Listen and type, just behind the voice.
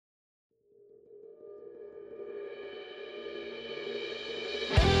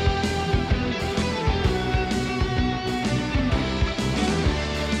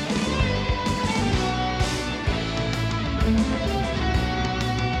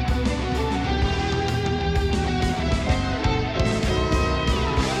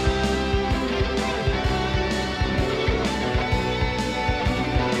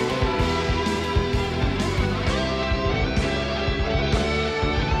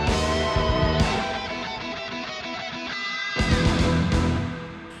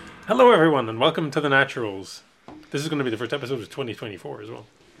Hello, everyone, and welcome to The Naturals. This is going to be the first episode of 2024 as well.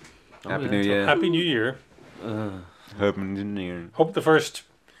 Happy New Year. Happy New Year. Happy New Year. Hope the first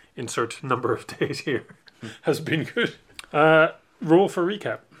insert number of days here has been good. Roll for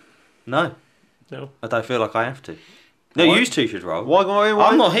recap. No. No? I don't feel like I have to. No, What? you two should roll. Why?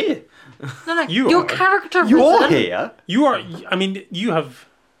 I'm not here. No, You your are. character You're was here. You are, I mean, you have...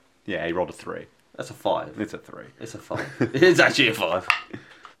 Yeah, he rolled a 3. That's a 5. It's a 3. It's a 5. It's actually a 5.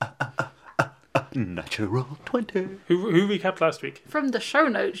 Natural 20. Who recapped last week? From the show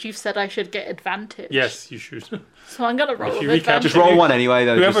notes, you've said I should get advantage. Yes, you should. So I'm going to roll If with you recap- advantage. Just roll one anyway,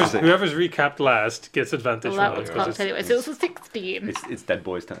 though. Whoever's recapped last gets advantage. Well, that from was that, fucked because anyway, so it was a 16. It's Dead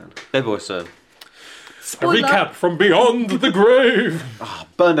Boy's turn. Dead boy, sir. A Spoiler. recap from beyond the grave.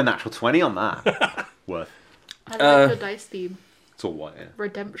 Burned a natural 20 on that. Worth. I like the dice theme. It's all white, yeah.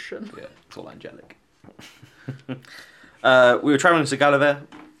 Redemption. Yeah, it's all angelic. We were travelling to Galaver.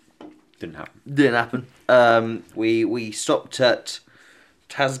 Didn't happen. Didn't happen. We stopped at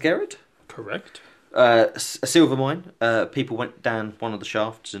Tasgerad. Correct. A silver mine. People went down one of the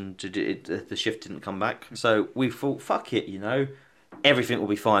shafts and the shift didn't come back. So we thought, fuck it, everything will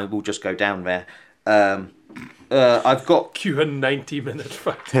be fine. We'll just go down there. I've got Cue a 90-minute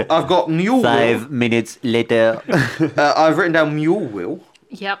fight. I've got Mule Wheel. minutes later. I've written down Mule Wheel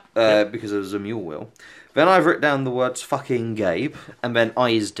Yep. because it was a mule wheel. Then I've written down the words fucking Gabe and then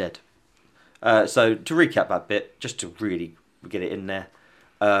I is dead. So to recap that bit, just to really get it in there.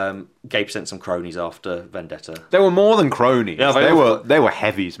 Gabe sent some cronies after Vendetta. They were more than cronies. Yeah, they were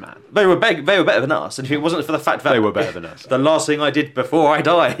heavies, man. They were better than us, and if it wasn't for the fact that They were better than us. the last thing I did before I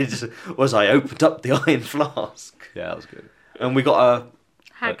died was I opened up the iron flask, Yeah, that was good. and we got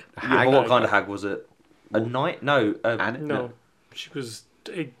Hag. a Hag? what kind of hag was it? A knight? No, Anna? No, she was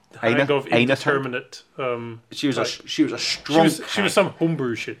a Aina? hag of Aina indeterminate. she was a She strong. was hag. some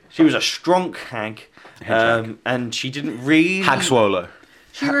homebrew shit. She was a strong hag, and she didn't really Hag Swallow.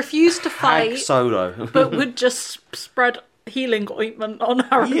 She refused to hag fight, solo. but would just spread healing ointment on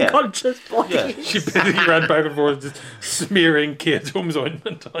her Yeah. unconscious body. Yeah. She basically ran back and forth just smearing kids' home's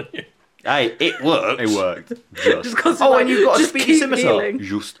ointment on you. Hey, it worked. It worked. Just because Oh, and you've got a speedy scimitar.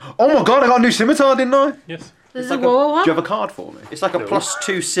 Just. Oh my god, I got a new scimitar, didn't I? Yes. There's It's a like raw Do one. you have a card for me? It's like a No.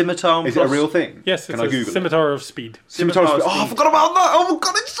 +2 scimitar. Is it a real thing? Yes, Can it's I a Google it? scimitar of speed. Scimitar. Scimitar Oh, I speed. forgot about that. Oh my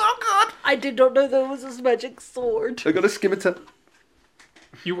god, it's so good. I did not know there was a magic sword. I got a scimitar.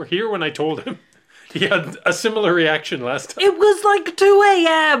 You were here when I told him. He had a similar reaction last time. It was like 2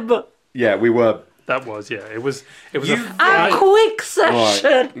 a.m. Yeah, we were. That was, yeah. It was a A quick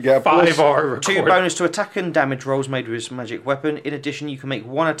session. Yeah, 5-hour recording. 2 bonus to attack and damage rolls made with this magic weapon. In addition, you can make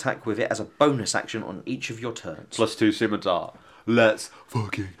 1 attack with it as a bonus action on each of your turns. +2 scimitar. Let's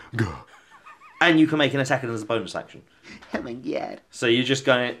fucking go. And you can make an attack as a bonus action. Oh my god. So you're just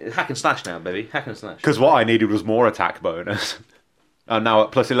going hack and slash now, baby. Hack and slash. Because what I needed was more attack bonus. I'm now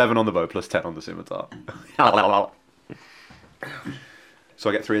at +11 on the bow, +10 on the scimitar. So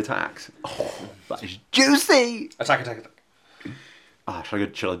I get 3 attacks. Oh, that is juicy. Attack.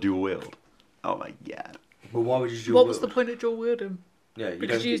 Shall I dual wield? Oh my god. Well, why would you do What was the point of dual wielding? Yeah, you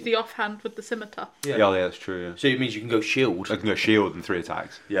Because don't you use the offhand with the scimitar. Yeah. Yeah, that's true. Yeah. So it means you can go shield. I can go shield and 3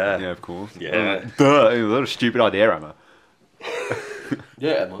 attacks. Yeah. Yeah, of course. Yeah. That's a stupid idea, Emma.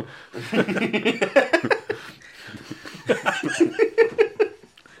 Yeah, man.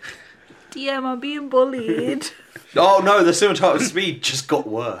 DM, I'm being bullied. Oh no, the scimitar of speed just got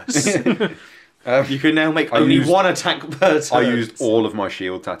worse. You can now make I only used- 1 attack per turn. I used all of my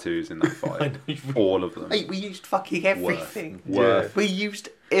shield tattoos in that fight. All of them. Hey, we used fucking everything. Worth. We used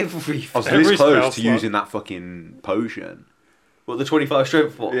everything. I was Every this spell close to slot. using that fucking potion. What, the 25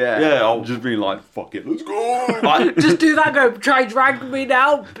 strength for? Yeah. Yeah, I'll Just being like, fuck it, let's go. I, Just do that, go, try drag me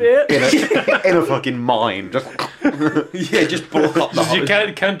down, bitch. In a fucking mine. Just yeah, just block up the You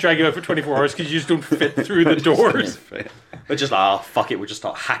can't drag it out for 24 hours because you just don't fit through the doors. We're just like, oh, fuck it, we'll just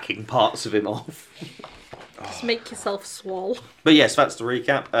start hacking parts of him off. Just make yourself swole. But yes, that's the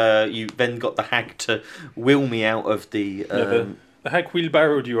recap. You then got the hag to wheel me out of the... The hag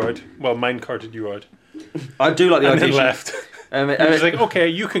wheelbarrowed you out. Well, minecarted you out. I do like the And idea. then she- left. Um, And he's like, okay,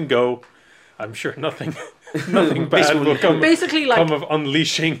 you can go. I'm sure nothing bad will come Basically, like, of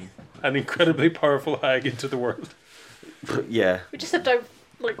unleashing an incredibly powerful hag into the world. yeah. we just said don't,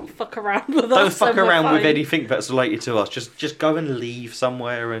 like, fuck around with us. Don't fuck and we're around with fine. anything that's related to us. Just go and leave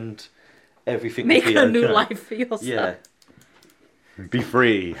somewhere and everything Make will be a new okay. life for yourself. Yeah. be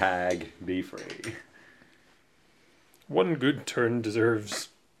free, hag. Be free. One good turn deserves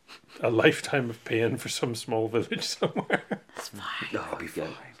a lifetime of pain for some small village somewhere. It's fine. Oh, yeah.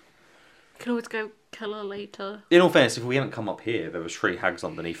 Can always go kill her later. In all fairness, if we hadn't come up here, there was 3 hags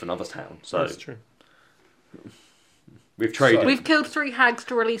underneath another town. So That's true. we've traded. We've killed 3 hags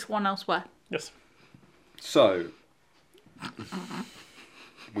to release 1 elsewhere. Yes. So,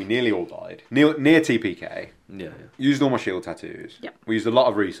 we nearly all died. Near TPK. Yeah. Used all my shield tattoos. Yep. We used a lot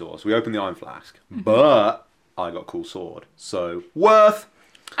of resource. We opened the Iron Flask. But I got a cool sword. So, worth.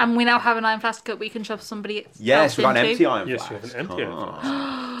 And we now have an iron flask that we can shove somebody Yes, else we got an into. empty Iron Yes, you Flask. have an empty Iron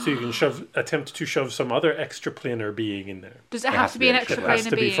Ah. So you can attempt to shove some other extraplanar being in there. Does it have to be an It extra It has planar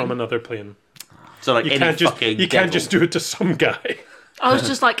to be being? from another plane. So like You any can't just fucking you can't devil. just do it to some guy. I was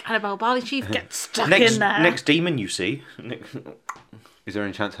just like, Annabelle Barley Chief, get stuck next in there. next demon you see. Is there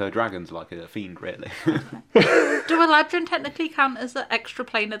any chance her dragon's like a fiend, really? Do Eladrin technically count as an extra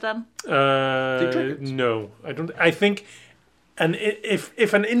planar then? dragons? No, I don't. I think, and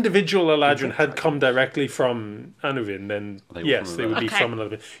if an individual Eladrin had come directly from Anuvin, then They were yes, from they would be Okay. from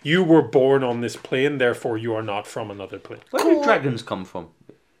another. You were born on this plane, therefore you are not from another plane. Where do dragons come from?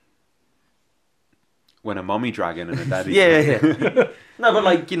 When a mummy dragon and a daddy Yeah. No, but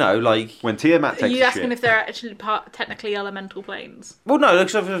like When Tiamat Are takes you a asking shit. if they're actually technically elemental planes? well, no,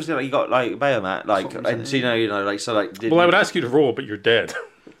 because obviously like, you got like Bahamut, like, That's what I'm and so, like so like. Well, I would ask you to roll, but you're dead.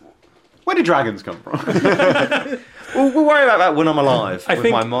 Where did dragons come from? We'll worry about that when I'm alive. I with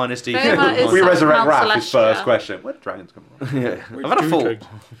think- my minus D. Bahamut is- we Mount resurrect Raph, his Celestia. first question. Where did dragons come from? Yeah, I've had a thought. Druid.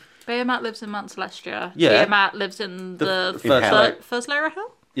 Bahamut lives in Mount Celestia. Yeah. Tiamat lives in the first layer. first layer of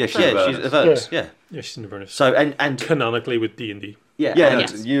hell? Yeah, she's Yeah, a she's bird. a verse. Yeah. Yeah, she's in the Vernus. So and Canonically with D&D. yeah, Yeah, and,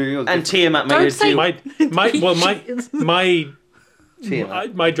 Yes. you're and different. Tiamat made Don't a say- deal.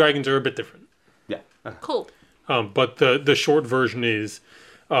 My dragons are a bit different. Yeah. Cool. But the short version is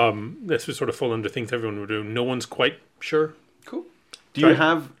this would sort of fall under things everyone would do. No one's quite sure. Cool. Do you Right.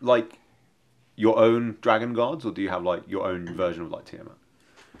 have like your own dragon gods, or do you have like your own version of like Tiamat?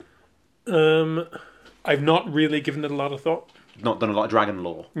 I've not really given it a lot of thought. Not done a lot of dragon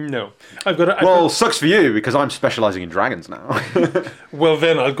lore. No, I've got. Well, sucks for you because I'm specialising in dragons now. Well,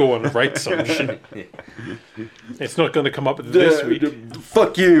 then I'll go and write some shit. It's not going to come up this week.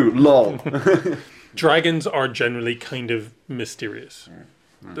 Fuck you, lol. Dragons are generally kind of mysterious.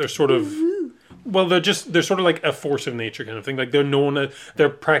 They're sort of. Well, they're sort of like a force of nature kind of thing. Like they're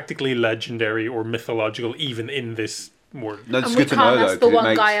practically legendary or mythological even in this world. No, it's And we good to can't know though. ask the 'cause it one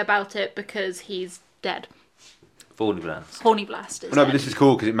makes... guy about it because he's dead. Thorny Blast. Horny Blast is No, dead. but this is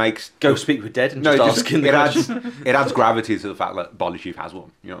cool because it makes Go speak with dead and no, just ask him the it question. adds gravity to the fact that Barley Chief has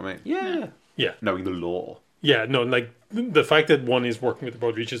one. You know what I mean? Yeah. Yeah, Knowing the lore. yeah. No, like the fact that one is working with the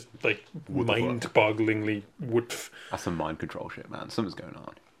body is just like What the fuck? mind-bogglingly woof. That's some mind control shit, man. Something's going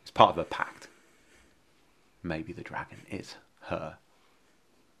on. It's part of a pact. Maybe the dragon is her.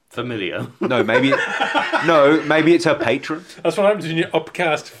 Familiar. No, maybe it's her patron. That's what happens when you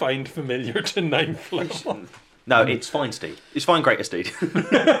upcast find familiar to ninth level. No, it's fine, Steed. It's fine, greater Steed.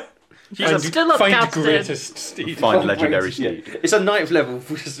 Find, still find upcasted. greatest Steve. Find legendary Yeah. steed. It's a ninth level.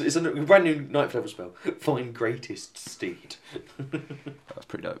 It's a brand new ninth level spell. Find greatest Steed. That's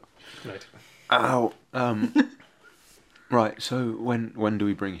pretty dope. Right. Ow. Right. So when do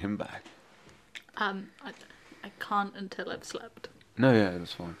we bring him back? I can't until I've slept. No, yeah,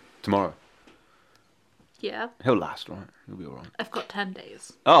 that's fine. Tomorrow. Yeah, He'll last, right? He'll be all right. I've got 10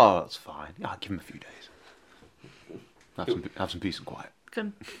 days. Oh, that's fine. Yeah, I'll give him a few days. Have some peace and quiet.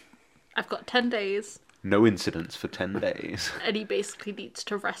 I've got 10 days, No incidents for 10 days. and he basically needs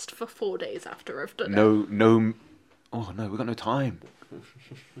to rest for 4 days after I've done it. No. Oh no, we've got no time.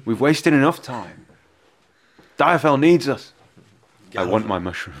 We've wasted enough time. Diafel needs us. I want my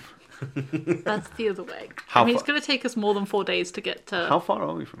mushroom. That's the other way. How I mean, it's far- going to take us more than 4 days to get to... How far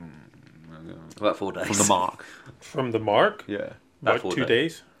are we from About 4 days. the mark? From the mark, Yeah. about 4 2 days.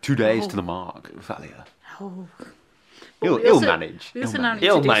 days. 2 days to the mark, Thalia. Oh. He'll we also- manage. We also He'll now manage. need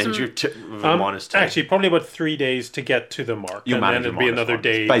He'll to do manage some... you minus 2. Actually, probably about 3 days to get to the mark. You'll and manage then it'll a be minus another one.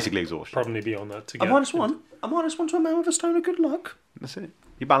 day, It's basically exhaustion. probably beyond that to a get. minus 1. A minus 1 to a man with a stone of good luck. That's it.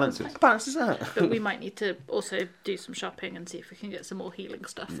 He balances. Balances out. But we might need to also do some shopping and see if we can get some more healing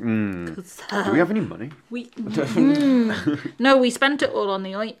stuff. Mm. 'Cause, Do we have any money? No, we spent it all on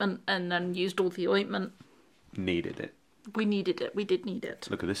the ointment and then used all the ointment. Needed it. We needed it. We did need it.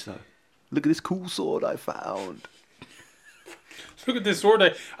 Look at this though. Look at this cool sword I found. Look at this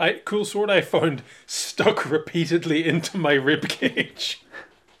sword cool sword I found stuck repeatedly into my rib cage.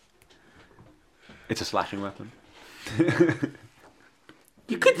 It's a slashing weapon.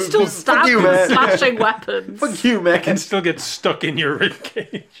 You could still stab you, with man. slashing weapons. Fuck you, man. And still get stuck in your rib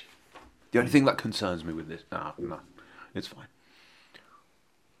cage. The only thing that concerns me with this, no, it's fine.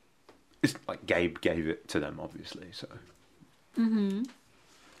 It's like Gabe gave it to them, obviously. So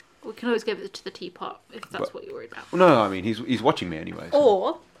We we can always give it to the teapot if that's But- what you're worried about. Well, no, I mean he's watching me anyway. So.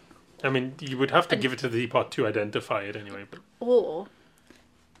 Or I mean, you would have to give it to the teapot to identify it anyway. But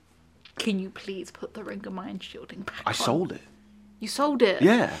can you please put the ring of mind shielding back I on? sold it. You sold it?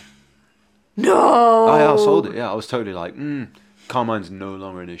 Yeah. No! I sold it. Yeah, I was totally like, Carmine's no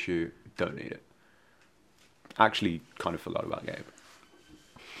longer an issue. Don't need it. Actually, kind of forgot about Gabe.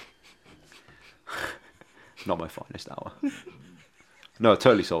 Not my finest hour. No, I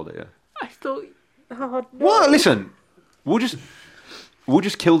totally sold it. Yeah. I thought... Oh, no. What? Listen, we'll just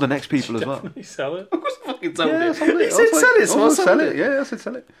kill the next people as well. definitely sell it. Of course I fucking sold Yeah, I it. sold it. He said sell it, so I sold it. Yeah, I said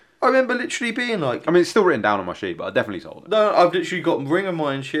sell it. I remember literally being like, I mean, it's still written down on my sheet, but I definitely sold it. no, I've literally got Ring of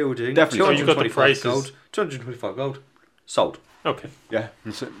Mine shielding. Definitely. Oh, you've got the 225 prices. gold. 225 gold. Sold. Okay. Yeah,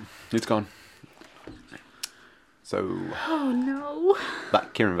 that's it. It's gone. So Oh, no.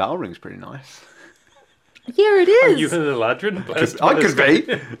 that Kieran Val ring's pretty nice. Here it Are is. you an Eladrin? blessed I by could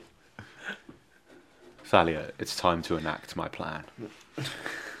the be. Thalia, it's time to enact my plan.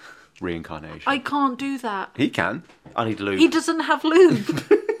 Reincarnation. I can't do that. He can. I need lube. He doesn't have lube.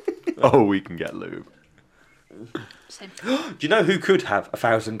 Oh, we can get lube. Same. Do you know who could have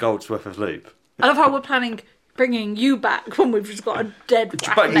 1,000 gold's worth of lube? I love how we're planning bringing you back when we've just got a dead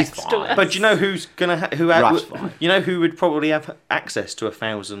rat But next he's to us. But do you know who's gonna Rat's fine. you know who would probably have access to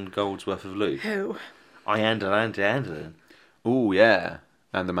 1,000 gold's worth of lube? Who? Iandolin. Oh, yeah.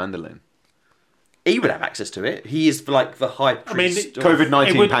 And the mandolin. He would have access to it. He is like the high I mean, priest. of- COVID-19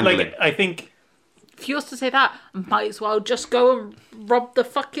 it would, pangolin. like, I think If you was to say that, I might as well just go and rob the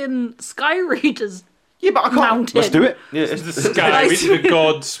fucking Sky Readers. Yeah, but I can't. Mountain. Let's do it. Yeah, the it's, sky, the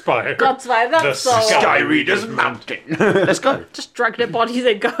god spire. God's why The that's all. Sky Reader's Mountain. let's go. Just drag their bodies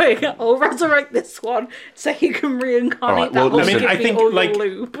and going. I'll resurrect this one so he can reincarnate Alright, that well, one. I mean, Give I me think, all like, your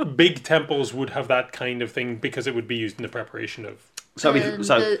lube. big temples would have that kind of thing because it would be used in the preparation of So we And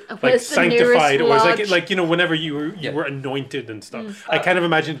so like where's the sanctified, nearest or it's lodge? like you know, whenever you Yeah. were anointed and stuff. I kind of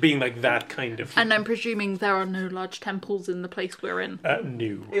imagine it being like that kind of And I'm presuming there are no large temples in the place we're in.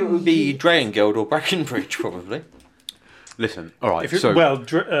 new. it would be Dragongeld or Brackenbridge probably. Listen, all right. If it, So, well,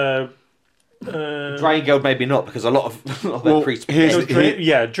 Dragongeld maybe not because a lot of their Well, priests. here's- no, here-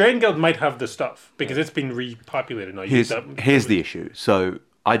 yeah, Drangeld might have the stuff because it's been repopulated now. here's the issue. So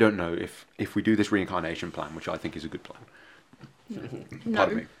I don't know if we do this reincarnation plan, which I think is a good plan. Pardon No,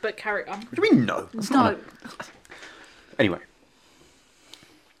 me. but carry on. What do you mean no? No. Anyway,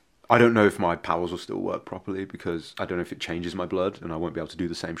 I don't know if my powers will still work properly because I don't know if it changes my blood and I won't be able to do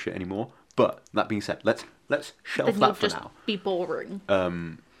the same shit anymore. But that being said, let's shelf Then you'll that for just now. be boring.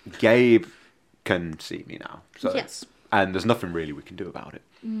 Gabe can see me now, so Yes. and there's nothing really we can do about it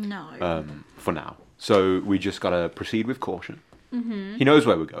No. for now. So we just gotta proceed with caution. Mm-hmm. He knows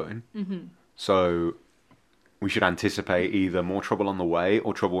where we're going, so we should anticipate either more trouble on the way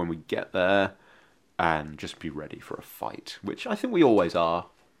or trouble when we get there, and just be ready for a fight, which I think we always are.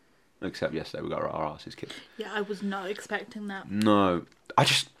 Except yesterday we got our asses kicked. Yeah, I was not expecting that. No,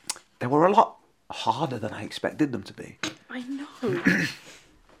 they were a lot harder than I expected them to be. I know.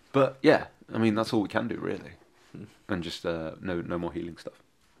 But yeah, I mean that's all we can do really, and just no more healing stuff.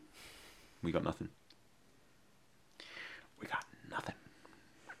 We got nothing. We got nothing.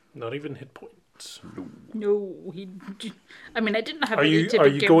 Not even hit points. No, I mean, I didn't have Are any you to are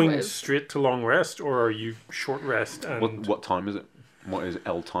you begin going with. straight to long rest or are you short rest? And What time is it? What is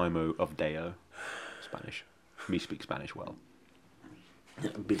El Timo of Deo? Spanish. Me speak Spanish well.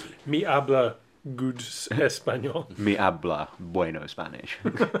 mi habla good español. Mi habla bueno Spanish.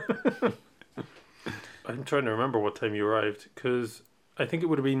 I'm trying to remember what time you arrived because I think it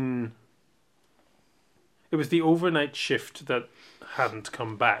would have been. It was the overnight shift that hadn't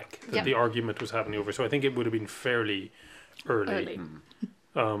come back that Yeah. the argument was happening over. So I think it would have been fairly early. Early.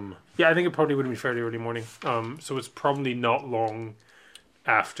 Yeah, I think it probably would have been fairly early morning. So it's probably not long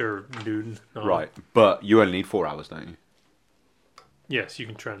after noon. No. Right, but you only need 4 hours, don't you? Yes, you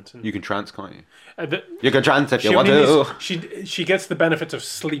can trance. And, You can trance, can't you? the, You can trance if she you want only to. needs, she gets the benefits of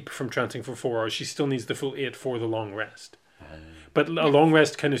sleep from trancing for 4 hours. She still needs the full 8 for the long rest. But a long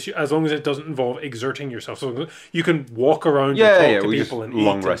rest kind of, as long as it doesn't involve exerting yourself, so you can walk around and Yeah, talk yeah, to we just people and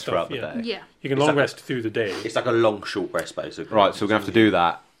long eat rest and stuff. throughout the yeah. day. Yeah. You can It's long like- rest through the day. It's like a long short rest basically. Right, so we're going to have to do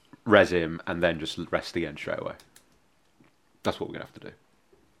that, res him, and then just rest again straight away. That's what we're going to have to do.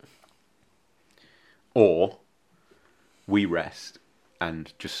 Or we rest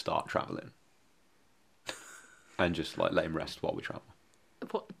and just start travelling. And just like let him rest while we travel.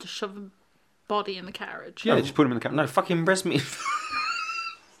 What, to shove a body in the carriage? Yeah, just put him in the No, camera. fucking res me.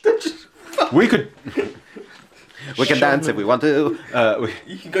 We could. We can dance if we want to.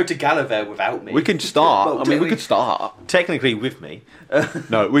 You can go to Gallivare without me. We can start. Well, I mean, we could start. Technically with me.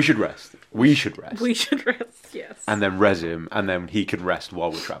 No, we should rest. We should rest. We should rest, yes. And then res him, and then he can rest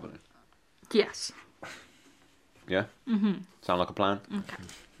while we're travelling. Yes. Yeah? Mm-hmm. Sound like a plan? Okay.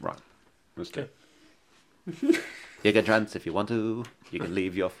 Right. Let's do Okay. it. You can dance if you want to. You can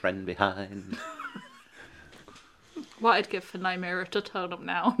leave your friend behind. What I'd give for Nymera to turn up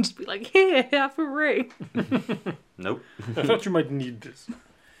now and just be like, here, have a ring. Nope. I thought you might need this.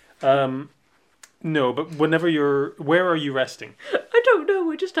 No, but where are you resting? I don't know,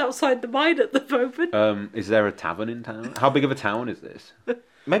 we're just outside the mine at the moment. Is there a tavern in town? How big of a town is this?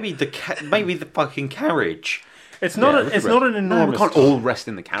 Maybe the fucking carriage. It's not. Yeah, we It's could not an rest. No, enormous. we can't all rest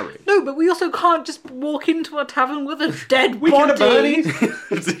in the carriage. No, but we also can't just walk into a tavern with a dead We can at body.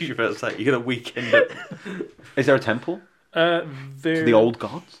 Bernie's. You're about to say, you're gonna weekend it. Is there a temple There. to the old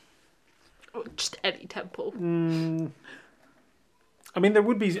gods? Just any temple. I mean, there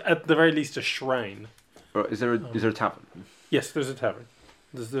would be at the very least a shrine. Or is there a tavern? Yes, there's a tavern.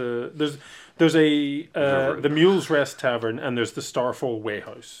 There's the Mule's Rest Tavern, and there's the Starfall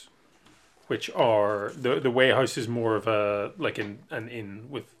Wayhouse, which are the Wayhouse is more of a like an inn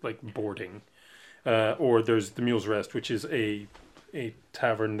with like boarding, or there's the Mule's Rest, which is a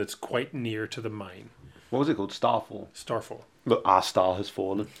tavern that's quite near to the mine. What was it called? Starfall. Starfall. Look, our star has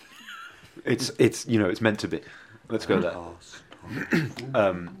fallen. It's it's meant to be. Let's go there.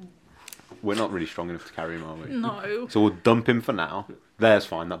 We're not really strong enough to carry him, are we? No. So we'll dump him for now. There's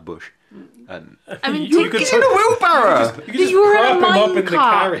fine, that bush. And I mean, You could In a wheelbarrow. You could just You were in a prop him up in the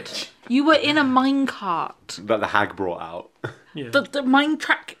minecart. carriage. You were in a minecart. that the hag brought out. Yeah. The mine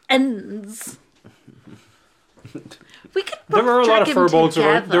track ends. We could There are a lot of drag him furbolgs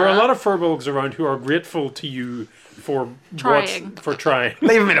around. There are a together. lot of furbolgs around who are grateful to you for Trying. for trying,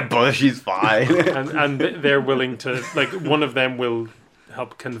 Leave him in a bush, he's fine. and they're willing to like. One of them will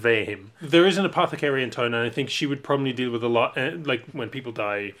help convey him. There is an apothecary in town, and I think she would probably deal with a lot, like when people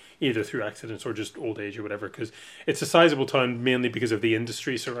die either through accidents or just old age or whatever. Because it's a sizable town, mainly because of the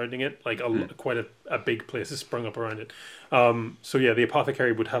industry surrounding it. Like quite a big place has sprung up around it. So yeah, the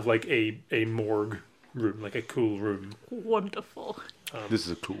apothecary would have like a morgue room, like a cool room. Wonderful. This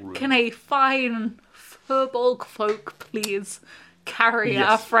is a cool room. Can a fine furbolg folk please carry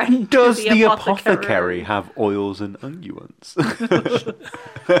our Yes. friend Does to the apothecary have oils and unguents?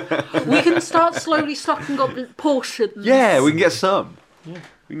 We can start slowly stocking up portions. Yeah, we can get some. We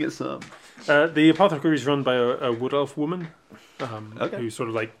can get some. The apothecary is run by a wood elf woman, Okay. who sort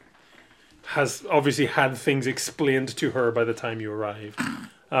of like has obviously had things explained to her by the time you arrived.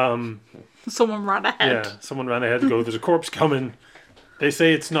 Someone ran ahead. Yeah, someone ran ahead to go, there's a corpse coming. They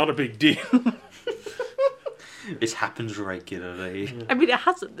say it's not a big deal. This happens regularly. I mean, it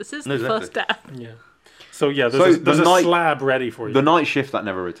hasn't. This is No, the exactly. first death. Yeah. So yeah, So there's, the a night- slab ready for you. The night shift that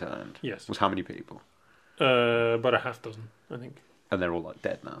never returned Yes. was how many people? About a half dozen, I think. And they're all like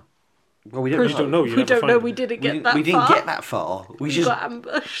dead now. Well, we You don't don't know. You We never don't find know. them. We didn't We get didn't, that we didn't far. get that far. We We just got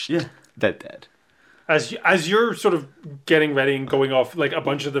ambushed. yeah. They're dead. As you're sort of getting ready and going off, like a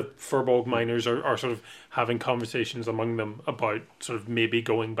bunch of the Furbolg miners are sort of having conversations among them about sort of maybe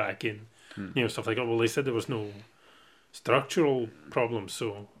going back in. You know, stuff like, oh, well, they said there was no structural problems,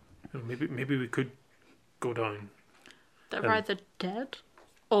 so you know, maybe we could go down. They're either dead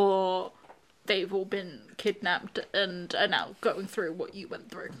or they've all been kidnapped and are now going through what you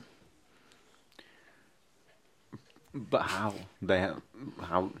went through. But how?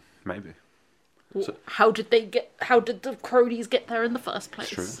 How? Maybe. How did the cronies get there in the first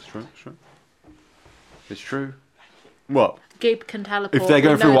place? It's true. It's true. What? Gabe can teleport. If they're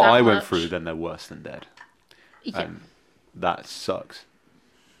going we through know what that I went much. through, then they're worse than dead. Yeah. And that sucks.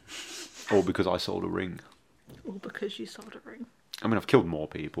 Or because I sold a ring. All because you sold a ring. I mean, I've killed more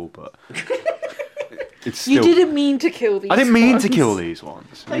people, but it's You still. didn't mean to kill these I didn't mean to ones. kill these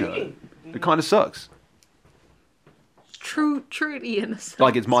ones. You know, it kind of sucks. Truly innocent.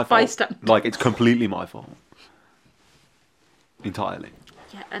 Like it's my fault. Bystander. Like it's completely my fault. Entirely.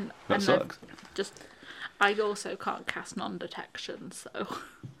 Yeah, and That I've sucks. just I also can't cast non-detection, so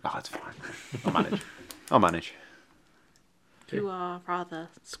Ah, it's fine. I'll manage. you are rather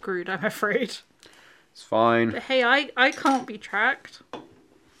screwed, I'm afraid. It's fine. But hey, I can't be tracked.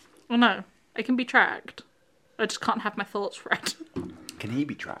 Oh no, I can be tracked. I just can't have my thoughts read. Can he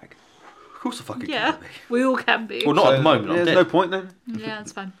be tracked? Of course, I fucking Yeah, can be. we all can be. Well, not at the moment. I'm There's dead. no point then. Yeah,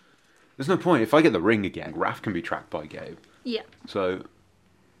 it's fine. There's no point. If I get the ring again, Raph can be tracked by Gabe. Yeah. So,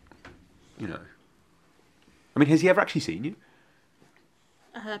 you know. I mean, has he ever actually seen you?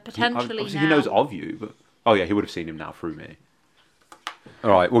 Potentially Obviously, now. he knows of you, but oh yeah, he would have seen him now through me. All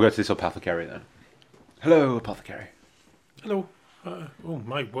right, we'll go to this apothecary then. Hello, apothecary. Hello. Oh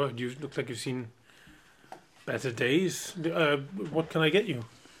my word! You look like you've seen better days. What can I get you?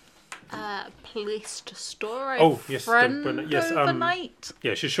 Place to store a Oh, yes, friend yes, overnight.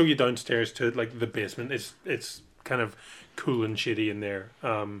 Yeah, she'll show you downstairs to like the basement. It's kind of cool and shitty in there.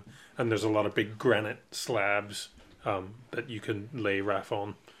 And there's a lot of big granite slabs that you can lay Raph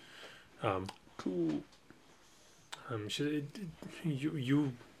on. Cool.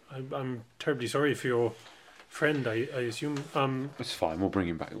 I'm terribly sorry for your friend. I assume. That's fine. We'll bring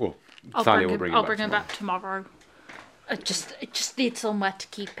him back. Well, I'll Thalia will bring bring him I'll back. bring him tomorrow. back tomorrow. I just need somewhere to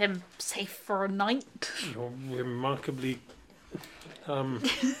keep him safe for a night. You're remarkably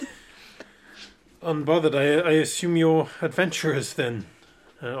unbothered. I assume you're adventurous then,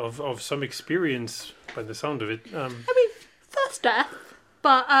 of some experience by the sound of it. I mean, first death,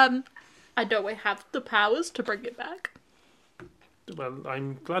 but I know I have the powers to bring it back. Well,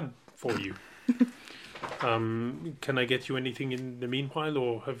 I'm glad for you. Can I get you anything in the meanwhile,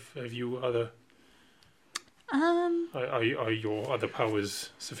 or have you other? Are your other powers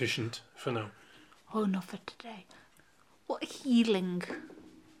sufficient for now? Oh, not for today. What healing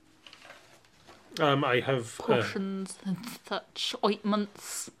I have potions and such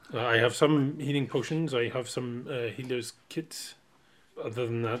ointments? I have some healing potions. I have some healers kits. Other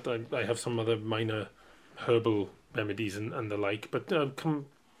than that, I have some other minor herbal remedies and the like. But come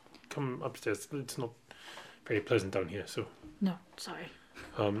upstairs. It's not very pleasant down here. So No, sorry.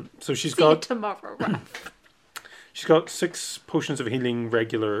 so she's See you got tomorrow, Raph. she's got 6 potions of healing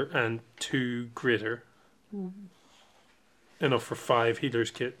regular and 2 greater. Enough for 5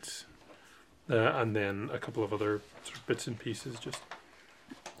 healers kits. And then a couple of other sort of bits and pieces just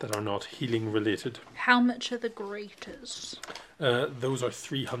that are not healing related. How much are the graters? Those are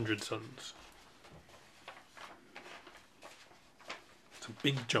 300 suns. It's a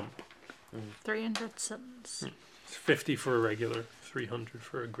big jump. 300 suns. It's 50 for a regular, 300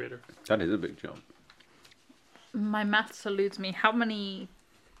 for a greater. That is a big jump. My maths eludes me. How many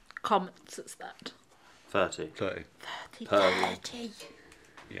comets is that? 30. 30. 30. Per- 30.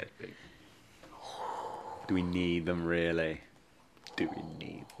 Yeah, it's big. Do we need them really? Do we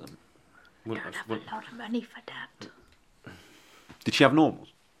need them? Wouldn't Don't have- have a wouldn't- lot of money for that. Did she have normals?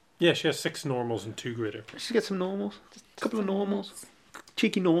 Yeah, she has 6 normals and 2 greater. Let's just get some normals. A couple of normals.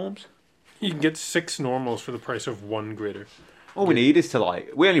 Cheeky norms. You can get 6 normals for the price of 1 greater. All we need is to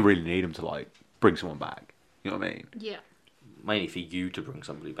we only really need them to bring someone back. You know what I mean? Yeah. Mainly for you to bring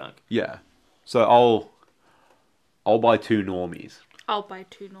somebody back. Yeah. So I'll buy 2 normies. I'll buy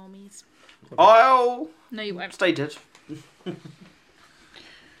 2 normies. I'll No, you won't. stay dead.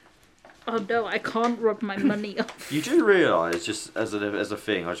 Oh no, I can't rub my money off. You do realise, just as a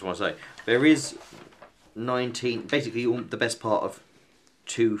thing, I just want to say, there is 19, basically the best part of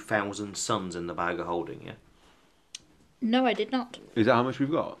 2,000 suns in the bag of holding, yeah? No, I did not. Is that how much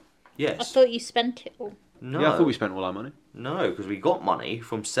we've got? I Yes. thought you spent it all. No. Yeah, I thought we spent all our money. No, because we got money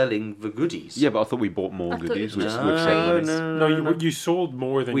from selling the goodies. Yeah, but I thought we bought more I thought goodies you- with No, selling monies. no. You sold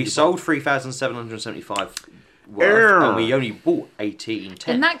more than We you sold 3,775 worth, and we only bought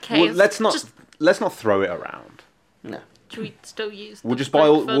 1810. In that case, Well, let's not throw it around. No. should we still use? We'll the just buy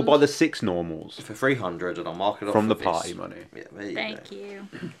break we'll buy fund? the 6 normals For 300, and I'll mark it off from the for party this. money. Yeah, there you Thank go. you.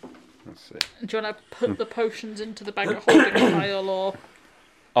 That's it. Do you want to put the potions into the bag of holding pile, or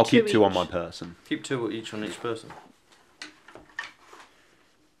I'll 2 keep 2 on each. my person. Keep 2 each on each person.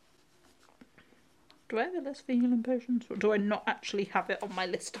 do I have a list for healing potions, or do I not actually have it on my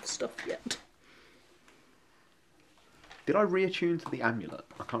list of stuff yet? Did I reattune to the amulet?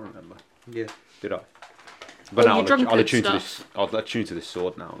 I can't remember. Yeah. Did I? But now your I'll drunkard attune to stuff. this. I'll attune to this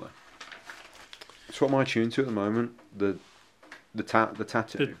sword now though. So what am I attuned to at the moment? The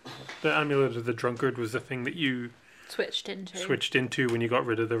tattoo. The amulet of the drunkard was the thing that you Switched into. switched into when you got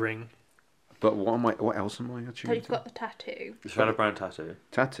rid of the ring. But what else am I So attuned you've to? got the tattoo. The Shadow Brown tattoo.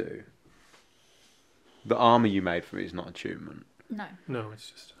 Tattoo. The armor you made for me is not attunement. No. No, it's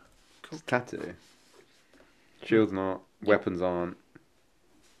just It's tattoo. Shields not. Weapons aren't.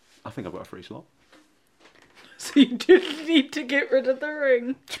 I think I've got a free slot. So you didn't need to get rid of the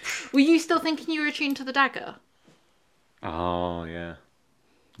ring. Were you still thinking you were attuned to the dagger? Oh yeah.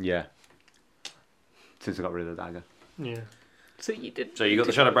 Yeah. Since I got rid of the dagger. yeah. So you did. So you got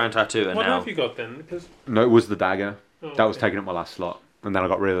the Shadow Brown tattoo, and What now have you got then? Because No, it was the dagger. oh, That was okay. taking up my last slot. And then I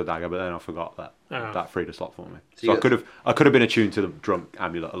got rid of the dagger, but then I forgot that. Ah. That freed a slot for me. So So you I could have been attuned to the drunk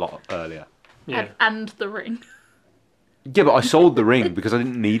amulet a lot earlier. Yeah, And the ring. Yeah, but I sold the ring because I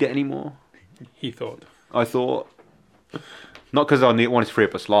didn't need it anymore. he thought. I thought, not because I wanted to free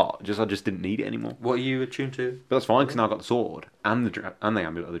up a slot, I just didn't need it anymore. what are you attuned to? But that's fine because now I got the sword and the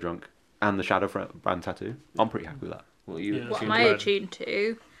amulet of the drunk. and the Shadow Brand tattoo. I'm pretty happy with that. What are you? Yeah. What Attuned am to I that. attuned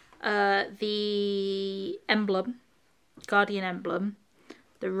to? The emblem, Guardian emblem,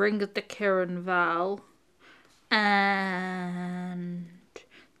 the Ring of the Kiran Val, and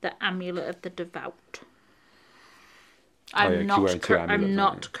the Amulet of the Devout. yeah, 'cause I'm you're not. wearing two amulets, I'm aren't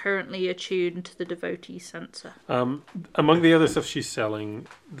not you? currently attuned to the devotee sensor. Among the other stuff she's selling,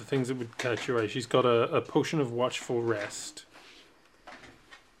 the things that would catch your eye, she's got a potion of watchful rest,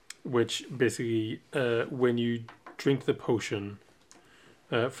 which basically, when you drink the potion,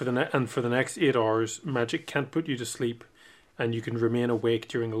 for the next 8 hours, magic can't put you to sleep, and you can remain awake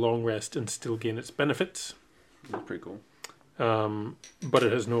during a long rest and still gain its benefits. That's pretty cool. But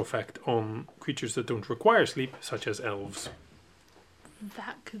it has no effect on creatures that don't require sleep, such as elves.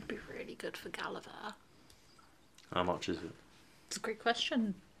 That could be really good for Gulliver. How much is it? It's a great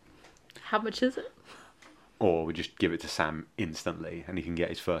question. How much is it? Or we just give it to Sam instantly, and he can get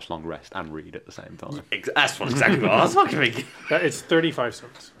his first long rest and read at the same time. That's exactly what I was fucking thinking. It's 35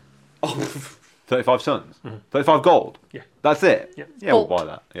 suns. 35 suns? 35 gold? Yeah. That's it? Yeah. Yeah, we'll Gold. buy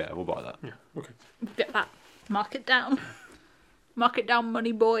that. Yeah, we'll buy that. Yeah, okay. Get that. Mark it down. Mark it down,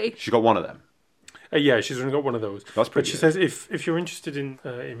 money boy. She's got one of them. Yeah, she's only got one of those. That's But pretty she good. says if you're interested in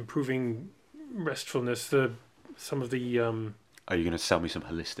improving restfulness, some of the Are you going to sell me some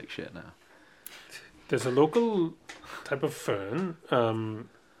holistic shit now? there's a local type of fern,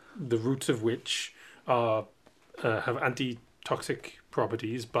 the roots of which have anti-toxic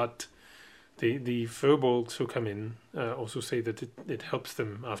properties, but the furbolgs who come in also say that it helps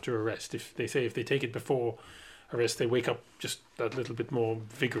them after a rest. If they take it before a rest, they wake up just that little bit more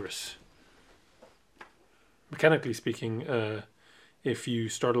vigorous. Mechanically speaking, if you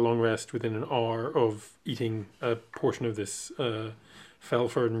start a long rest within an hour of eating a portion of this fell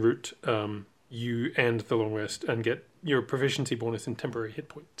fern root, you end the long rest and get your proficiency bonus in temporary hit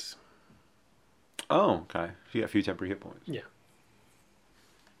points. Oh, okay. So you get a few temporary hit points. Yeah.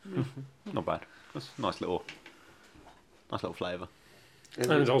 Not bad. That's a nice little flavour.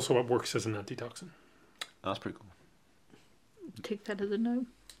 And it's also what works as an antitoxin. That's pretty cool. Take that as a no.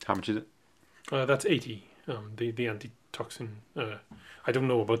 How much is it? That's 80. The antitoxin. I don't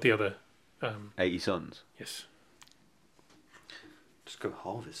know about the other. 80 suns. Yes. Just go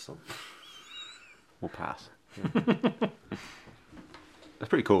harvest some. We'll pass. That's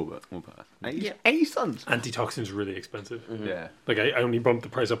pretty cool, but we'll pass. 80, Yeah. 80 suns? Antitoxin's really expensive. Yeah. Like, I only bumped the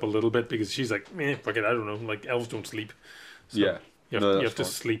price up a little bit because she's like, fuck it, I don't know. Like, elves don't sleep. So Yeah. You have, No, you that's have to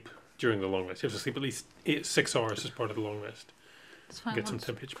fine. sleep during the long rest. You have to sleep at least 6 hours as part of the long rest. It's fine. Get some once,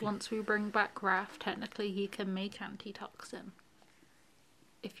 temp HP. once we bring back Raph, technically he can make antitoxin.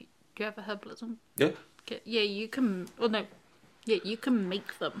 If you do you have a herbalism? Yeah. Yeah, you can. Well, no. Yeah, you can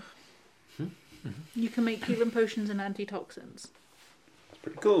make them. You can make healing potions and antitoxins.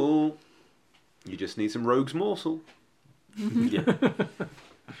 Pretty cool. You just need some rogue's morsel. Yeah.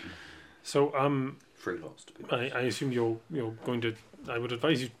 So, Free lots to be. I assume you're going to. I would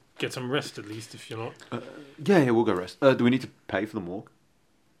advise you get some rest at least if you're not. Yeah, we'll go rest. Do we need to pay for the walk?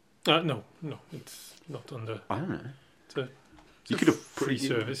 No, it's not under. I don't know. It's a You could have free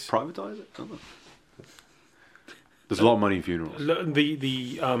service. privatise it. I don't know. There's a lot of money in funerals.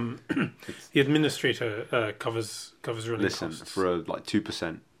 The administrator covers running Listen, costs. for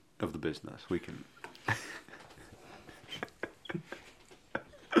 2% of the business, we can.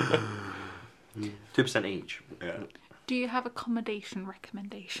 2% each. Yeah. Do you have accommodation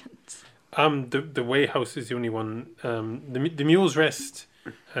recommendations? The Way House is the only one. The Mule's Rest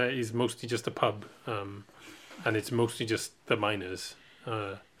is mostly just a pub, and it's mostly just the miners.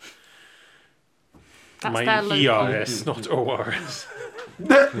 That's Mine their local. ERS, not ORS.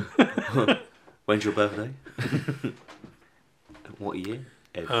 When's your birthday? What year?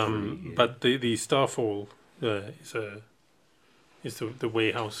 Every year. But the Staff Hall is the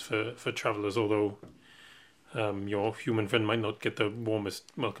Way House for travellers. Although your human friend might not get the warmest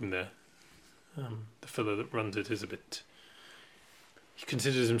welcome there. The fellow that runs it is a bit. He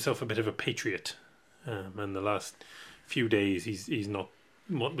considers himself a bit of a patriot, and the last few days he's not.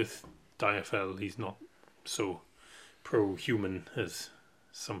 What with Diafel, he's not so pro-human as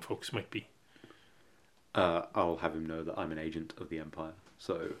some folks might be. I'll have him know that I'm an agent of the Empire.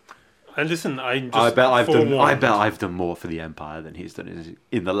 So And listen, I I bet forewarned. I've done more for the Empire than he's done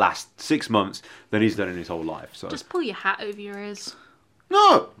in the last 6 months than he's done in his whole life. So Just pull your hat over your ears.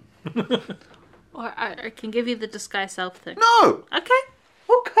 no, Or I can give you the disguise self thing. no, Okay.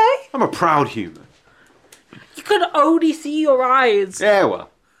 Okay. I'm a proud human. You can only see your eyes. Yeah, well,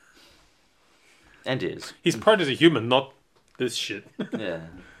 And is. He's proud as a human, not this shit. Yeah.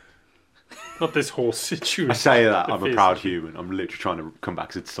 Not this whole situation. I say that The I'm a face proud issue. human. I'm literally trying to come back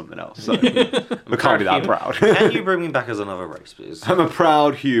to something else. So I can't be that proud. Can you bring me back as another race, please? I'm a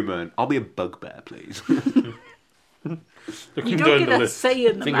proud human. I'll be a bugbear, please. Looking You down don't get the a list. say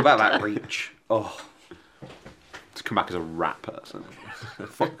in the Think matter. about that reach. Oh, To come back as a rat person. For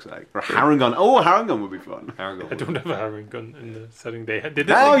fuck's sake. Or a Harangun. Oh, a Harangun would be fun. I don't have a Haring gun in the setting they had. They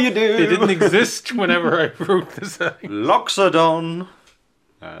Now didn't, you do. They didn't exist whenever I wrote the setting. Loxodon.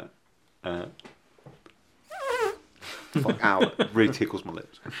 Fuck, ow. It really tickles my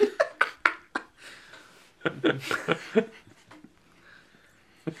lips.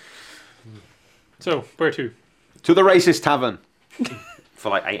 So, where to? To the racist tavern. For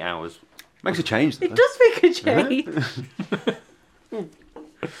like 8 hours. Makes a change. It Though. does make a change.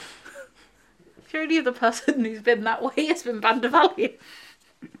 The only other person who's been that way has been Bandavalion.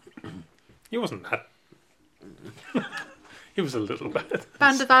 He wasn't that. He was a little bad.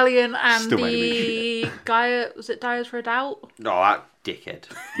 Bandavalion and Still made me the guy, was it Dyers for a Doubt? Oh, that dickhead.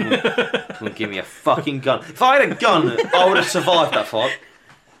 Come on, give me a fucking gun. If I had a gun, I would have survived that fight.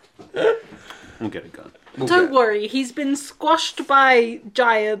 We'll get a gun. Don't worry, he's been squashed by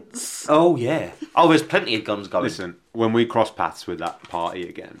giants. Oh, yeah. Oh, there's plenty of guns going. Listen, when we cross paths with that party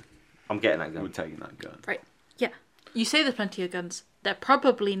again, I'm getting that we're gun. taking that gun. Right, yeah. You say there's plenty of guns. They're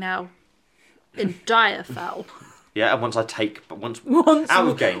probably now in Direfell. Yeah, and once I take... Once Once out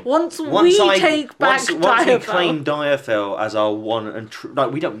of game. Once we take back once we Direfell. claim Direfell as our one and true...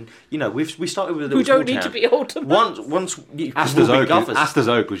 Like, we don't... You know, we started with a little We don't small need to town. be ultimate. Once Asta's we'll be Oak, governors. Asta's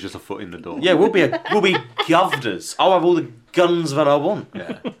Oak was just a foot in the door. Yeah, we'll be governors. I'll have all the guns that I want.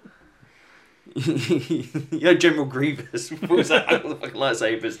 Yeah. You know, General Grievous pulls out all the fucking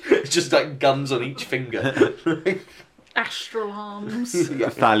lightsabers. It's just like guns on each finger. Astral arms.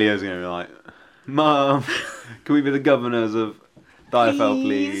 Thalia's going to be like, Mum, can we be the governors of Direfell,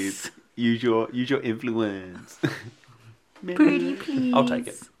 please? Use your influence. Pretty please. I'll take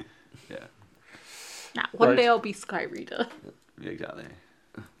it. Yeah, Nah, one Right. day I'll be Sky Reader. exactly.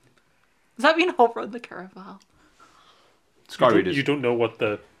 Does that mean I'll run the caravel? You don't know what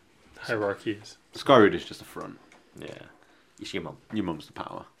the hierarchy is. Skyreader's just a front. Yeah. It's your mum. Your mum's the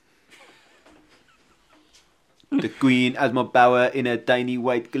power. The Queen Asma Bauer in a tiny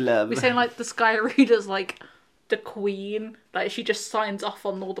white glove. We're saying like the Sky Reader's like the queen. Like she just signs off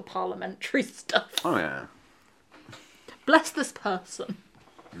on all the parliamentary stuff. Oh yeah. Bless this person.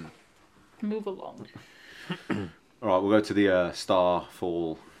 Move along. All right, we'll go to the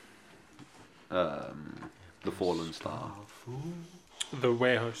Starfall. The Fallen Star. The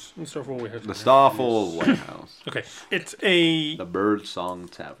Wayhouse. Starfall Wayhouse. The Starfall Warehouse. Okay. It's a The Birdsong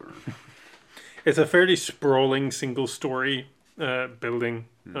Tavern. It's a fairly sprawling single-story building,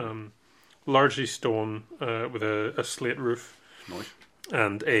 largely stone, with a slate roof Nice.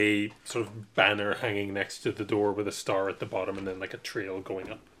 and a sort of banner hanging next to the door with a star at the bottom, and then like a trail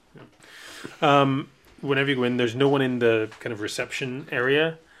going up. Yeah. Whenever you go in, there's no one in the kind of reception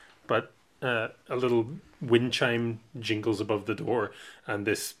area, but a little wind chime jingles above the door, and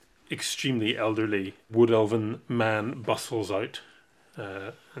this extremely elderly wood elven man bustles out.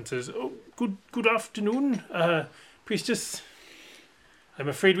 And says, "Oh, good afternoon, priestess. I'm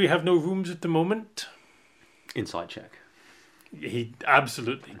afraid we have no rooms at the moment." Inside check. He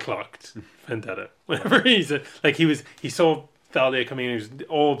absolutely clocked Vendetta whenever he said, like he saw Thalia coming in, he was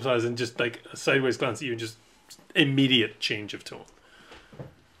all of a sudden just like a sideways glance at you and just immediate change of tone.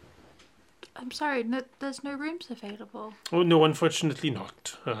 I'm sorry, no, there's no rooms available. Oh no, unfortunately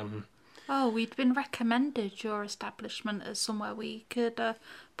not. Oh, we'd been recommended your establishment as somewhere we could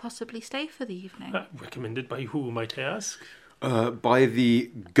possibly stay for the evening. Recommended by who, might I ask? By the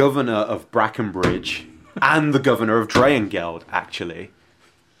governor of Brackenbridge and the governor of Drayengeld, actually.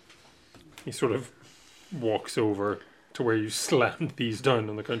 He sort of walks over to where you slammed these down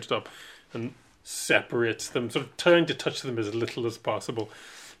on the countertop and separates them, sort of trying to touch them as little as possible.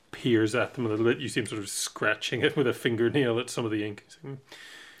 Peers at them a little bit. You see him sort of scratching it with a fingernail at some of the ink.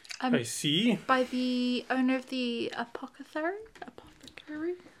 I see. By the owner of the apothecary?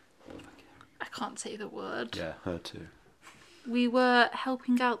 I can't say the word. Yeah, her too. We were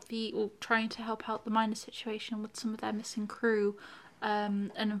trying to help out the minor situation with some of their missing crew.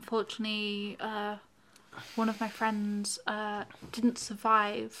 And unfortunately, one of my friends didn't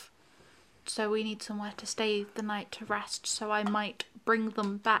survive. So we need somewhere to stay the night to rest. So I might bring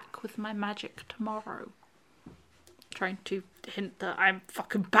them back with my magic tomorrow. Trying to hint that I'm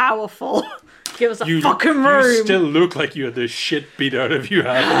fucking powerful. Give us a fucking room. You still look like you had the shit beat out of you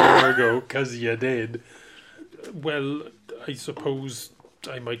half an hour ago, because you did. Well, I suppose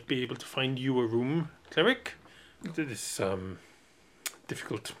I might be able to find you a room, cleric. It's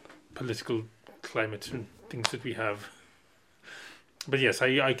difficult political climate and things that we have. But yes, I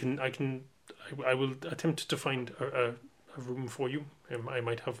will attempt to find a room for you. I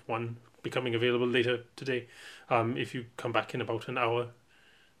might have one becoming available later today. If you come back in about an hour,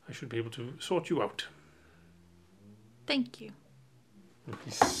 I should be able to sort you out. Thank you.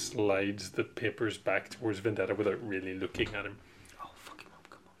 He slides the papers back towards Vendetta without really looking at him. Oh, fuck him up,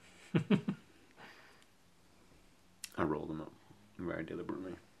 come on. I roll them up very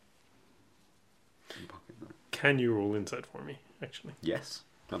deliberately. And pocket them. Can you roll insight for me, actually? Yes,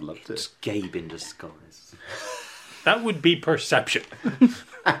 I'd love to. It's Gabe in disguise. That would be perception.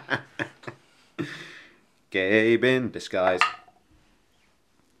 Gabe in disguise.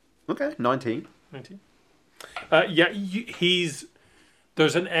 Okay, 19. 19. He's...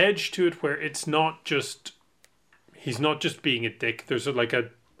 There's an edge to it where it's not just... He's not just being a dick. There's a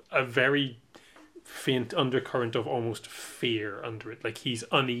very faint undercurrent of almost fear under it. Like he's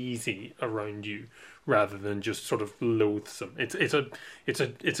uneasy around you rather than just sort of loathsome. It's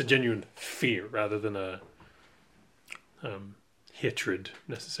a genuine fear rather than a hatred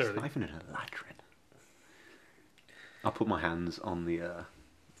necessarily. It's not even a latrine. I'll put my hands on the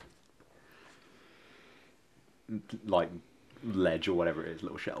ledge or whatever it is,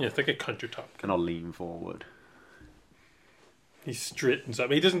 little shelf. Yeah, it's like a countertop. And I'll lean forward. He straightens up.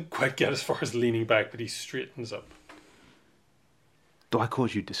 He doesn't quite get as far as leaning back, but he straightens up. Do I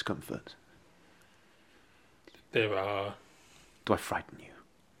cause you discomfort? There are... Do I frighten you?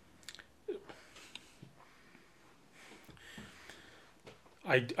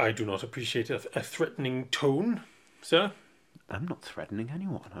 I do not appreciate a threatening tone, sir. I'm not threatening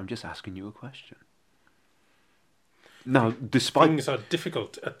anyone. I'm just asking you a question. Now, despite Things are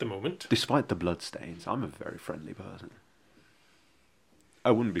difficult at the moment. despite the bloodstains, I'm a very friendly person.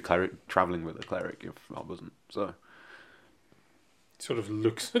 I wouldn't be traveling with a cleric if I wasn't. So, Sort of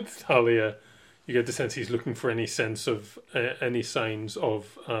looks at Thalia. You get the sense he's looking for any sense of any signs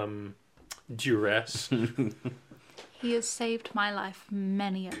of duress. He has saved my life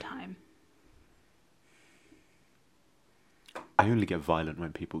many a time. I only get violent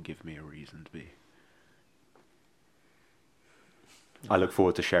when people give me a reason to be. I look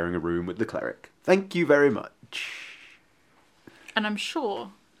forward to sharing a room with the cleric. Thank you very much. And I'm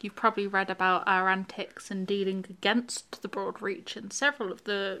sure you've probably read about our antics in dealing against the Broad Reach in several of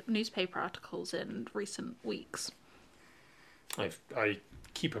the newspaper articles in recent weeks. I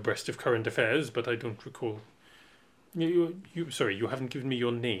keep abreast of current affairs, but I don't recall. Sorry, you haven't given me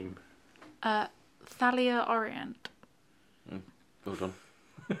your name. Thalia Orient. Hold on.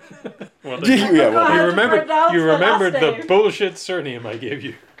 Well, God, you remembered pronounce the last the name. bullshit surname I gave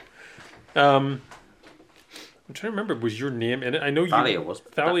you. I'm trying to remember. Was your name in it? I know Thalia was.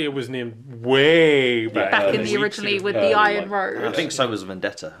 Thalia was named way back. Back in weeks the originally ago. with the Iron I Road. think so was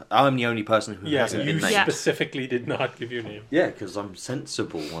Vendetta. I'm the only person who Yeah, hasn't you been named. Yeah. specifically did not give your name. Yeah, because I'm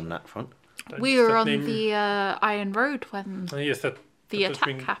sensible on that front. We Does were that on name- the Iron Road when Yes, that the does attack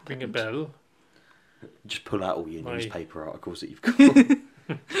ring a happened. bell. Just pull out all your Aye. newspaper articles that you've got.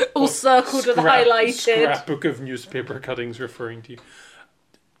 All circled and highlighted. Scrapbook of newspaper cuttings referring to you.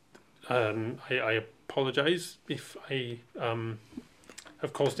 I apologise if I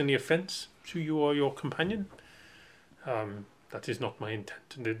have caused any offence to you or your companion. That is not my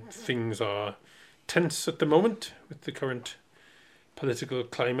intent. Things are tense at the moment with the current political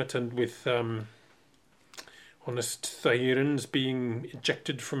climate and with honest Thyrans being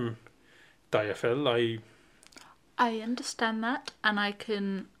ejected from Diafel. I understand that, and I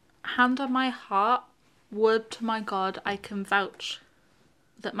can, hand on my heart, word to my God, I can vouch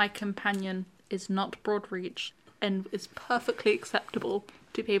that my companion is not Broadreach and is perfectly acceptable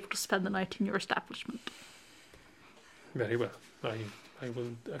to be able to spend the night in your establishment. Very well. I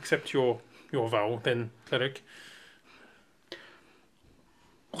will accept your vow then, cleric.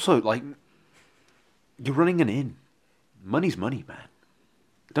 Also, you're running an inn. Money's money, man.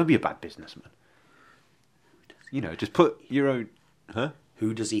 Don't be a bad businessman. Just put your own... Huh?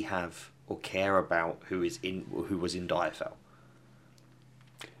 Who does he have or care about who was in Diafel?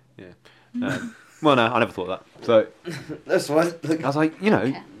 Yeah. Well, no, I never thought of that. So, That's why. I was like,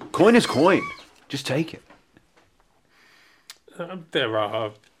 coin is coin. Just take it. There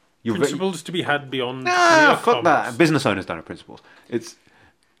are You're principles to be had beyond. mere fuck commerce. that. Business owners don't have principles. It's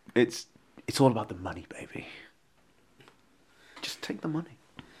all about the money, baby. Just take the money.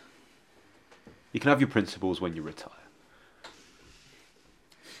 You can have your principles when you retire.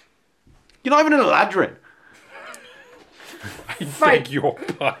 You're not even in a ladrin. I beg your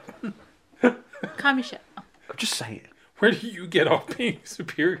pardon. Calm your shit. I'm just saying. Where do you get off being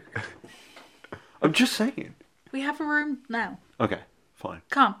superior? I'm just saying. We have a room now. Okay, fine.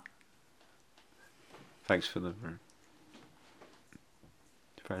 Come. Thanks for the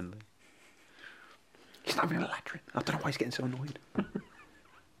friendly. He's not even a ladrin. I don't know why he's getting so annoyed.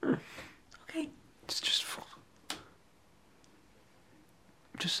 Okay. It's just fun. I'm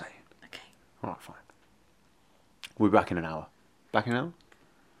just saying. Okay. Alright, fine. We'll be back in an hour. Back in an hour?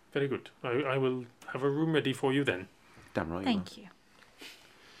 Very good. I will have a room ready for you then. Damn right. Thank you.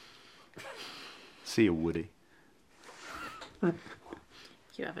 See you, Woody.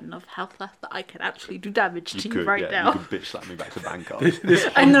 You have enough health left that I can actually do damage to you could, right yeah, now. You could bitch slap me back to Bangkok.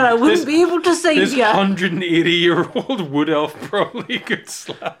 And then I wouldn't be able to save This you. 180-year-old wood elf probably could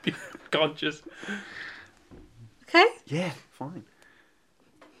slap you conscious. Okay? Yeah, fine.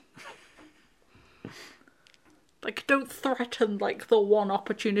 Like, don't threaten, like, the one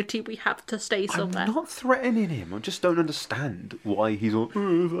opportunity we have to stay somewhere. I'm not threatening him. I just don't understand why he's all,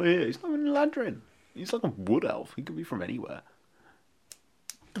 here. He's not even a ladrin. He's like a wood elf. He could be from anywhere.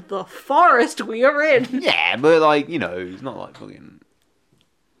 The forest we are in. Yeah, but like, you know, he's not like fucking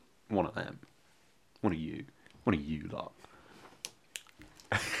one of them. One of you lot.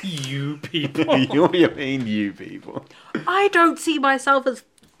 You people. What do you mean, you people? I don't see myself as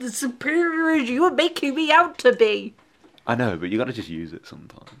superior as you are making me out to be. I know, but you got to just use it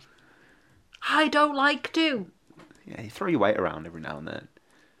sometimes. I don't like to. Yeah, you throw your weight around every now and then.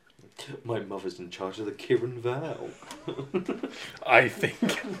 My mother's in charge of the Kirin Val. I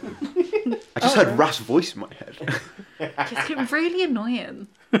think. I just heard Ra's voice in my head. It's getting really annoying.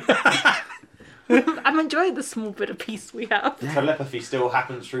 I'm enjoying the small bit of peace we have. Telepathy still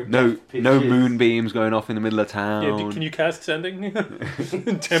happens through No pitches. moonbeams going off in the middle of town. Yeah, can you cast sending? 10%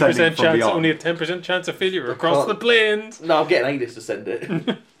 Sending from chance, beyond. only a 10% chance of failure across the plains. No, I'm getting Alis to send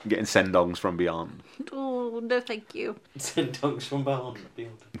it. Getting sendongs from beyond. Oh, no thank you. Send dunks from beyond.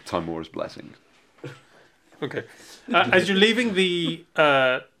 Timora's blessings. Okay. As you're leaving the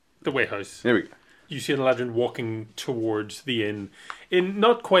warehouse, There we go. you see Eladrin walking towards the inn in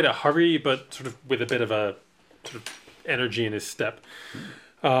not quite a hurry, but sort of with a bit of a sort of energy in his step.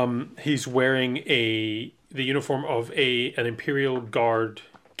 He's wearing the uniform of an Imperial Guard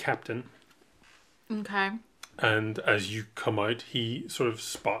captain, Okay. and as you come out, he sort of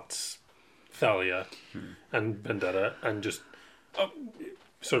spots Thalia and Vendetta and just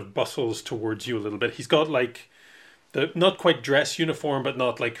sort of bustles towards you a little bit. He's got like the not quite dress uniform, but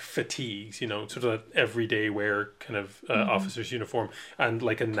not like fatigues, you know, sort of that everyday wear kind of officer's uniform, and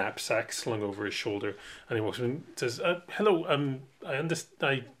like a knapsack slung over his shoulder. And he walks in and says, "Hello, I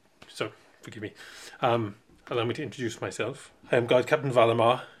understand. So forgive me. Allow me to introduce myself. I am Guard Captain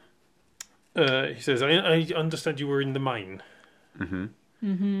Valamar." He says, "I understand you were in the mine." Well,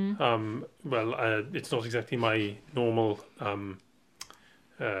 it's not exactly my normal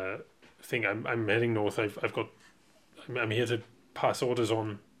thing. I'm heading north. I'm here to pass orders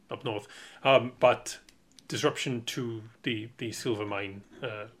on up north. But disruption to the silver mine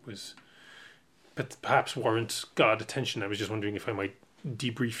was perhaps warrants guard attention. I was just wondering if I might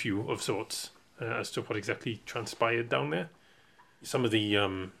debrief you of sorts as to what exactly transpired down there. Some of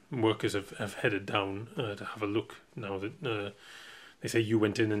the workers have headed down to have a look now that they say you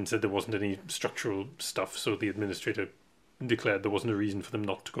went in and said there wasn't any structural stuff, so the administrator declared there wasn't a reason for them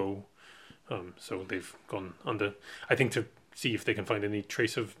not to go. So they've gone under, I think, to see if they can find any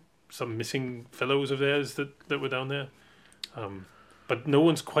trace of some missing fellows of theirs that were down there. But no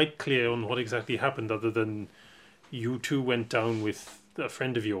one's quite clear on what exactly happened, other than you two went down with a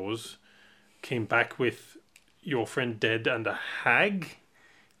friend of yours, came back with your friend dead and a hag,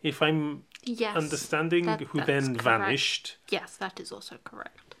 if I'm Yes. understanding, who that's then correct. vanished. Yes, that is also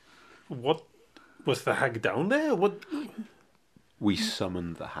correct. What was the hag down there? What We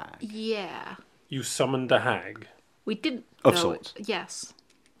summoned the hag. Yeah. you summoned a hag? We didn't. Of though. sorts. Yes.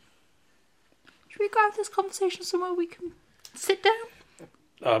 Should we go have this conversation somewhere we can sit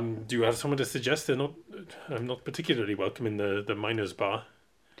down? Do you have someone to suggest? I'm not particularly welcome in the miners' bar.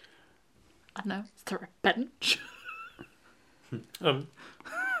 I don't know. Is there a bench?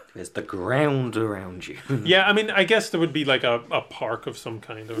 There's the ground around you. Yeah, I mean, I guess there would be like a park of some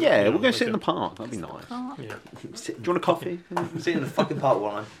kind. Or, Yeah, you know, we'll go like sit in the park. That'd be nice. Oh, Yeah. Sit, Do you want a coffee? sit in the fucking park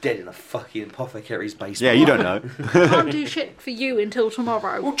while I'm dead in a fucking apothecary's basement. Yeah, you don't know. can't do shit for you until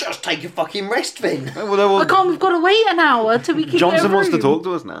tomorrow. Well, just take your fucking rest then. I can't. We've got to wait an hour till we can. Johnson get a wants to room. talk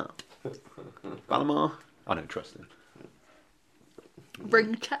to us now. Valamar? I don't trust him.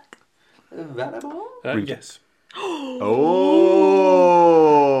 Ring check. Valamar? Yes.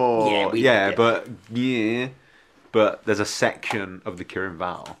 Oh, Yeah, but there's a section of the Kirin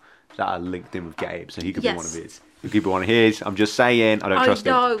Val that are linked in with Gabe, so he could be one of Yes. his. He could be one of his. I'm just saying, I don't trust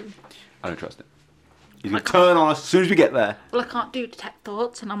him. know. I don't trust him. He's going to turn on us as soon as we get there. Well, I can't do detect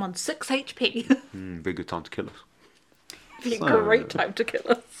thoughts, and I'm on 6 HP. Be a good time to kill us. Be a So- great time to kill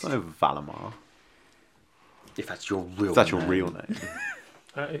us. So, Valamar. If that's your real If that's your name. real name.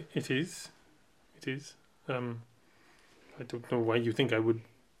 It is. It is. I don't know why you think I would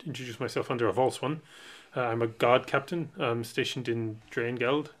introduce myself under a false one. I'm a guard captain, stationed in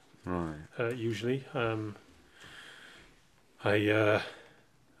Draengeld, Right. usually. As I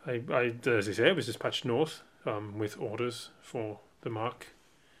say, I was dispatched north with orders for the mark,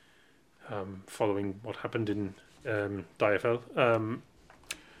 following what happened in Diafel.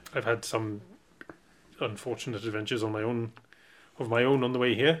 I've had some unfortunate adventures of my own on the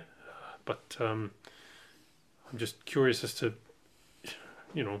way here, but I'm just curious as to,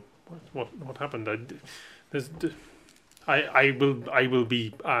 what happened. I will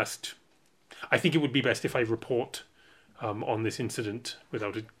be asked. I think it would be best if I report on this incident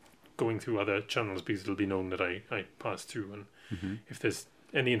without it going through other channels, because it'll be known that I passed through, and if there's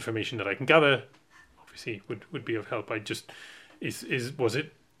any information that I can gather, obviously would be of help. I just was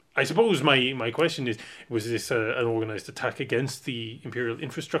it. I suppose my question is, was this an organised attack against the Imperial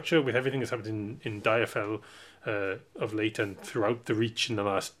infrastructure with everything that's happened in Diafel of late and throughout the Reach in the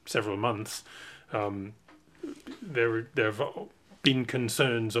last several months? There have been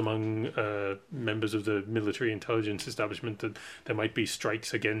concerns among members of the military intelligence establishment that there might be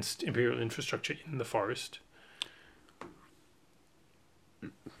strikes against Imperial infrastructure in the forest.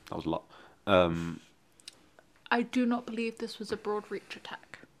 That was a lot. I do not believe this was a broad reach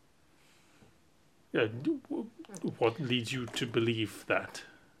attack. What leads you to believe that?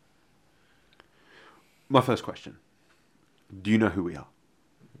 My first question. Do you know who we are?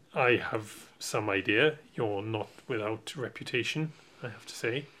 I have some idea. You're not without reputation, I have to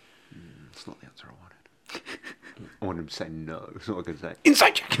say. That's not the answer I wanted. I wanted him to say no. It's not what I could say.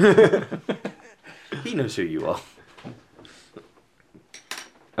 Inside check! He knows who you are.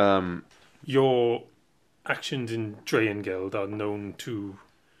 Your actions in Dreyengeld are known to,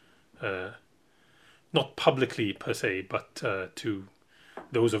 not publicly per se, but to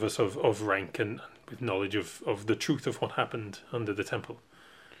those of us of rank and with knowledge of the truth of what happened under the temple.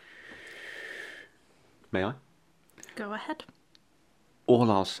 May I? Go ahead.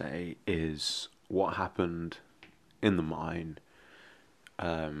 All I'll say is what happened in the mine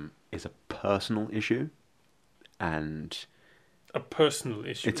is a personal issue, and A personal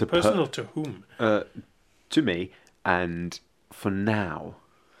issue. It's a personal to whom? to me, and for now,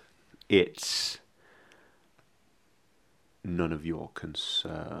 it's none of your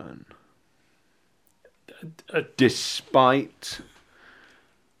concern. Despite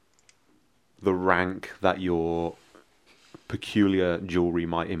the rank that your peculiar jewellery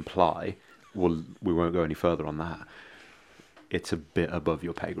might imply, we won't go any further on that. It's a bit above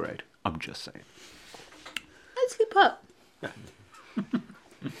your pay grade. I'm just saying. Nicely put.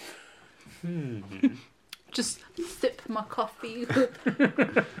 Just sip my coffee.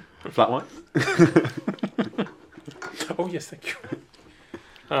 Flat white? Oh yes, thank you.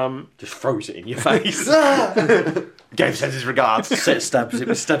 Just throws it in your face. Gabe sends his regards.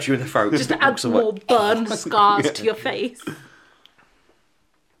 stabs you in the throat. Just and adds walks away. more burn scars to your face.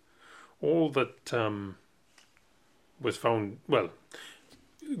 All that was found. Well,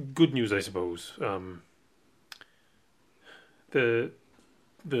 good news, I suppose. The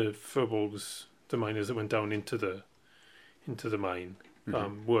furballs, the miners that went down into the mine.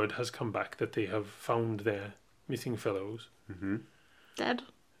 Word has come back that they have found their missing fellows, Dead.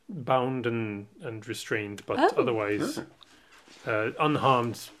 bound and restrained, but Oh. otherwise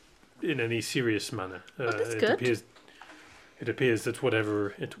unharmed in any serious manner. that's it good. appears that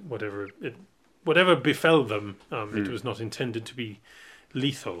whatever befell them, it was not intended to be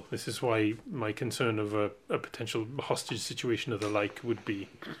lethal. This is why my concern of a potential hostage situation or the like would be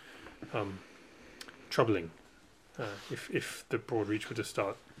troubling. If the Broadreach were to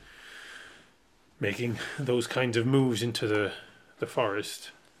start making those kinds of moves into the forest,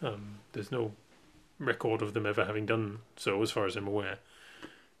 there's no record of them ever having done so, as far as I'm aware.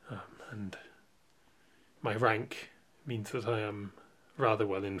 And my rank means that I am rather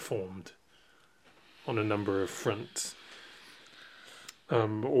well informed on a number of fronts.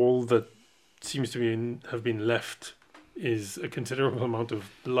 All that seems to have been left is a considerable amount of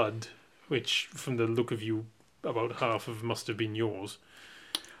blood, which, from the look of you, about half of must have been yours.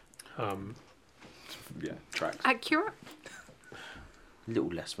 Yeah, tracks. Accurate. A little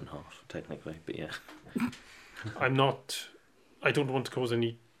less than half, technically, but yeah. I don't want to cause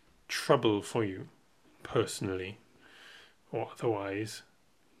any trouble for you, personally, or otherwise,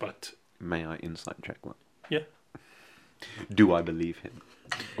 but May I insight check one? yeah. Do I believe him?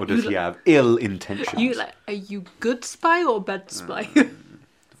 Or does he have ill intentions? Are you good spy or bad spy?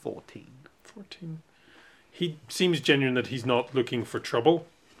 14. 14. He seems genuine that he's not looking for trouble.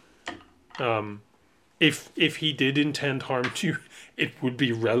 If he did intend harm to you, it would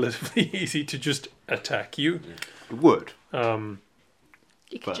be relatively easy to just attack you. It would.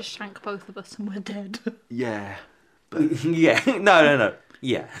 You could just shank both of us and we're dead. Yeah. Yeah. No.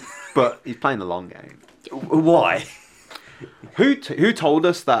 Yeah. But he's playing the long game. Why? Who told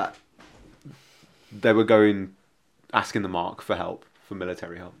us that they were going asking the Mark for help, for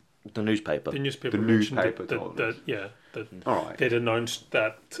military help? The newspaper. The newspaper The mentioned newspaper told us. that All right. they'd announced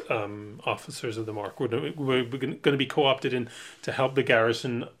that officers of the Mark were going to be co-opted in to help the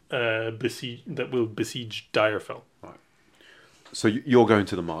garrison that will besiege Direfell. Right. So you're going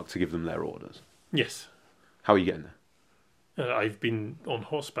to the Mark to give them their orders. Yes. How are you getting there? I've been on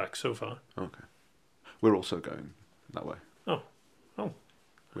horseback so far. Okay. We're also going that way. Oh.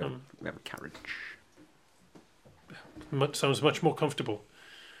 We have a carriage. Sounds much more comfortable.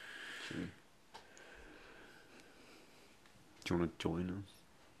 Do you want to join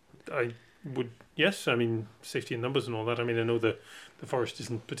us? I would, yes. I mean, safety in numbers and all that. I mean, I know the forest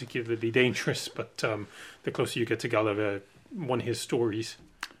isn't particularly dangerous, but the closer you get to Gallivare, one hears stories.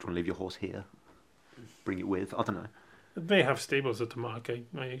 Do you want to leave your horse here? Bring it with? I don't know. They have stables at the Mark.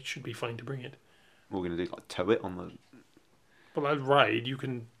 I should be fine to bring it. What we're going to do, like tow it on the... Well, I'll ride. You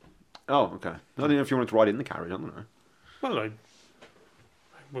can... Oh, okay. I don't know if you wanted to ride in the carriage, I don't know. Well, I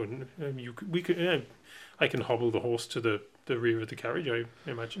wouldn't. We could. I can hobble the horse to the rear of the carriage. I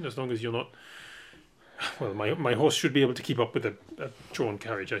imagine, as long as you're not. Well, my horse should be able to keep up with a drawn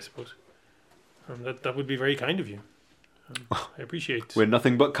carriage, I suppose. That would be very kind of you. I appreciate. We're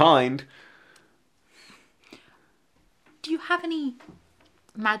nothing but kind. Do you have any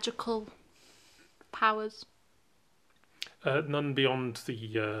magical powers? None beyond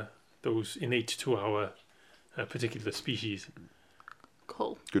those innate to our particular species.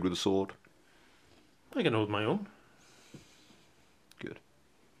 Cool. Good with a sword. I can hold my own. Good.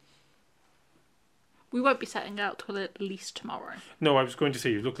 We won't be setting out till at least tomorrow. No, I was going to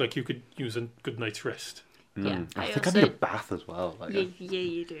say you look like you could use a good night's rest. Yeah, I I think also- I need a bath as well. Like Yeah,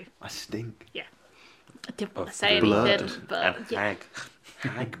 you do. I stink. I didn't want to say blood anything, but And yeah,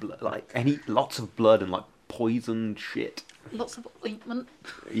 hag. Blood, like lots of blood and like poison shit. lots of ointment.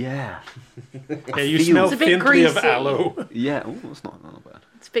 Yeah. Yeah, you feel- smell It's a bit faintly of greasy. aloe. Yeah. Oh, that's not bad.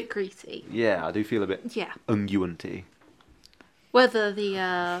 It's a bit greasy. Yeah, I do feel a bit Yeah. unguenty. Whether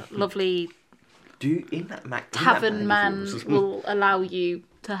the lovely Do you, in that tavern man will allow you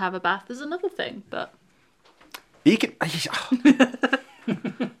to have a bath is another thing, but He can.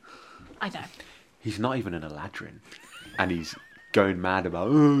 I know. He's not even an Eladrin, and he's going mad about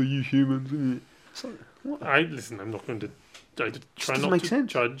you humans. It's like, what? Listen. I'm not going to. I try doesn't not make to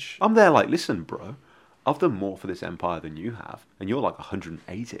sense. judge. I'm there like, listen, bro. I've done more for this empire than you have, and you're like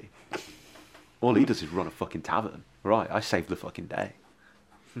 180. All he does is run a fucking tavern. Right, I saved the fucking day.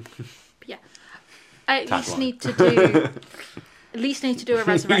 But yeah, I at least Tagline. need to do. At least need to do a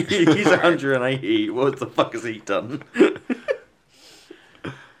resurrection. He's 180. What the fuck has he done?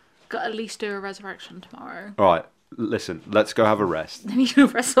 Got to at least do a resurrection tomorrow. All right, listen, let's go have a rest. I need a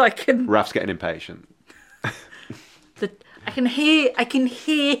rest so I can. Raf's getting impatient. I can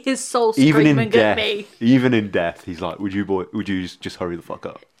hear his soul Even screaming in death, at me. even in death, he's like, would you just hurry the fuck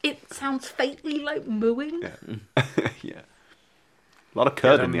up? It sounds faintly like mooing. Yeah. Yeah. A lot of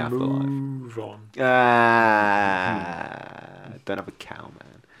curd in the afterlife. Move on. Don't have a cow,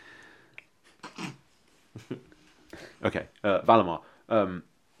 man. Okay, Valimar, where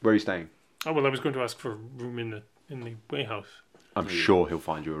are you staying? Oh well, I was going to ask for a room in the way house. I'm sure he'll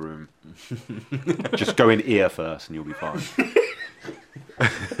find you a room. Just go in ear first and you'll be fine.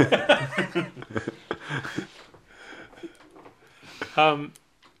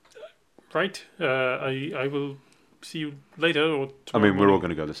 Right. I will see you later or I tomorrow mean, we're all morning. going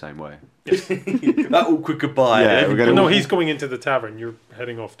to go the same way. That awkward goodbye. Yeah, we're gonna- No, he's going into the tavern. You're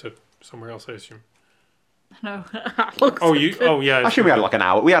heading off to somewhere else, I assume. No. Oh, you. Oh, yeah. Actually, we had like an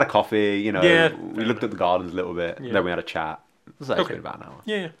hour. We had a coffee, you know. Yeah, We fair looked at the gardens a little bit. Yeah. Then we had a chat. So it's Okay. been about an hour.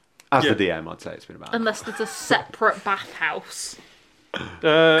 Yeah. As Yeah. the DM, I'd say it's been about an Unless there's a separate bathhouse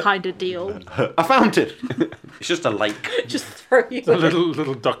yeah. kind of deal. hour. I found it! It's just a lake. Just throw you. A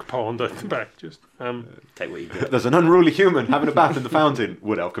little duck pond at the back. Just Take what you get. There's an unruly human having a bath in the fountain.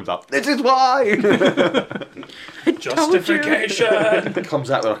 Wood Elf comes up. This is why! justification. Comes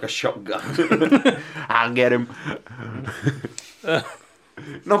out with like a shotgun. I'll get him.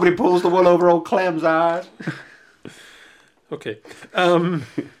 Nobody pulls the wool over old Clem's eyes. Okay.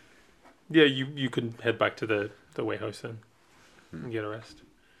 Yeah, you can head back to the way house then. and get a rest.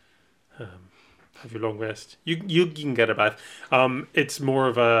 Have your long rest. You can get a bath. It's more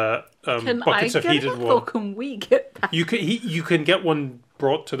of a Can buckets I of get heated it, or water. can we get that? You can get one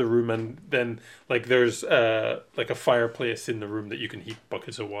brought to the room, and then like there's like a fireplace in the room that you can heat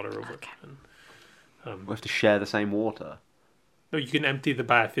buckets of water over. Okay. And, We have to share the same water. no, you can empty the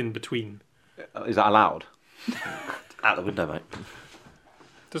bath in between. Is that allowed? Out the window, mate.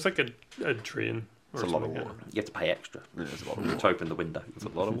 There's like a drain. It's Or a lot of something like water. You have to pay extra Yeah, it's a lot of to water. open the window. It's a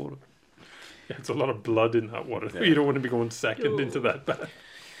lot of water. Yeah, it's a lot of blood in that water. Yeah. You don't want to be going second into that bath.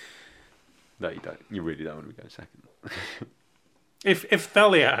 No, you don't. You really don't want to be going second. If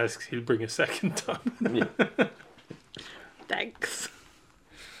Thalia asks, he'll bring a second tub. Yeah. Thanks.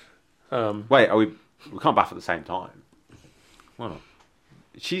 Wait, are we can't bath at the same time. Why not?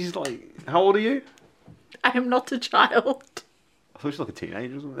 She's like, how old are you? I am not a child. I thought she was like a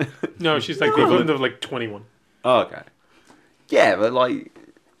teenager or something. No, she's like the equivalent of like 21. Oh, okay. Yeah, but like,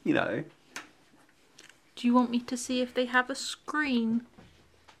 you know, Do you want me to see if they have a screen?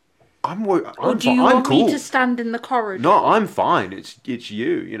 I'm Or do you I'm want cool. me to stand in the corridor? No, I'm fine. It's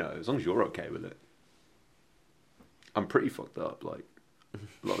you, you know, as long as you're okay with it. I'm pretty fucked up, like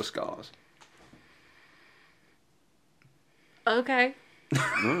a lot of scars. Okay.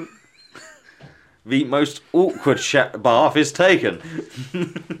 The most awkward bath is taken.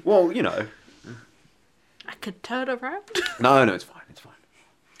 Well, you know. I could turn around. No, it's fine. It's fine.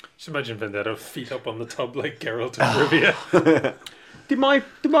 Just imagine Vendetta feet up on the tub like Geralt of Rivia. Did my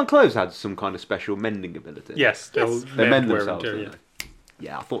clothes have some kind of special mending ability? Yes, they'll They mend wear and themselves. tear, Don't yeah. they?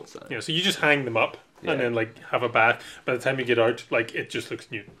 Yeah, I thought so. Yeah, so you just hang them up Yeah. and then like have a bath. By the time you get out, like it just looks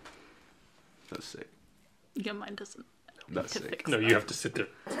new. That's sick. Your mind doesn't. That's to sick. fix No, that. you have to sit there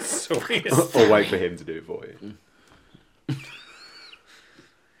sewing it. Or wait for him to do it for you.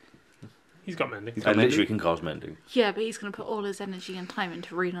 He's got mending. He's I got literally mending? can cast mending. Yeah, but he's going to put all his energy and time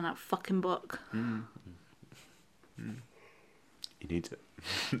into reading that fucking book. He needs it.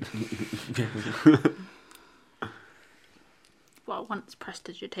 Well, once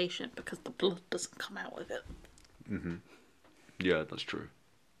prestidigitation because the blood doesn't come out of it. Yeah, that's true.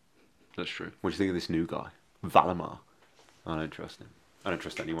 That's true. What do you think of this new guy, Valimar? I don't trust him. I don't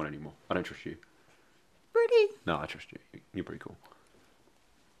trust anyone anymore. I don't trust you. Really? No, I trust you. You're pretty cool.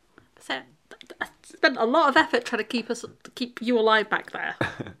 So, I spent a lot of effort trying to keep you alive back there.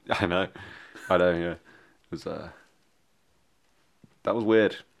 I know. Yeah. It was that was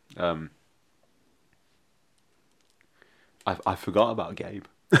weird. I forgot about Gabe.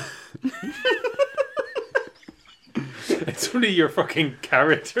 It's only your fucking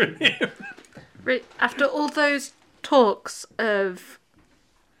character name. Right, after all those talks of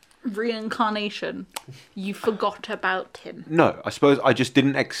reincarnation, you forgot about him. No, I suppose I just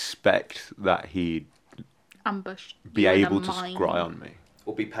didn't expect that he'd Ambushed. be you in a able to mine. scry on me.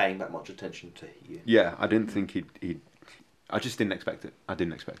 Or be paying that much attention to you. Yeah, I didn't think he'd. I just didn't expect it. I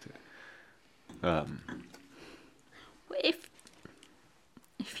didn't expect it.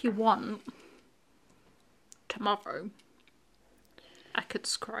 If you want, tomorrow, I could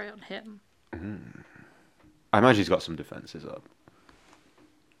scry on him. I imagine he's got some defences up.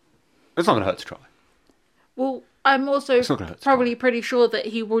 It's not going to hurt to try. Well, I'm also It's not gonna hurt to probably pretty sure that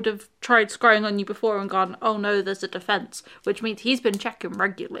he would have tried scrying on you before and gone, oh no, there's a defense, which means he's been checking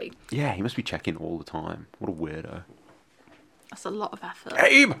regularly. Yeah, he must be checking all the time. What a weirdo. That's a lot of effort.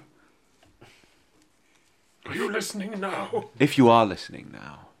 Gabe! Are you listening now? If you are listening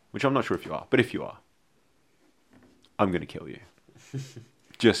now, which I'm not sure if you are, but if you are, I'm going to kill you.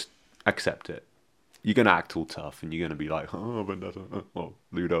 Just accept it. You're going to act all tough and you're going to be like, oh, Vendetta, well,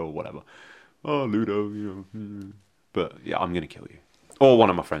 Ludo or whatever. Oh, Ludo, you know. But yeah, I'm going to kill you. Or one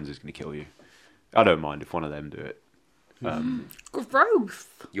of my friends is going to kill you. I don't mind if one of them do it.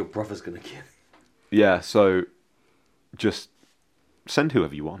 Growth. Your brother's gonna kill. Yeah, so just send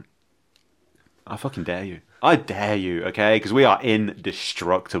whoever you want. I fucking dare you. I dare you, okay? Because we are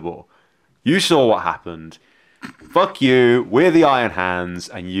indestructible. You saw what happened. Fuck you. We're the Iron Hands,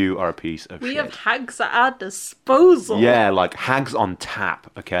 and you are a piece of We shit. have hags at our disposal. Yeah, like hags on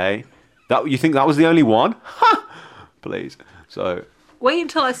tap, okay? That you think that was the only one? Ha! Please. So Wait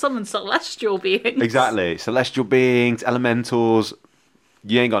until I summon celestial beings. exactly, celestial beings, elementals.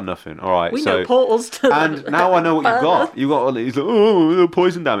 You ain't got nothing. All right. We so know portals to and now I know what you've got. You've got all these. Oh,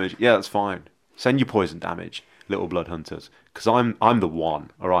 poison damage. Yeah, that's fine. Send your poison damage, little blood hunters, because I'm the one.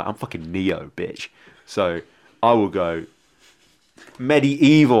 All right, I'm fucking Neo, bitch. So I will go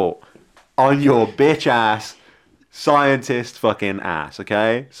medieval on your bitch ass scientist fucking ass.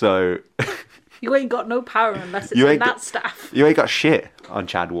 Okay, so You ain't got no power unless it's You in ain't that got- staff. you ain't got shit on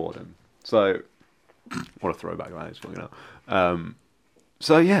Chad Warden. So What a throwback that is, fucking hell.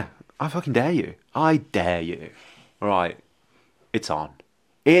 So yeah, I fucking dare you. I dare you. All right, it's on.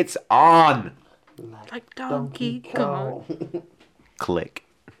 It's on. Like Donkey Kong. Click.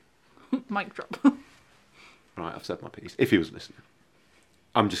 Mic drop. Right, I've said my piece. If he was listening,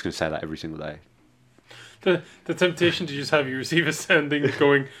 I'm just going to say that every single day. The temptation to just have your receiver sounding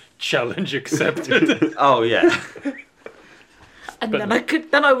going challenge accepted. Oh yeah. And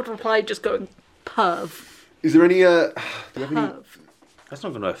then I would reply just going perv. Is there any? Do you have any? Perv. That's not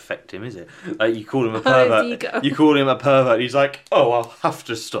going to affect him, is it? You call him a Oh, his pervert. ego. You call him a pervert. He's like, oh, I'll have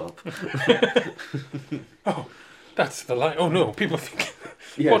to stop. Oh, that's the line. Oh no, people think.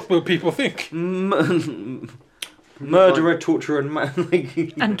 Yes. What will people think? Murderer, torturer, and man.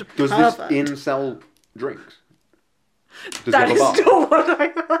 And Does this pervert. inn sell drinks? Does That it is have a bar? still what I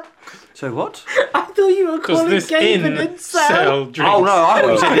heard. So what? I thought you were Does calling this Gabe an inn incel. sell drinks? Oh no, I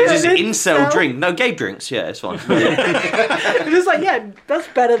thought you said it's An just incel incel. drink. No, Gabe drinks. Yeah, it's fine. It was like, yeah, that's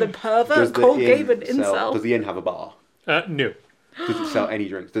better than pervert. Does Call the Gabe an inn incel. Does the inn have a bar? No. Does it sell any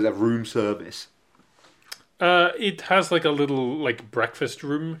drinks? Does it have room service? It has like a little like breakfast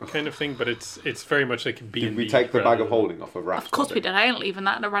room kind of thing, but it's very much like a B&B. Did we take the bag of holding off of Raph's Of course body? we did. I ain't leaving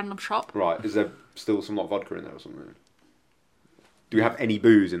that in a random shop. Right, is there still some like vodka in there or something? Do we have any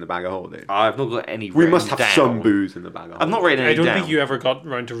booze in the bag of holding? I've not got any. We written must have down. some booze in the bag of holding. I've not written any I don't down. think you ever got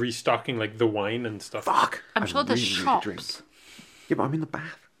around to restocking like the wine and stuff. Fuck! I'm I sure there's really need a drink. shops. Yeah, but I'm in the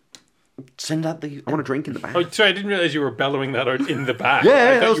bath. Send out the. I want a drink in the bath. Oh, sorry, I didn't realize you were bellowing that out in the bath. Yeah, I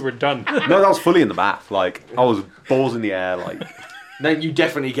that thought was- you were done. No, that was fully in the bath. Like, I was balls in the air, like... Then you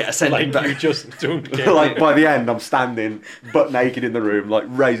definitely get a sending Like you back. just don't get like it. by the end, I'm standing butt naked in the room, like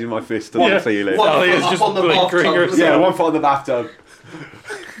raising my fist to Yeah. the ceiling. What? Sally is Up just on the blinkering bathtub. herself. Yeah, one foot in the bathtub.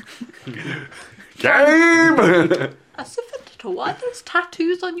 Game. As if it why there's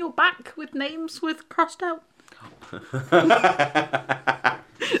tattoos on your back with names with crossed out.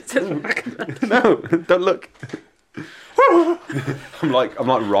 No, don't look. I'm like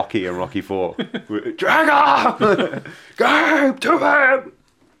Rocky and Rocky 4. Dragger, go to him.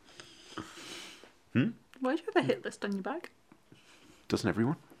 Why do you have a hit list on your back? Doesn't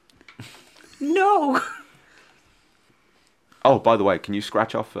everyone? No. Oh, by the way, can you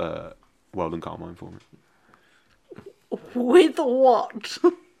scratch off Weldon Carmine for me? With what?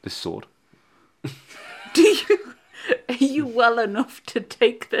 This sword. Are you well enough to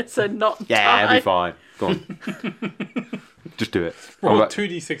take this and not Yeah, die? it'll be fine. Go on. Just do it. Roll I'm like,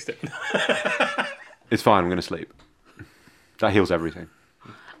 2d6. it's fine, I'm going to sleep. That heals everything.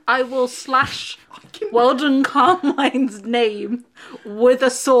 I will slash Weldon Carmine's name with a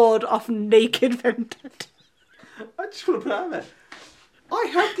sword off Naked Vendetta. I just want to put it out there. I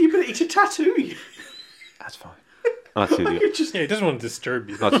have the ability to tattoo you. That's fine. Let's do the, Just Yeah, he doesn't want to disturb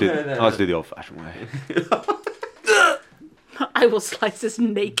you. let's do the old-fashioned way. I will slice his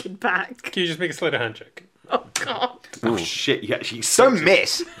naked back. Can you just make a sleight of hand check? Oh god. oh shit! You actually Don't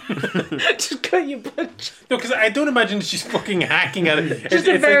miss! Just cut your punch. No, because I don't imagine she's fucking hacking at it. Just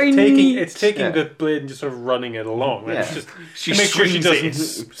a it's very like taking neat- it's taking Yeah. the blade and just sort of running it along. Right? Yeah. It's just She to make sure she swings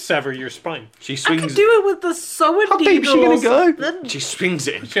doesn't it. sever your spine. She I swings. could do it with the sewing How deep is she needle gonna or go? something. She swings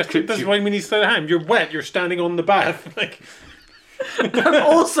it. She has to, that's why we need sleight of hand. You're wet. You're standing on the bath. Like I'm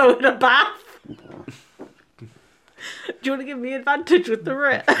also in a bath. Do you want to give me advantage with the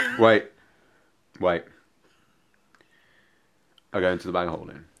writ? Wait. I go into the bag of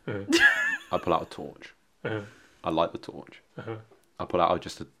holding. I pull out a torch. I light the torch. I pull out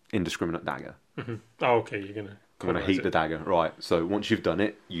just an indiscriminate dagger. oh, okay, you're gonna. I'm going to heat the dagger. Right, so once you've done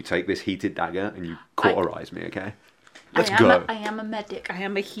it, you take this heated dagger and you cauterize me, okay? Let's go. I am a medic. I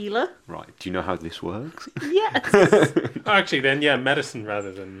am a healer. Right, do you know how this works? Yes. Oh, actually, then yeah, medicine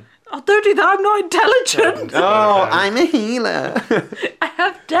rather than. Oh, don't do that. I'm not intelligent. Oh, I'm a healer. I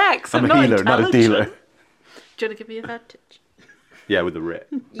have dex. I'm I'm a not healer, not a intelligent. dealer. Do you want to give me advantage? Yeah, with the writ.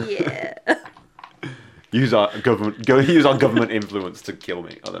 Yeah. Use our government influence to kill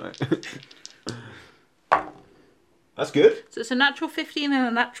me. I don't know. That's good. So it's a natural 15 and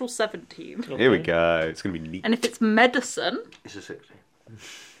a natural 17. Here we go. It's gonna be neat. And if it's medicine, It's a 60.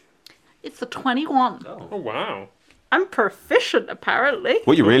 it's a 21. Oh wow. I'm proficient, apparently.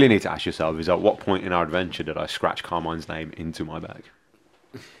 What you really need to ask yourself is, at what point in our adventure did I scratch Carmine's name into my bag?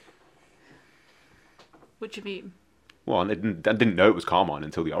 What do you mean? Well, I didn't know it was Carmine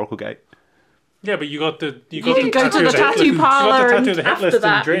until the Oracle Gate. Yeah, but you got the You didn't go to the of hit tattoo list- you got parlour the and tattoo of the hit after list in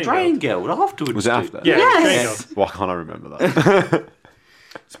that, Draenor. Drain Guild afterwards. Was it after? Yeah, Yes. Draenor. Why can't I remember that?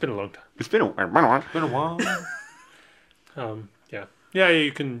 It's been a long time. It's been a It's been a while. Yeah,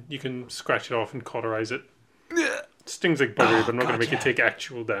 you can scratch it off and cauterize it. It stings like bugger, but I'm not going to make it take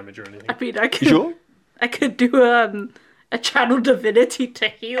actual damage or anything. I mean, I You can. sure? I could do a channel divinity to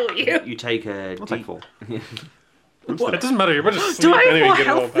heal you. You take a I'll take 4. What? It doesn't matter. You're about to sleep Do I have anyway. more Get it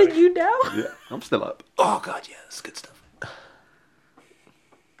all health back. than you now? Yeah, I'm still up. Oh god, yeah, that's good stuff.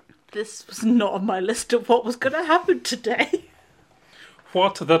 This was not on my list of what was going to happen today.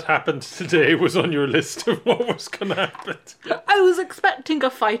 What that happened today was on your list of what was going to happen. I was expecting a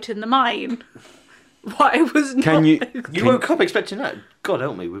fight in the mine. What I was not. Can you You woke up expecting that. God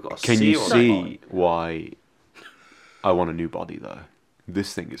help me, we've got a can seal you on see why I want a new body though?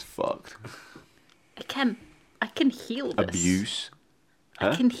 This thing is fucked. I can heal this. Abuse. I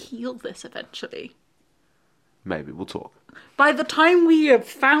Huh? can heal this eventually. Maybe we'll talk. By the time we have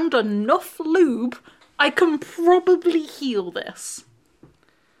found enough lube, I can probably heal this.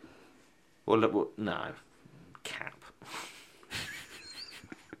 Well, look, no. Cap.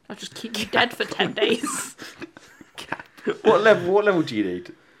 I'll just keep you dead for 10 days. What level do you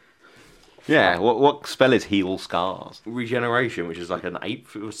need? Yeah, what spell is heal scars? Regeneration, which is like an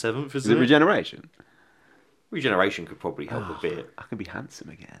 8th or 7th, Is isn't it it? regeneration? Regeneration could probably help a bit. I can be handsome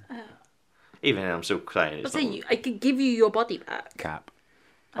again. Even then, I'm still saying it's not... I could give you your body back. Cap.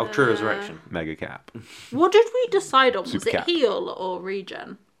 Oh, true resurrection. Mega cap. What did we decide on? Was Super it cap. heal or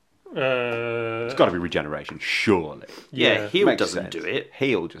regen? It's got to be regeneration, surely. Yeah, heal Makes doesn't sense. do it.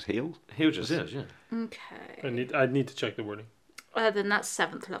 Heal just heals. Heal just is, yeah. Okay. I'd need to check the wording. Then that's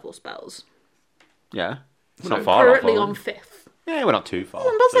 7th level spells. Yeah. It's No, not far off. Currently are we? on 5th. Yeah, we're not too far. I'm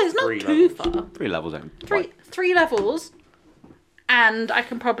about to say it's three not too levels. far. 3 levels ain't Three levels, and I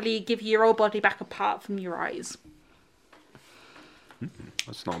can probably give you your whole body back apart from your eyes.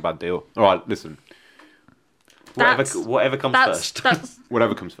 That's not a bad deal. All right, listen. That's- Whatever comes first. That's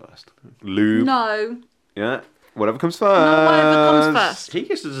Whatever comes first. Lube. no. Yeah. Whatever comes first. No, whatever comes first. He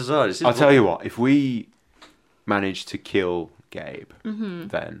gets to decide. This is I'll tell you what. If we manage to kill Gabe,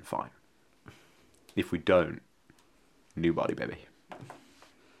 then fine. If we don't, new body, baby.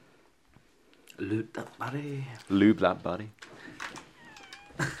 Loot that buddy. Lube that buddy.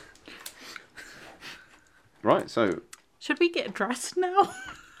 Right, so... Should we get dressed now?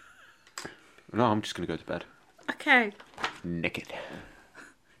 No, I'm just going to go to bed. Okay. Naked.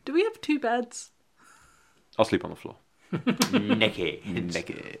 Do we have 2 beds? I'll sleep on the floor. Nicky.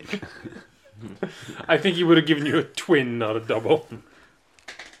 Naked. I think he would have given you a twin, not a double.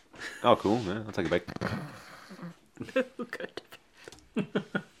 Oh, cool. Yeah, I'll take a bake. Good.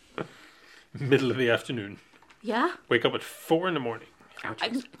 Middle of the afternoon. Yeah? Wake up at 4 in the morning. No,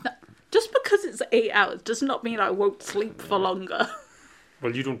 just because it's 8 hours does not mean I won't sleep for longer.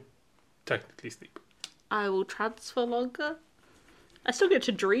 Well, you don't technically sleep. I will transfer longer. I still get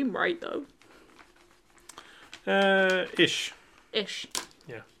to dream, right, though? Ish. Ish.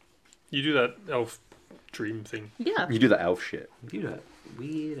 Yeah. You do that elf dream thing. Yeah. You do that elf shit. You that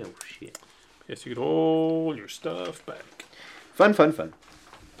weird old shit. Yes, you get all your stuff back. Fun, fun, fun.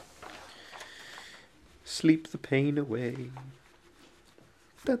 Sleep the pain away.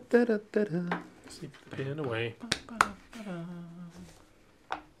 Da, da, da, da, da. Sleep the pain away.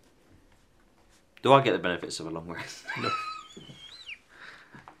 Do I get the benefits of a long rest? No.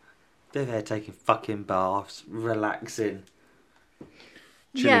 They're there taking fucking baths, relaxing.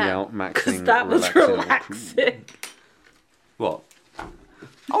 Chilling out, Because maxing, that was relaxing. relaxing. What?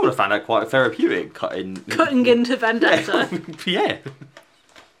 I would have found that quite therapeutic cutting. Cutting into Vendetta. Yeah.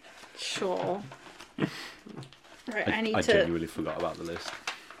 Sure. Right, I need I to. genuinely forgot about the list.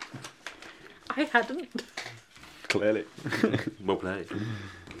 I hadn't. Clearly. Well played.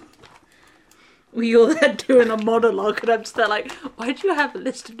 We all there doing a monologue, and I'm still like, why do you have a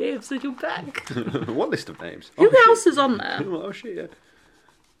list of names on your back? What list of names? Who Oh, else is on there? shit. Oh shit,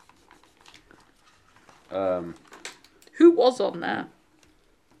 yeah. Who was on there?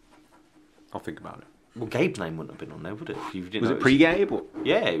 I'll think about it. Well, Gabe's name wouldn't have been on there, would it? If you didn't Was it notice. pre-Gabe? Or...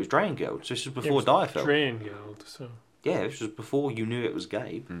 Yeah, it was Dragon Guild. So this was before Direfell. Drain Guild, so. Yeah, this was before you knew it was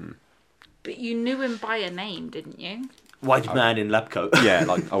Gabe. But you knew him by a name, didn't you? White man in lab coat. Yeah,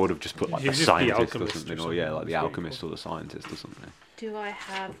 like I would have just put like You'd the just be scientist or alchemist something, or or yeah, something. like the That's alchemist very or the scientist or something. Do I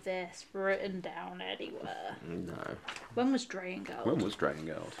have this written down anywhere? No. When was Drangeld? When was Dragon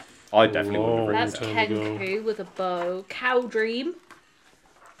Guild? I definitely wouldn't have written That's Long time ago. Kenku with a bow. Cow Dream.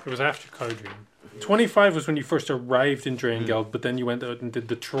 It was after Cowdream. 25 was when you first arrived in Drangeld, but then you went out and did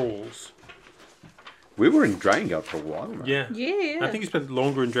the trolls. We were in Dragon Guild for a while, man. Yeah. Yeah. I think you spent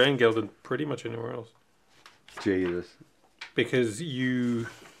longer in Drangeld than pretty much anywhere else. Jesus. Because you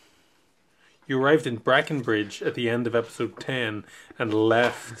arrived in Brackenbridge at the end of episode 10 and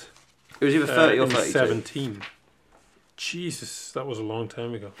left It was either 30 or in 32. 17. Jesus, that was a long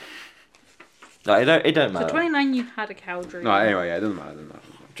time ago. No, it don't So matter. 29 you had a Cow Dream. No, anyway, yeah, it doesn't matter.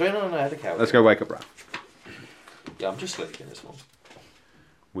 Dragon I had a cow. Let's go wake up, Ralph. Yeah, I'm just looking this one.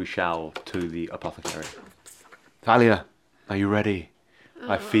 We shall to the apothecary. Thalia, are you ready?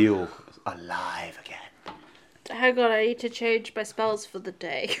 I feel alive again. Hang on, I need to change my spells for the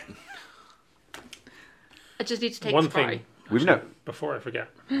day. I just need to take One a spry. thing, We've no. before I forget.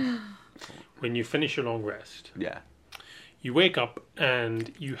 When you finish your long rest, Yeah. you wake up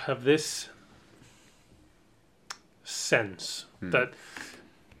and you have this sense that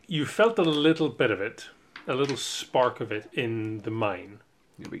you felt a little bit of it, a little spark of it in the mine.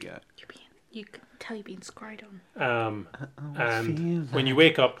 Here we go. You can tell you're being scried on. And when you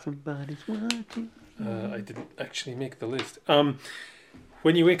wake up, Somebody's watching. I didn't actually make the list.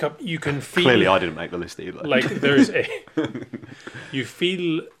 When you wake up, you can feel Clearly, I didn't make the list either. like there's a you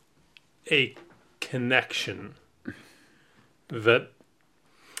feel a connection that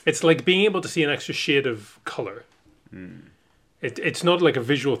it's like being able to see an extra shade of color. It's not like a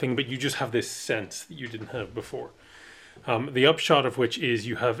visual thing, but you just have this sense that you didn't have before. The upshot of which is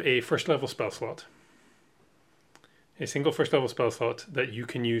you have a first level spell slot, a single first level spell slot that you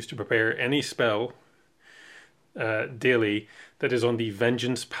can use to prepare any spell daily that is on the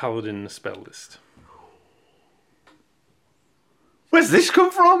Vengeance Paladin spell list. Where's this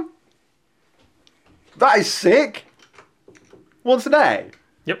come from? That is sick. Once a day.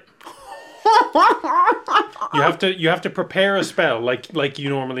 Yep. You have to prepare a spell like you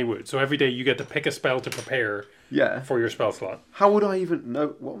normally would. So every day you get to pick a spell to prepare Yeah. for your spell slot. How would I even know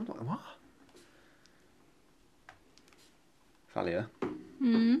what? Thalia,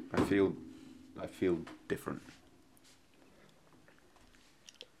 I feel different.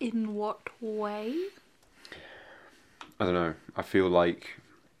 In what way? I don't know. I feel like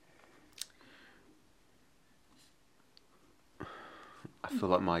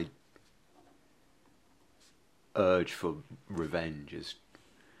my urge for revenge is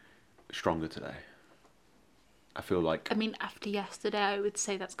stronger today. I feel like I mean, after yesterday, I would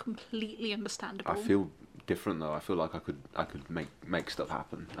say that's completely understandable. I feel different though. I feel like I could make stuff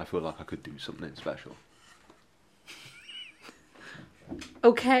happen. I feel like I could do something special.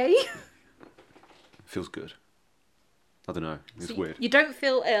 Okay. Feels good. I don't know. It's So weird. You don't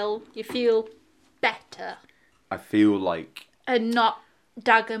feel ill, you feel better. I feel like And not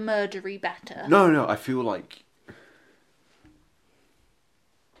dagger murdery better. no. I feel like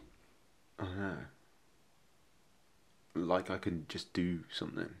I don't know. Like I can just do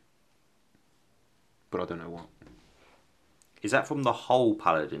something, but I don't know what. Is that from the whole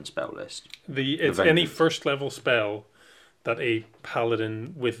paladin spell list? It's any Vengeance. first level spell that a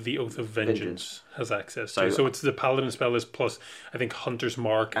paladin with the Oath of Vengeance has access to. So- So it's the paladin spell list plus I think Hunter's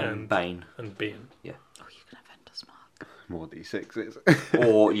Mark And Bane. and Bane. Oh, you can have Vender's Mark. More d6s.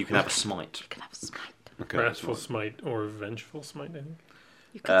 Or you can have a smite. You can have Smite. Okay, Wrathful Smite or Vengeful Smite, I think.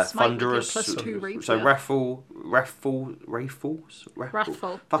 You can smite with your Thunderous. +2 rapier. So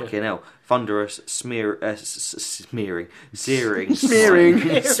Wrathful. Fucking hell. Thunderous, searing. Smearing.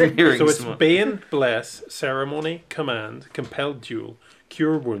 Smearing. So it's smite. Bane, Bless, Ceremony, Command, Compelled Duel,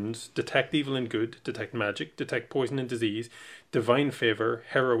 Cure Wounds, Detect Evil and Good, Detect Magic, Detect Poison and Disease, Divine Favor,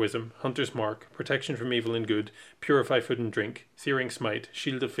 Heroism, Hunter's Mark, Protection from Evil and Good, Purify Food and Drink, Searing Smite,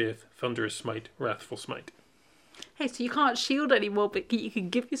 Shield of Faith, Thunderous Smite, Wrathful Smite. Hey, so you can't shield anymore, but you can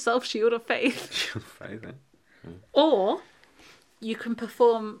give yourself Shield of Faith. Faith, eh? Or you can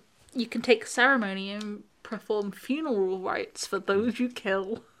take ceremony and perform funeral rites for those you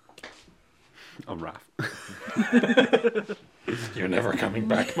kill. I'm Raph. You're never coming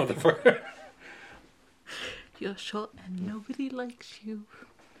back, motherfucker. You're short and nobody likes you.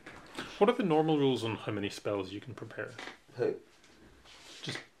 What are the normal rules on how many spells you can prepare? Who?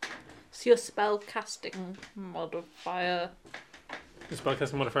 So your spell casting modifier. The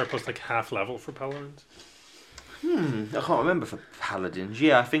spellcasting modifier plus like half level for paladins? I can't remember for paladins.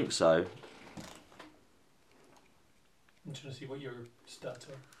 Yeah, I think so. I'm trying to see what your stats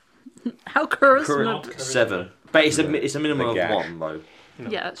are. How charisma? Current 7. But it's a minimum The of gash. 1 though.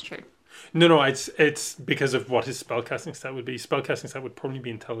 Yeah, that's true. No, it's because of what his spellcasting stat would be. Spellcasting stat would probably be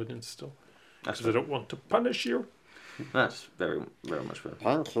intelligence still. That's Because I don't want to punish you. That's very, very much fair.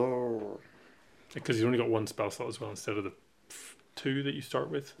 Because he's only got one spell slot as well instead of the 2 that you start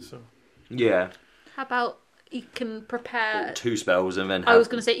with. So Yeah. How about you can prepare? 2 spells and then I was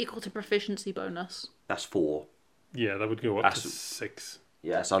going to say equal to proficiency bonus. That's 4. yeah, that would go up to That's- 6.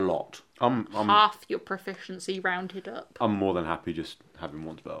 Yeah, that's a lot. I'm Half your proficiency rounded up. I'm more than happy just having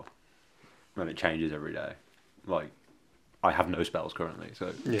one spell, and it changes every day. Like I have no spells currently,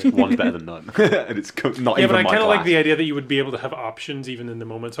 so Yeah. one's better than none, and it's not Yeah, even but I my kind of like class. the idea that you would be able to have options even in the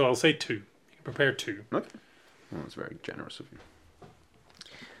moment. So I'll say 2. You can prepare 2. Okay. Well, that's very generous of you.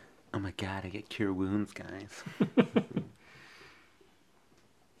 Oh my god, I get cure wounds, guys.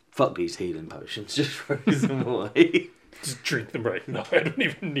 Fuck these healing potions. Just throw them away. Just drink them right now. I don't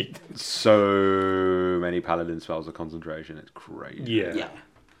even need them. So many paladin spells of concentration. It's crazy. Yeah. Yeah.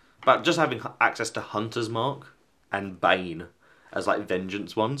 But just having access to Hunter's Mark and Bane as like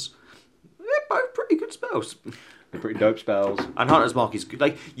vengeance ones, they're both pretty good spells. They're pretty dope spells. And Hunter's Mark is good.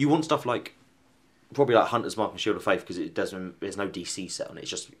 Like, you want stuff like probably like Hunter's Mark and Shield of Faith because it doesn't. There's no DC set on it. It's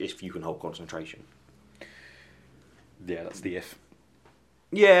just if you can hold concentration. Yeah, that's the if.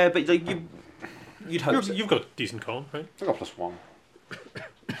 Yeah, but like, you'd hope. So. You've got decent con, right? I got +1.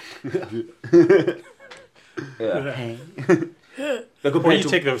 Yeah. Or compared you to-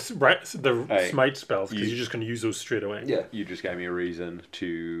 take the Hey, smite spells because you- you're just going to use those straight away. Yeah. You just gave me a reason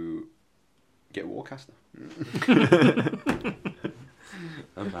to get Warcaster.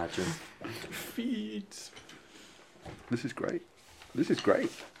 Imagine. Feeds. This is great. This is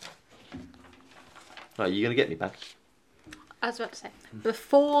great. Right, you gonna get me back? I was about to say,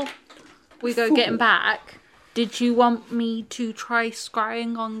 before we go getting back, did you want me to try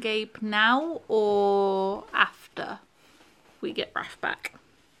scrying on Gabe now or after we get Raph back?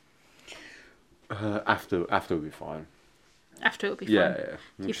 After will be fine. After it'll be fun. Yeah.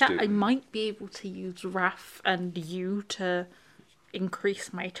 In fact, I might be able to use Raph and you to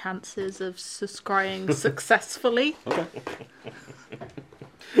increase my chances of scrying successfully. Okay.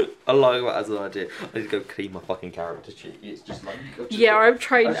 I like that as an idea. I need to go clean my fucking character sheet. It's just like Yeah, I'm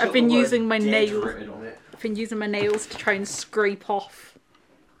trying. I've got I've been the word using my dead nails. written on it. I've been using my nails to try and scrape off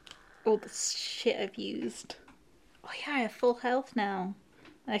all the shit I've used. Oh yeah, I have full health now.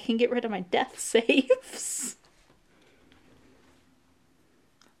 I can get rid of my death saves.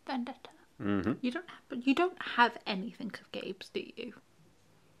 Vendetta. Mm-hmm. You don't have anything of Gabe's, do you?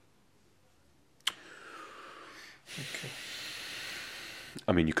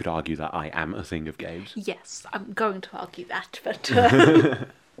 I mean, you could argue that I am a thing of Gabe's. Yes, I'm going to argue that, but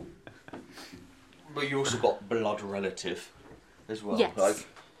But you also got blood relative as well. Yes. Like,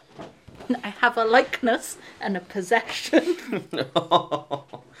 I have a likeness and a possession.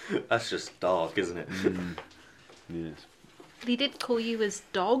 that's just dark, isn't it? Yes. He did call you his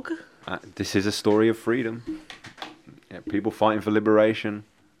dog. This is a story of freedom. Yeah, people fighting for liberation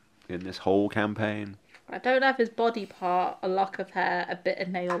in this whole campaign. I don't have his body part, a lock of hair, a bit of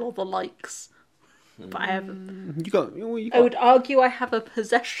nail, or the likes. But I have. You got. You I would argue I have a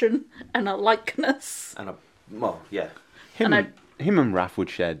possession and a likeness. And well, yeah. him, and him and Raph would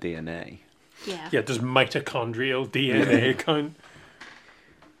share DNA. Yeah. Yeah, does mitochondrial DNA count?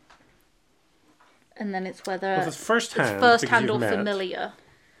 And then it's whether Well, if it's first hand, first because hand you've or met. familiar.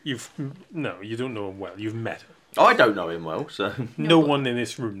 No, you don't know him well. You've met him. I don't know him well, so No one in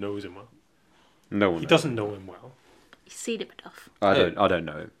this room knows him well. No one. He knows. doesn't know him well. You've seen him enough. I don't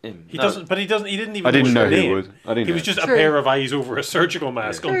know him. him. He No. doesn't. But he doesn't. He didn't even. I didn't know his who name. was. I didn't. He know. was just a True. pair of eyes over a surgical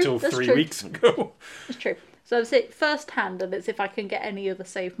mask True, until that's 3 true. weeks ago. It's true. So I'd say first hand, and it's if I can get any of the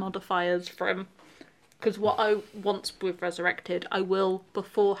save modifiers from. Because what I once with Resurrected, I will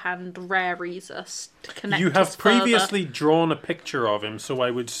beforehand rare us to connect. You have us further. previously drawn a picture of him, so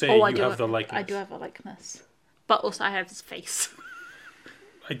I would say Oh, you have the likeness. I do have a likeness, but also I have his face.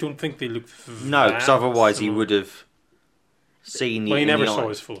 I don't think they look. No, because otherwise he similar. would have seen Well, he in never the saw eye.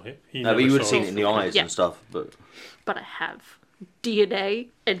 his full hit. No, but he would have seen it in the eyes Yeah. and stuff. But But I have DNA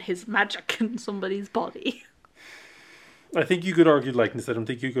and his magic in somebody's body. I think you could argue likeness. I don't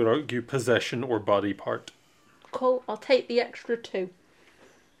think you could argue possession or body part. Cool. I'll take the extra 2.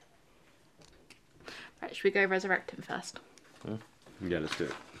 Right, should we go resurrect him first? Yeah, let's do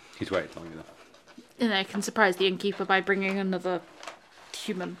it. He's waiting long enough. And I can surprise the innkeeper by bringing another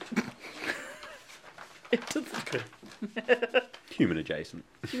human. into the Okay. Human adjacent.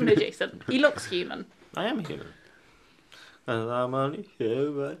 human adjacent. He looks human. I am human. And I'm only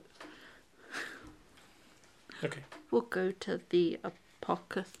human. Okay. We'll go to the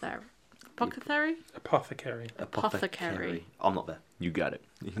apothecary. Apothecary? Apothecary. Apothecary. I'm not there. You got it.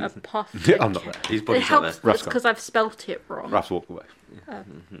 Apothecary. I'm not there. His It body's not helps there. Ruff's because I've spelt it wrong. Raph's walked away.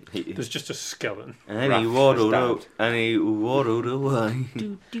 There's just a skeleton. And he Raph waddled has out. And he waddled away.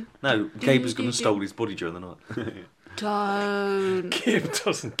 Do, do, No, Gabe was do, going to do. stole his body during the night. don't. Gabe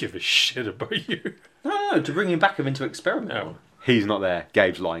doesn't give a shit about you. No, to bring him back into experiment. No. He's not there.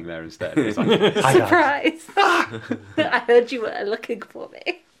 Gabe's lying there instead. He's like, "Hi, guys." Surprise! I heard you were looking for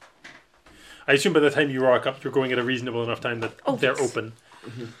me. I assume by the time you rock up, you're going at a reasonable enough time that Oh, they're yes. open.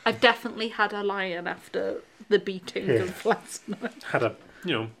 I've definitely had a lion after the beating of last night. Had a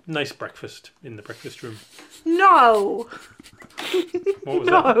nice breakfast in the breakfast room. No! What was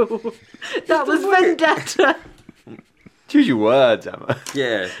that? No! That was vendetta! Choose your words, Emma.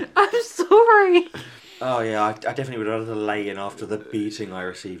 Yeah. I'm sorry. Oh yeah, I definitely would rather lay in after the beating I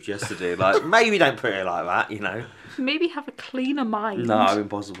received yesterday. Like, maybe don't put it like that, you know. Maybe have a cleaner mind. No,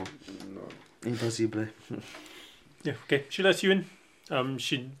 impossible. Impossible. Yeah, okay. She lets you in.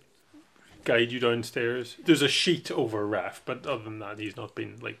 She guide you downstairs. There's a sheet over Raph, but other than that, he's not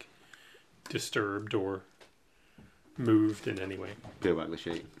been like disturbed or moved in any way. Peel back the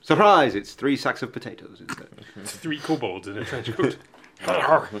sheet. Surprise! It's 3 sacks of potatoes instead. It's 3 kobolds in a trench coat.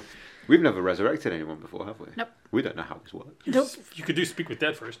 We've never resurrected anyone before, have we? Nope. We don't know how this works. Nope. You could do speak with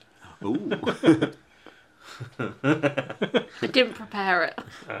dead first. Ooh. I didn't prepare it.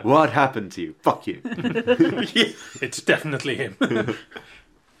 What happened to you? Fuck you. It's definitely him.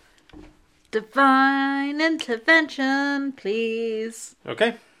 Divine intervention, please.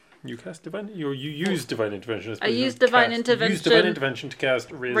 Okay. You cast divine. You use divine intervention. I use divine intervention. Use divine intervention to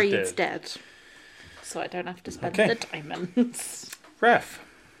cast Raid's dead. dead. So I don't have to spend Okay. the diamonds. Raph.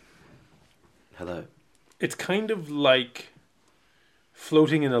 Hello. It's kind of like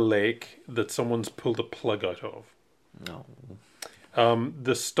floating in a lake that someone's pulled a plug out of. No.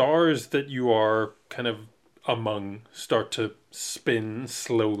 The stars that you are kind of among start to spin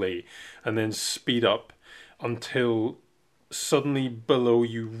slowly and then speed up until suddenly below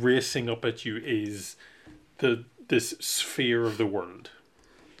you, racing up at you, is this sphere of the world.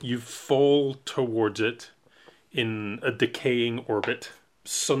 You fall towards it in a decaying orbit.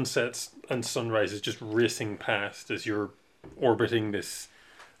 Sunsets and sunrises just racing past as you're orbiting this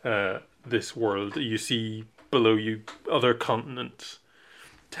world. You see below you other continents,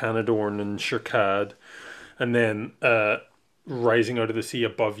 Tanadorn and Shirkad, and then rising out of the sea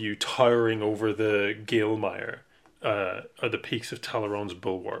above you, towering over the Galemire, are the peaks of Talaron's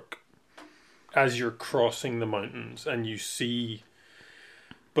bulwark. As you're crossing the mountains and you see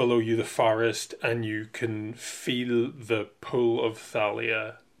below you the forest, and you can feel the pull of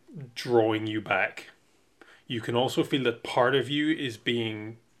Thalia drawing you back. You can also feel that part of you is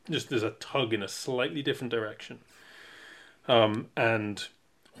being just, there's a tug in a slightly different direction. And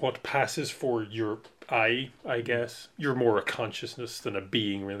what passes for your I guess, you're more a consciousness than a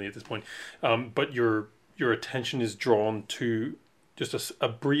being really at this point. But your attention is drawn to just a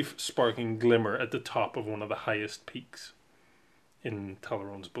brief sparking glimmer at the top of one of the highest peaks in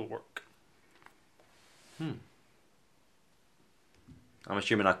Talaron's bulwark. I'm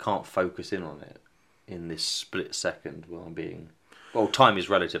assuming I can't focus in on it in this split second while I'm being... Well, time is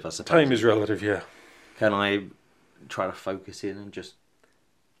relative, I suppose. Time is relative, yeah. Can I try to focus in and just...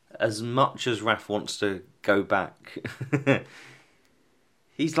 As much as Raph wants to go back...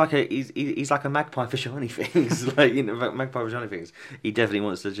 He's like a magpie for shiny things. Like, you know, magpie for shiny things. He definitely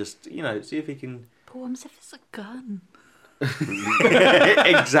wants to just, you know, see if he can... But what if it's a gun?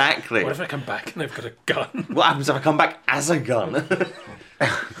 Exactly. What if I come back and I've got a gun? What happens if I come back as a gun?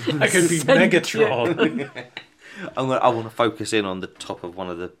 I could be Megatron. I want to focus in on the top of one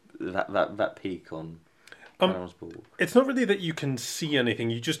of that peak on Talaron's bulwark. It's not really that you can see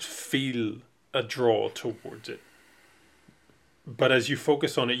anything, you just feel a draw towards it. But as you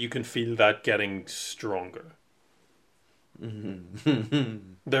focus on it, you can feel that getting stronger.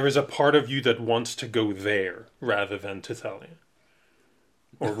 There is a part of you that wants to go there rather than to Thalia.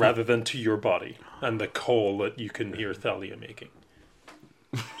 Or rather than to your body and the call that you can hear Thalia making.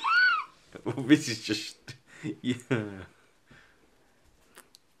 This is just... Yeah.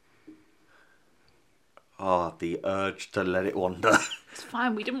 Oh, the urge to let it wander. It's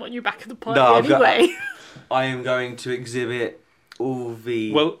fine, we didn't want you back at the party No, I've got- anyway. I am going to exhibit all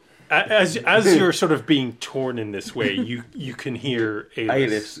the... Well, as you're sort of being torn in this way, you can hear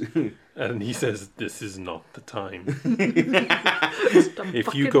Aelys. Aelys. And he says, "This is not the time. Stop If you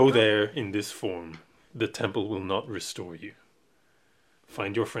fucking go around. there in this form, the temple will not restore you.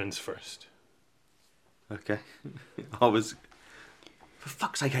 Find your friends first." Okay. I was... For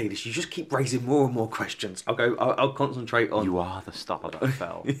fuck's sake, Aelys, you just keep raising more and more questions. I'll concentrate on... You are the star that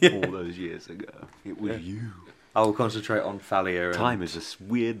fell all those years ago. It was you. I will concentrate on Thalia. And... Time is a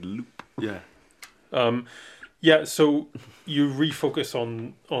weird loop. Yeah. Yeah, so you refocus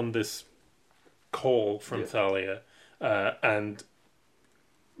on this call from Thalia and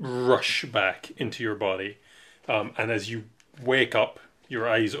rush back into your body. And as you wake up, your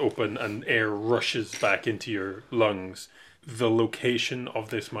eyes open and air rushes back into your lungs. The location of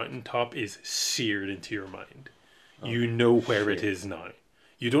this mountaintop is seared into your mind. You know where it is now.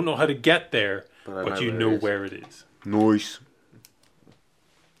 You don't know how to get there, but you know where it is. Nice.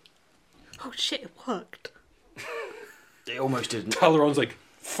 Oh shit, it worked. It almost didn't. Talaron's like,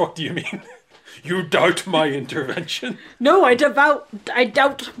 "Fuck do you mean? You doubt my intervention?" No, I doubt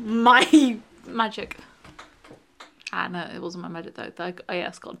my... Magic. No, it wasn't my magic though. I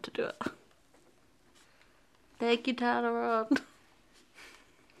asked God to do it. Thank you, Talaron.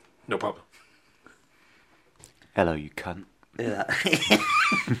 No problem. Hello, you cunt. Yeah.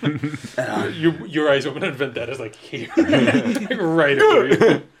 Your eyes open and Vendetta's like here, like right over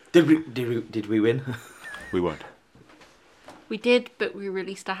you. Did we win? We won't. We did, but we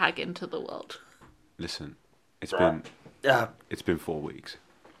released a hag into the world. Listen, it's Right. been 4 weeks.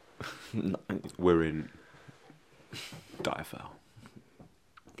 We're in Direfell.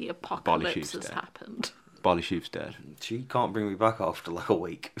 The apocalypse Sheep's has dead. happened. Barley Sheep's dead. She can't bring me back after like a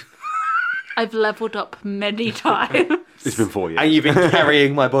week. I've leveled up many times. It's been 4 years. And you've been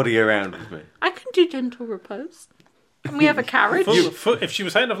carrying my body around with me. I can do gentle repose. And we have a carriage. If she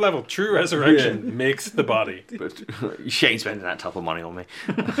was high enough level, true resurrection makes the body. But she ain't spending that type of money on me.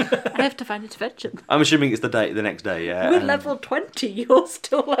 I have divine intervention. I'm assuming it's the next day, yeah. We're and level 20, you're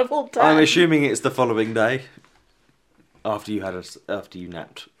still level 10. I'm assuming it's the following day. After you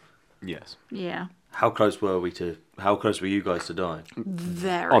napped. Yes. Yeah. How close were you guys to dying?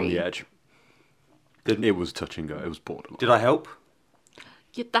 Very. On the edge. It was touch and go. It was borderline. Did I help?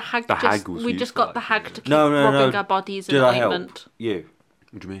 Yeah, the hag was we used just for got that, the hag yeah. to keep No, robbing no. our bodies in Did I help? ointment. You.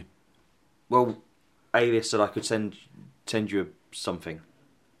 What do you mean? Well, Alias said I could send you something.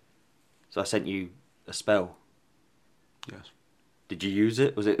 So I sent you a spell. Yes. Did you use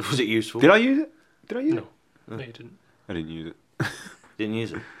it? Was it useful? Did I use it? Did I use No, it? no, you didn't. I didn't use it. Didn't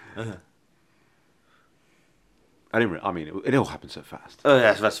use it. I didn't. I mean, it all happened so fast. Oh,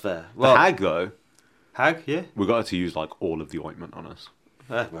 yes, that's fair. The Well, hag though, hag, yeah. we got her to use like all of the ointment on us.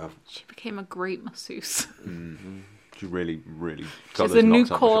 Well, She became a great masseuse. She really, really. She got has those a new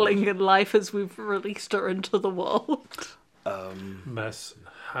knocks up her calling shoulders. in life as we've released her into the world. Mess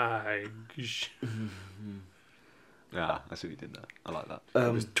hag. Yeah, I see what you did there. I like that.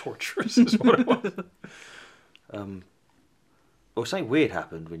 It was torturous, is what it was. well, something weird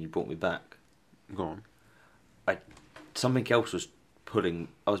happened when you brought me back. Go on. Something else was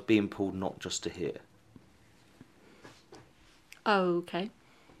I was being pulled not just to here. Oh, okay.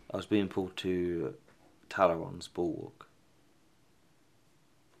 I was being pulled to Talaron's bulwark.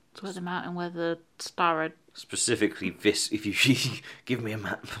 It's where the mountain where the star had... Specifically this, if you give me a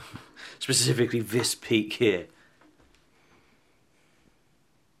map. Specifically this peak here.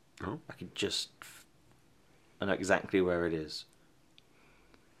 Oh. I know exactly where it is.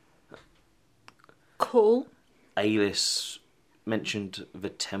 Cool. Alis mentioned the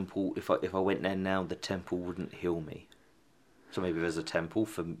temple. If I went there now, the temple wouldn't heal me. So maybe there's a temple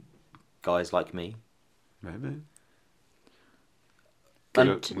for guys like me. Maybe.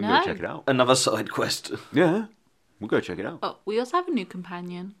 Good to we know. go check it out. Another side quest. Yeah, we'll go check it out. Oh, we also have a new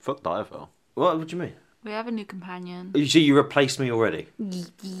companion. Fuck Direfell. What do you mean? We have a new companion. You see, you replaced me already.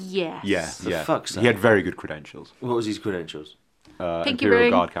 Yes. Yeah, For yeah. fuck's He had sake. very good credentials. What was his credentials? Pinky Imperial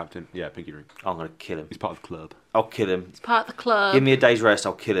ring. Guard Captain. Yeah, Pinky Ring. I'm gonna kill him. He's part of the club. I'll kill him. It's part of the club. Give me a day's rest.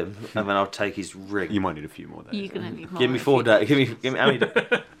 I'll kill him, and then I'll take his ring. You might need a few more days. You're going to need more. Give me if 4 you- days. Give me how many days?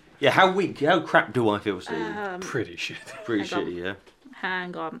 Yeah, how weak? How crap do I feel, Steve? Pretty shit. Pretty hang on. shitty, yeah.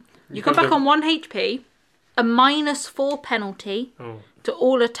 Hang on. You You come got back the- on 1 HP, a -4 penalty Oh, to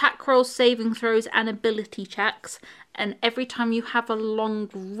all attack rolls, saving throws, and ability checks. And every time you have a long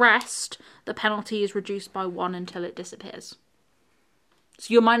rest, the penalty is reduced by 1 until it disappears.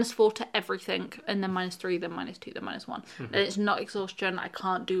 So you're -4 to everything, and then -3, then -2, then -1. And it's not exhaustion. I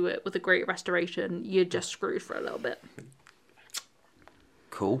can't do it with a great restoration. You're just screwed for a little bit.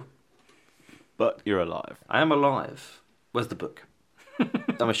 Cool. But you're alive. I am alive. Where's the book?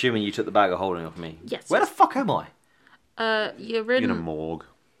 I'm assuming you took the bag of holding off me. Yes. Where the fuck am I? You're in In a morgue.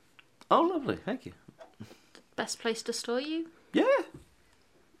 Oh, lovely. Thank you. best place to store you. Yeah.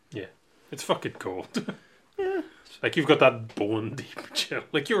 yeah. It's fucking cold. Yeah. Like you've got that bone deep chill.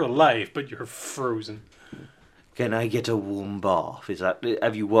 Like you're alive, but you're frozen. Can I get a warm bath?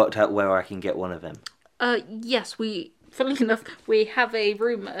 Have you worked out where I can get one of them? Yes, funnily enough, we have a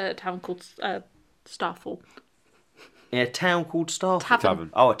room at a town called Starfall. In a town called Starfall?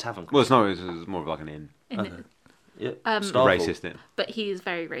 Tavern. Oh, a tavern. Well, it's more of like an inn. Yeah. A Starfall. racist inn. But he is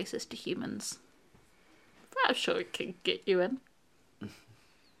very racist to humans. I'm sure it can get you in.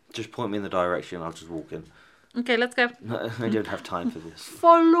 Just point me in the direction. I'll just walk in. Okay, let's go. I don't have time for this.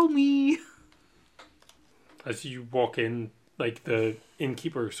 Follow me. As you walk in, like the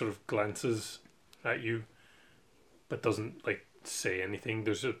innkeeper sort of glances at you, but doesn't like say anything.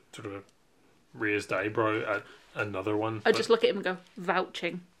 There's a sort of a raised eyebrow at another one. I just look at him and go,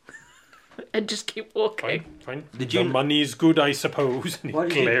 vouching. And just keep walking. Fine. Did The you- money's good, I suppose. And Why he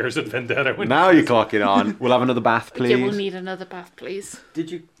did you- glares at Vendetta. When Now you're clocking on. We'll have another bath, please. Yeah, we'll need another bath, please. Did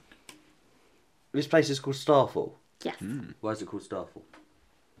you... This place is called Starfall? Yes. Why is it called Starfall?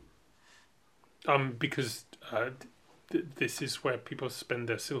 Because this is where people spend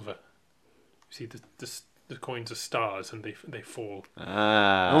their silver. You see, the coins are stars, and they fall.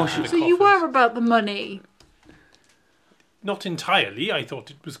 Ah. into the So you coffers. were about the money. Not entirely. I thought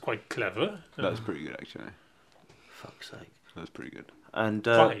it was quite clever. That's pretty good, actually. Fuck's sake. That's pretty good. And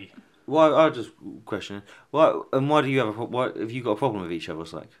Why? why? I just question. Why do you have a problem? Why have you got a problem with each other?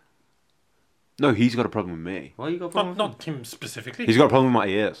 It's like, No, he's got a problem with me. why you got a problem? Not him specifically. He's got a problem with my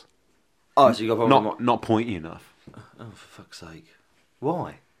ears. Oh, so you got a problem? Not pointy enough. Oh, for fuck's sake!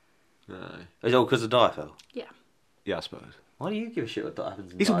 Why? No. Is it all because of Direfell? Yeah, I suppose. Why do you give a shit what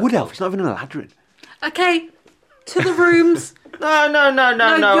happens? In He's a Direfell? wood elf. He's not even a ladrin. Okay, to the rooms. No. you're-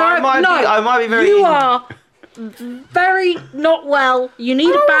 I might be very. You are very not well. You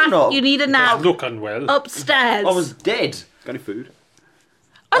need a I'm bath. not. You need a You nap. look unwell. Upstairs. I was dead. Got any food?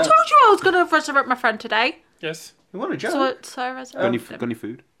 I told you I was going to resurrect my friend today. Yes. You want a joke? So I Got resurrected got him. any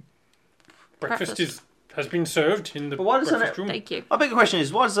food? Breakfast has been served in the But why does breakfast that- room. Thank you. My bigger question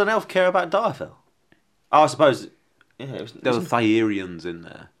is, why does an elf care about Direfell? Oh, I suppose. Yeah, There were Thyerians in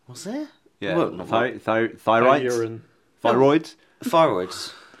there. Was there? Yeah. What? Thyroids? Thyrian, Thyroids?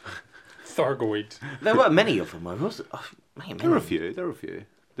 Thyroids. Thargoid. There weren't many of them, though, was there? Oh, man, There were a few.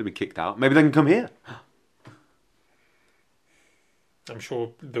 They've been kicked out. Maybe they can come here. I'm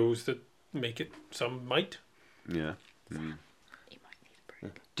sure those that make it, some might. Yeah.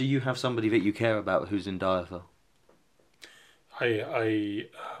 Do you have somebody that you care about who's in Direfell? I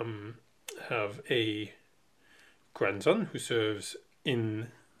have a grandson who serves in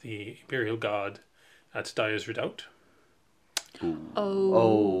the Imperial Guard at Dyer's Redoubt.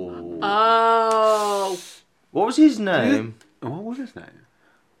 Oh. Oh. What was his name? What was his name?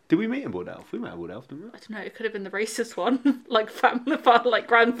 Did we meet a wood elf? We met a wood elf, didn't we? I don't know. It could have been the racist one, like family father, like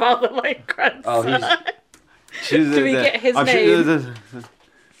grandfather, like grandson. Oh, he's. Did we get his name?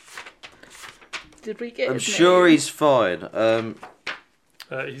 Did we get? I'm his sure name? he's fine.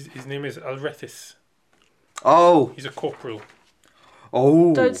 His name is Alrethis. Oh. He's a corporal.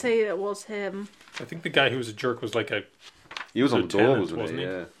 Oh. Don't say it was him. I think the guy who was a jerk was like a... He was on the door, Lieutenant, wasn't he?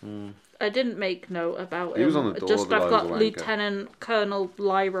 wasn't he? Yeah. I didn't make note about He him. was on the door Just that I've I got was wanker. Lieutenant Colonel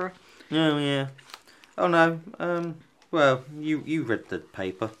Lyra. Oh yeah. Oh no. Well, you read the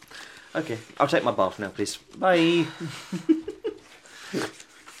paper. Okay. I'll take my bath now, please. Bye.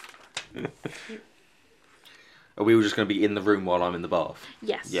 Are we all just going to be in the room while I'm in the bath?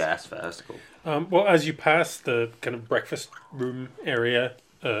 Yes. Yeah, that's fair. That's cool. Well, as you pass the kind of breakfast room area,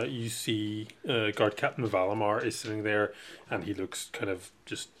 you see Guard Captain Valamar is sitting there, and he looks kind of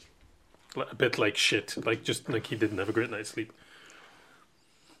just a bit like shit, like just like he didn't have a great night's sleep.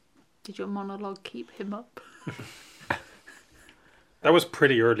 Did your monologue keep him up? That was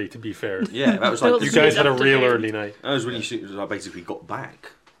pretty early, to be fair. Yeah, that was That like was You guys had a real afternoon. early night. that was when I basically got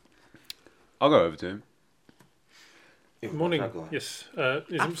back. I'll go over to him. Morning. That guy. Yes. Is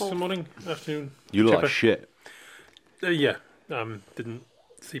it Apple. still morning? Afternoon? You look Chipper. like shit. Yeah. Didn't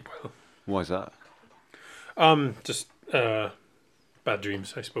sleep well. Why is that? Just bad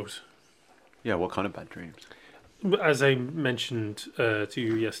dreams, I suppose. Yeah, what kind of bad dreams? As I mentioned to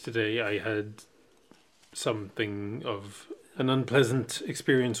you yesterday, I had something of an unpleasant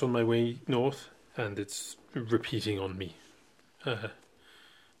experience on my way north, and it's repeating on me.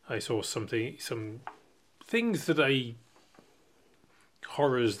 I saw some things that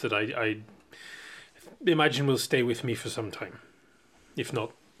horrors that I imagine will stay with me for some time, if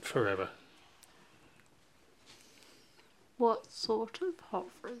not forever. What sort of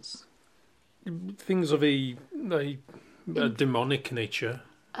horrors? Things of a demonic nature.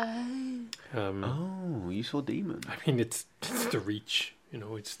 Oh. Oh, you saw demons. I mean, it's the reach,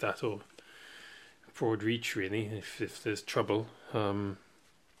 it's that or broad reach, really, if there's trouble.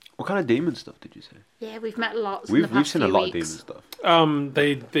 What kind of demon stuff did you say? Yeah, we've met lots. in the We've past seen a few lot of weeks. demon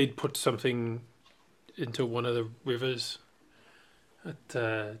stuff. They'd put something into one of the rivers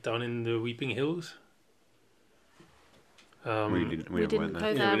down in the Weeping Hills. We didn't We didn't went go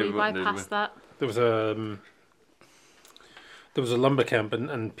there. there. we We never went there, bypassed that. There was a lumber camp,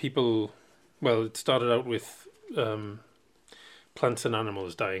 and people. Well, it started out with plants and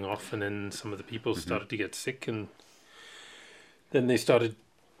animals dying off, and then some of the people started to get sick, and then they started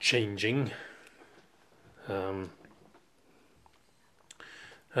changing.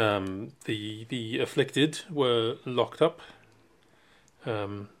 The afflicted were locked up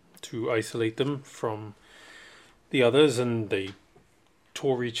to isolate them from the others, and they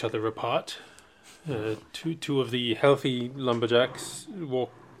tore each other apart. Two of the healthy lumberjacks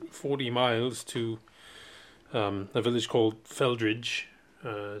walked 40 miles to a village called Feldridge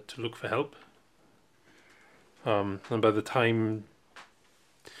to look for help. And by the time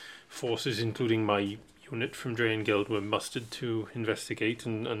forces, including my unit from Draen Guild, were mustered to investigate,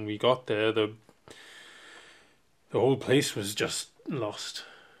 and we got there, the whole place was just lost.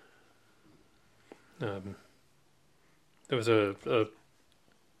 There was a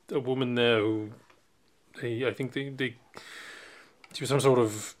woman there who I think they she was some sort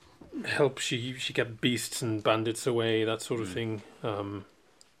of help. She kept beasts and bandits away, that sort of thing.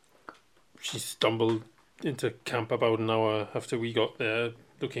 She stumbled into camp about an hour after we got there,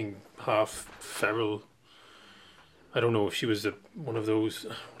 looking half feral. I don't know if she was one of those,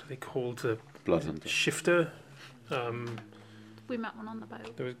 what are they called? The Blood hunter. shifter. We met one on the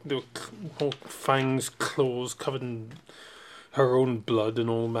boat. There were all fangs, claws covered in her own blood and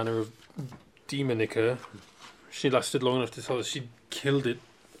all manner of demonic. She lasted long enough to tell us she'd killed it,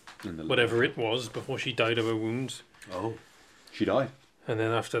 whatever it was, before she died of her wounds. Oh, she died. And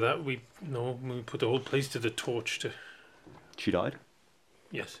then after that, we put the whole place to the torch. She died.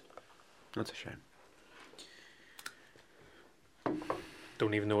 Yes. That's a shame.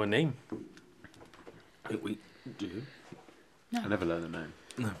 Don't even know her name. I think we do. I never learned the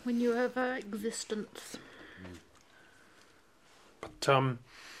name. We knew of her existence. But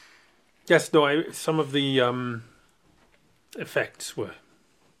yes, no. Some of the effects were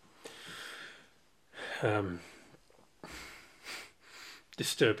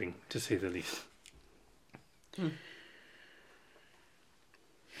disturbing, to say the least.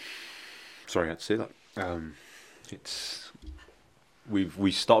 Sorry, I had to say that. It's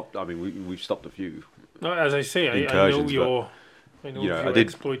we stopped. I mean, we've stopped a few. No, as I say, I know Incursions, your your I did-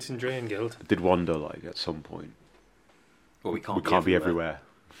 exploits in Draen Guild. I did wonder, like, at some point, Well, we we can't. can't be everywhere.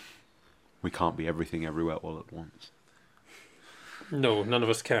 We can't be everything everywhere all at once. No, none of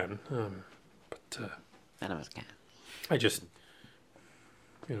us can. But None of us can. I just,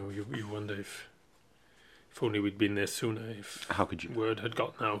 you wonder if only we'd been there sooner, if How could you? word had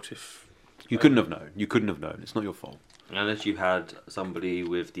gotten out, if... You couldn't have known. You couldn't have known. It's not your fault. Unless you had somebody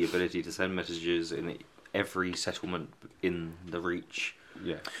with the ability to send messages in every settlement in the Reach.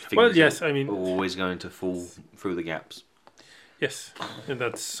 Yeah. Well, things yes, are I mean... always going to fall through the gaps. Yes, and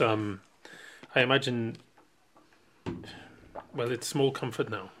that's, I imagine, well, it's small comfort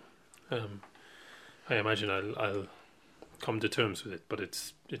now. I imagine I'll come to terms with it, but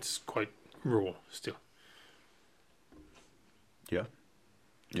it's quite raw still. Yeah.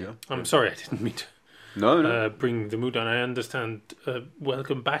 Yeah. I'm sorry, I didn't mean to No. bring the mood on. I understand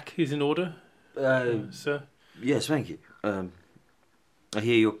welcome back is in order, sir. Yes, thank you. I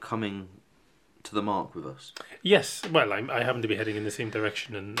hear you're coming to the mark with us. Yes, well, I happen to be heading in the same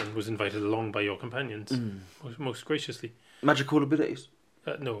direction and was invited along by your companions, most graciously. Magical abilities.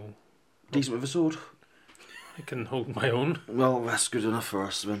 No, Decent with a sword. I can hold my own. Well, that's good enough for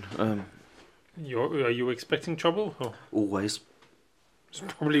us, then. Are you expecting trouble? Oh, Always. it's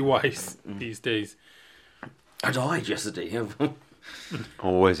probably wise these days. I died yesterday.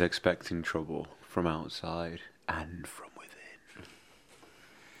 Always expecting trouble from outside and from within.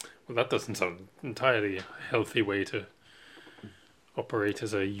 Well, that doesn't sound entirely a healthy way to operate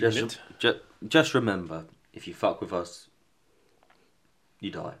as a unit. Just remember, if you fuck with us, you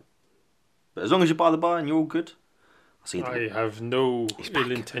die. But as long as you buy the buy and you're all good, I'll see you. I have no He's back.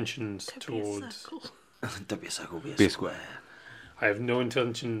 ill intentions Don't be a towards. circle. Don't be a circle, be Be a a square. square. I have no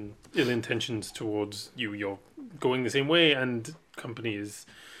ill intentions towards you. You're going the same way, and company is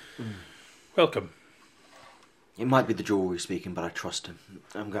welcome. It might be the jewellery speaking, but I trust him.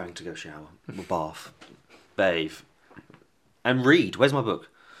 I'm going to go shower, bath, bathe, and read. Where's my book?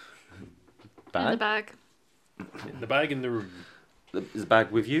 In the bag. In the bag in the room. Is the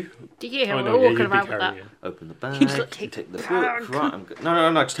bag with you? Yeah, Oh, we're no, all yeah, walking you'd be around with that. carrying it. Open the bag. You just, like, take the the book. bag. Right.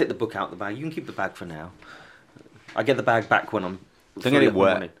 No. Just take the book out of the bag. You can keep the bag for now. I get the bag back when I'm. Don't get free it in the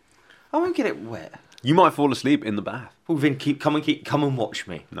wet. morning. I won't get it wet. You might fall asleep in the bath. Well, then come and watch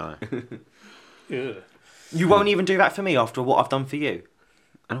me. No. Yeah. You won't even do that for me after what I've done for you.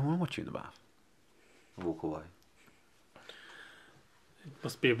 I don't want to watch you in the bath. Walk away.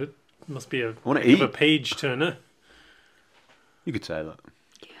 Must be a wanna heck of a eat. page turner. You could say that.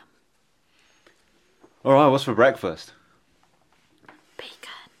 Yeah. All right, what's for breakfast? Bacon.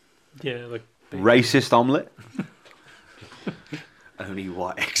 Yeah, like Racist omelette? Only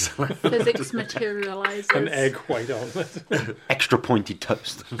white excellent. Physics materializes. an egg white omelette. Extra pointy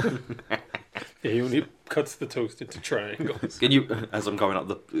toast. Yeah, he only cuts the toast into triangles. Can you, as I'm going up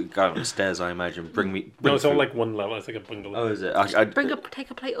the stairs, I imagine, bring me. No, it's all food. like one level. It's like a bungalow. Oh, is it?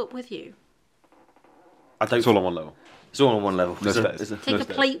 Take a plate up with you. I don't. It's all on one level. It's all on one level. No Is it- stairs. is it- Take No a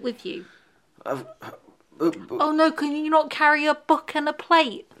stairs. plate with you. uh, Oh no, can you not carry a book and a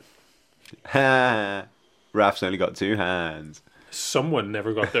plate? Ha. Raph's only got 2 hands. Someone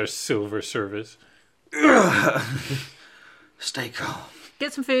never got their silver service. Stay calm.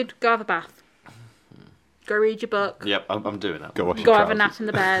 Get some food, go have a bath. Go read your book. Yep, I'm doing that. Go wash your Go have a trousers. nap in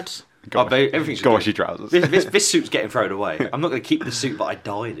the bed. Go wash, Everything's go wash your trousers. This suit's getting thrown away. I'm not going to keep the suit that I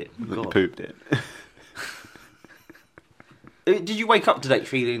died in. You God. pooped it. Did you wake up today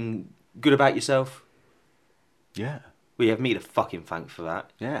feeling good about yourself? Yeah. We have me to fucking thank for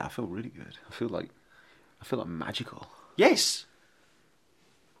that. Yeah, I feel really good. I feel like magical. Yes.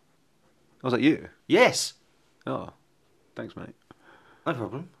 Was that you? Yes. Oh. Thanks, mate. No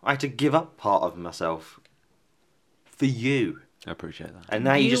problem. I had to give up part of myself for you. I appreciate that. And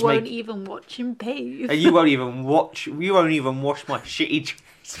now you just won't make... even watch him bathe. And you won't even watch... You won't even wash my shitty...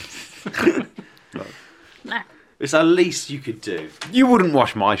 No. It's the least you could do. You wouldn't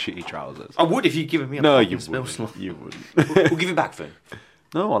wash my shitty trousers. I would if you'd given me a No, fucking you smell wouldn't. slot. You wouldn't. We'll give it back then.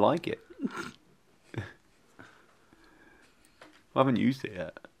 No, I like it. I haven't used it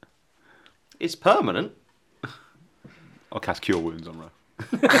yet. It's permanent. I'll cast Cure Wounds on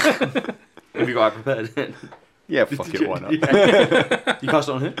Raph. Have you got it prepared? Yeah, fuck it, why not? You cast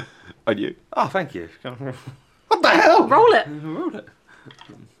it on him? And you? Oh, thank you. What the hell? Roll it. Roll it.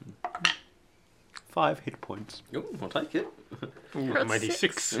 5 hit points. Oh, I'll take it. Ooh, a mighty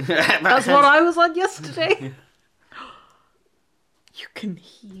 6. That's what I was on yesterday. You can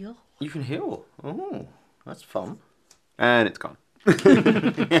heal. You can heal. Oh, that's fun. And it's gone.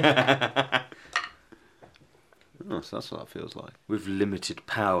 Oh, so that's what that feels like. With limited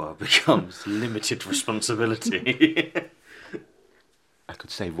power becomes limited responsibility. I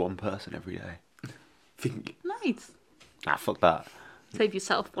could save 1 person every day. Think. Nice. Ah, fuck that. Save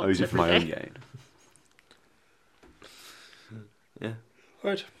yourself I once use it for every my own day. gain. Yeah.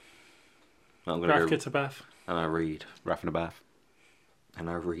 Right. I'm Raph gonna go gets a bath. and I read Raph in a bath. and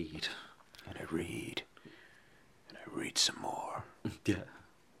I read. And I read. And I read some more. Yeah.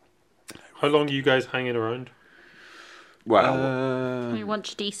 How long are you guys hanging around? Well, We want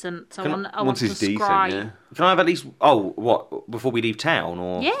you decent, so I Can I- want, I want once to he's decent, scry. yeah. can I have at least? Oh, what? Before we leave town,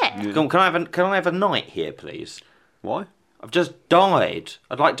 or Yeah. Can I have a night here, please? Why? I've just died.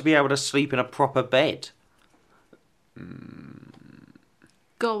 I'd like to be able to sleep in a proper bed.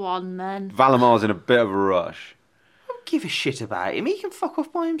 Go on then. Valamar's in a bit of a rush. I don't give a shit about him. He can fuck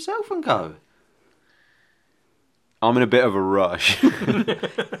off by himself and go. I'm in a bit of a rush.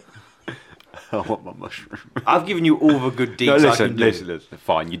 I want my mushroom. I've given you all the good deeds No, I listen, can do. listen.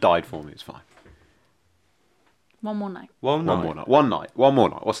 Fine, you died for me. It's fine. One more night. One One more night. One more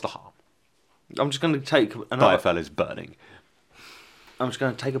night. What's the harm? I'm just going to take another. Direfell is burning. I'm just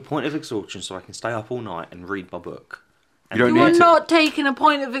going to take a point of exhaustion so I can stay up all night and read my book. You don't You are need to. not taking a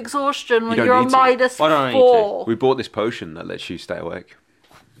point of exhaustion when don't you're a need to. minus Why don't I need 4. We bought this potion that lets you stay awake.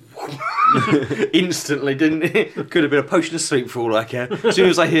 Instantly, didn't it? Could have been a potion of sleep for all I care. As soon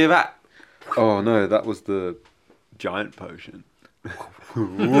as I hear that, Oh no, that was the giant potion.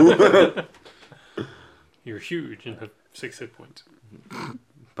 You're huge and have 6 hit points.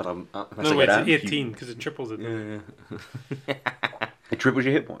 but I'm. No, wait, it's 18 because it triples it. It triples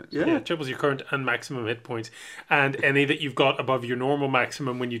your hit points. Yeah, it triples your current and maximum hit points. And any that you've got above your normal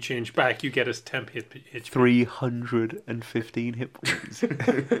maximum when you change back, you get as temp hit HP. 315 hit points.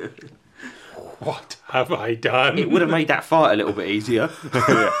 What have I done? It would have made that fight a little bit easier.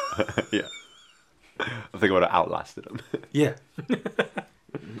 Yeah. I think I would have outlasted him. Yeah.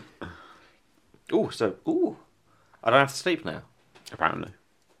 I don't have to sleep now. Apparently.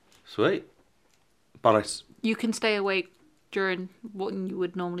 Sweet. But You can stay awake during what you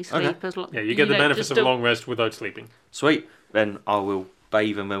would normally sleep Okay. as long. Yeah, you get the know, benefits just of a don't- long rest without sleeping. sweet. Then I will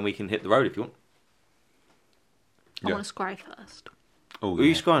bathe and then we can hit the road if you want. I Yeah. want to scry first. Oh, Who are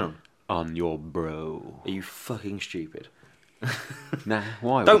you scrying on? On your bro. Are you fucking stupid? Nah,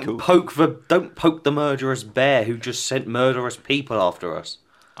 why? Don't Cool. poke the murderous bear who just sent murderous people after us.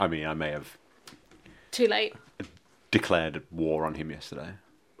 I mean, I may have Too late. declared war on him yesterday.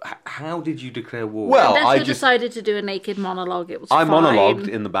 How did you declare war? Well, Unless I you just decided to do a naked monologue, it was I fine. monologued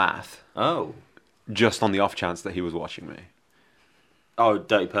in the bath oh, just on the off chance that he was watching me.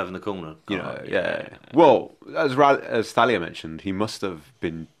 dirty perv in the corner. You know, yeah. Well, as Thalia mentioned, he must have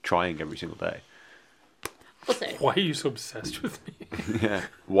been trying every single day. Also, Why are you so obsessed with me? Yeah.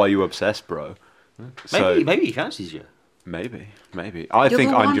 Why you obsessed, bro? So Maybe he fancies you. maybe. I you're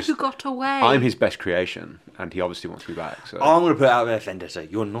think the I'm one just who got away. I'm his best creation, and he obviously wants me back. So I'm gonna put it out there, Vendetta.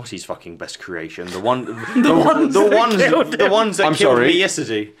 You're not his fucking best creation. The ones that I'm killed sorry. me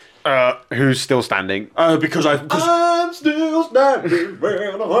yesterday. who's still standing? Because I'm still standing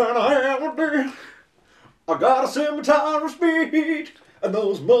when I have a day. I got a cemetery speed, and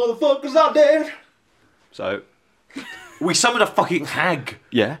those motherfuckers are dead. So, We summoned a fucking hag.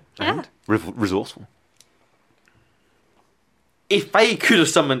 yeah. Yeah. And resourceful. If they could have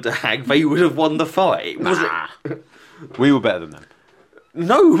summoned a hag, they would have won the fight. Was it? We were better than them.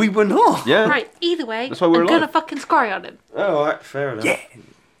 No, we were not. Yeah. Right, either way, That's why we're I'm gonna alive. fucking scry on him. Oh, all right, fair enough. Yeah.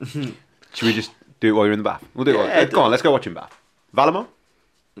 Should we just do it while you're in the bath? We'll do it. Yeah, Go on, let's go watch him bath. Valamon?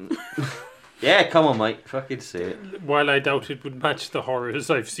 Yeah, come on, mate. Fucking see it. While I doubt it would match the horrors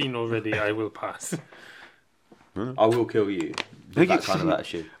I've seen already, I will pass. I will kill you. With that kind of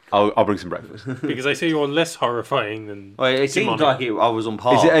attitude. I'll bring some breakfast. Because I say you're less horrifying than. Well, it seemed demonic. like I was on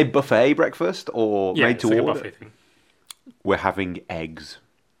par. Is it a buffet breakfast or Yeah, made it's to like a order? buffet thing. We're having eggs.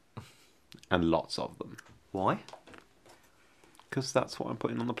 And lots of them. Why? Because that's what I'm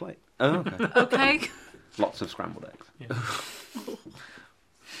putting on the plate. Oh, okay. Okay. Lots of scrambled eggs.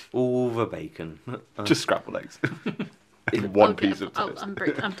 All the bacon. Just scrambled eggs. In one Okay, piece of toast. I'm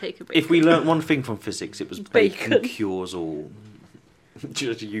taking break. If we learnt one thing from physics, it was bacon, Bacon. cures all.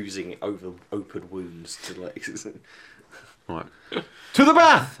 Just using it over open wounds to like. Right. To the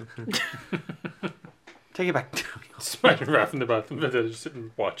bath! Take it back. Spider Raph in the bathroom, but they're just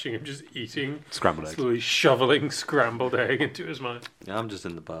sitting watching him just eating, Scrambled eggs. slowly shoveling scrambled egg into his mouth. Yeah, I'm just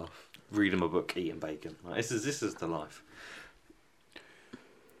in the bath, reading my book, eating bacon. Like, this is the life.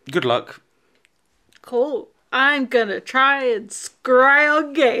 Good luck. Cool. I'm gonna try and scry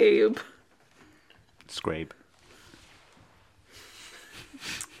on Gabe. Scrape.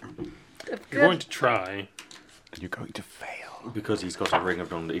 You're going to try. And you're going to fail. Because he's got a ring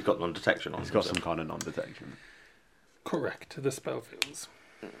of he's got non-detection on. He's got some kind of non-detection. Correct. The spell fails.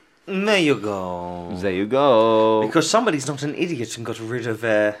 There you go. There you go. Because somebody's not an idiot and got rid of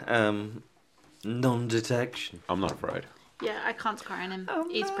their non-detection. I'm not afraid. Yeah, I can't scry on him.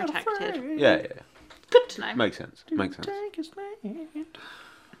 He's protected. Yeah. Good to know. Makes sense. Makes sense.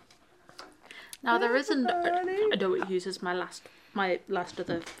 Now there isn't. I don't use as my last of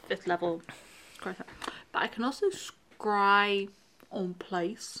the 5th level, but I can also scry on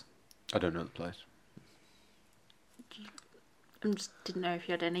place. I don't know the place. I just didn't know if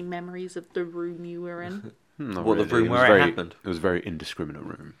you had any memories of the room you were in. Not What, the room It was where it very- happened? It was a very indiscriminate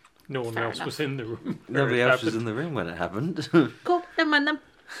room. No one Fair else enough. was in the room. Nobody where it else was happened. in the room when it happened. Cool, never mind then.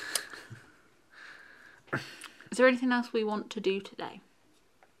 Is there anything else we want to do today?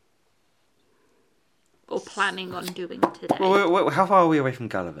 Or planning on doing today? well, how far are we away from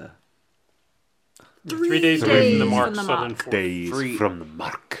Gulliver? 3 days away from the days mark, from the southern mark. fourth. Days Three- from the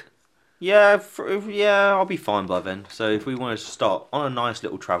mark. Yeah, yeah, I'll be fine by then. So if we want to start on a nice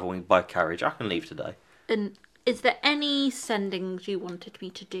little travelling by carriage, I can leave today. And is there any sendings you wanted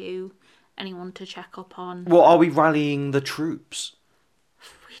me to do? Anyone to check up on? Well, are we rallying the troops?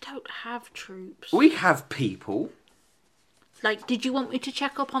 We don't have troops. We have people. Like, did you want me to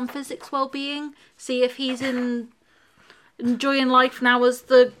check up on Physics' well-being? See if he's enjoying life now as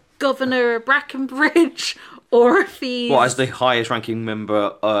the governor of Brackenbridge? Or if he's... What, as the highest ranking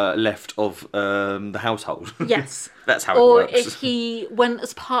member left of the household? Yes. That's how Or it works. if he went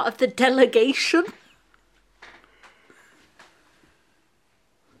as part of the delegation?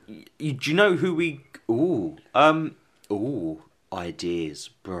 Do you know who we... Ooh, ideas,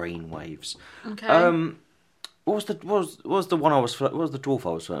 brainwaves. Okay. What was the one I was? What was the dwarf I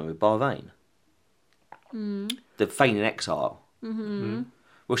was flirting with? Barvain. The Fane in Exile. Mm-hmm.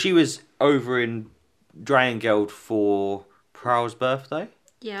 Well, she was over in Drangeld for Prowl's birthday,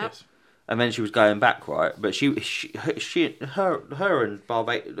 yeah. Yes. and then she was going back, right? But her and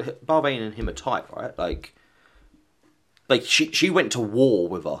Barvain and him are tight, right? Like she went to war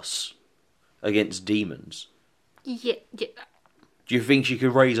with us against demons. Yeah. Do you think she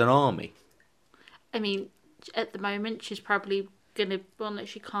could raise an army? I mean, at the moment, she's probably gonna... Well, no,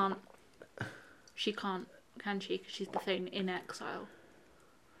 she can't. She can't, can she? Because she's the thing in exile.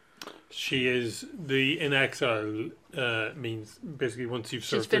 She is the in exile means basically once you've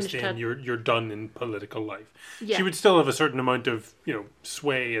served this finished in, her- you're done in political life. Yeah. She would still have a certain amount of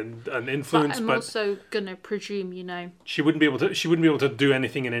sway and influence, But I'm but also gonna presume, she wouldn't be able to do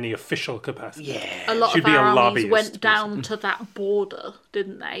anything in any official capacity. a lot She'd of be a our armies lobbyist, went down to that border,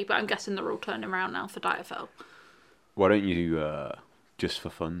 didn't they? But I'm guessing they're all turning around now for Diafel. Why don't you, just for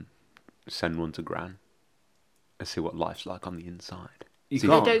fun, send one to Gran and see what life's like on the inside? You See-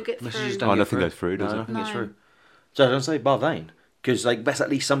 can't. They don't get Messages through. don't Oh, get nothing goes through, does no, it? nothing gets No. through. So I don't say Barvain, because that's at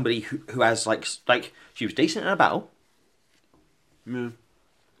least somebody who has like she was decent in a battle.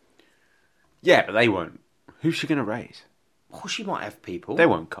 Yeah, but they won't. Who's she going to raise? Well, she might have people. They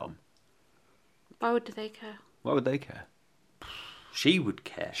won't come. Why would they care? Why would they care? She would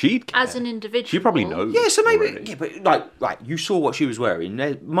care. She'd care. As an individual. She probably knows. Yeah, so maybe. already. Yeah, but like you saw what she was wearing.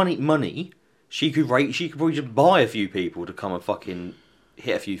 Money. She could probably just buy a few people to come and fucking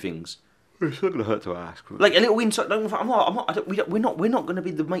hit a few things. It's not going to hurt to ask. Like a little inside. We're not going to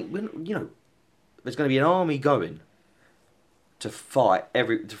be the main. There's going to be an army going to fight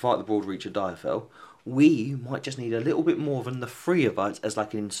the broad reach of Direfell. We might just need a little bit more than the three of us as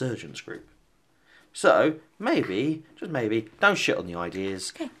like an insurgents group. So maybe, just maybe, don't shit on the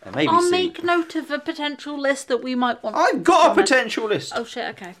ideas. Okay. And maybe I'll see. make note of a potential list that we might want. I've got a to- potential list. Oh shit!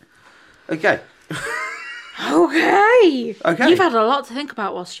 Okay. Okay. Okay. Okay. You've had a lot to think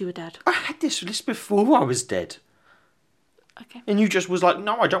about whilst you were dead. I had this list before I was dead. Okay. And you just was like,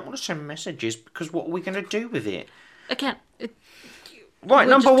 no, I don't want to send messages because what are we going to do with it? Again, Right,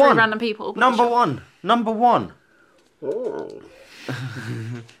 we're number just three one. random people. but Number sure. one. Number one. Oh.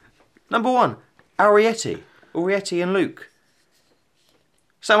 Number one. Arietti and Luke.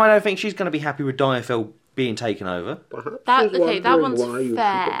 So I don't think she's going to be happy with Direfell being taken over. That one's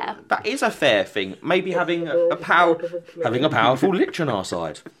fair. That is a fair thing. Maybe having a powerful lich on our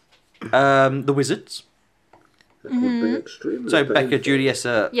side. The wizards. So Becca,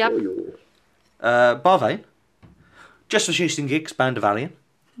 Juliessa, Yep. Barvane. Just for shooting gigs, Band of Valiant.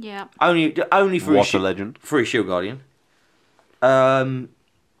 Yeah. Only for What a legend. For a shield guardian.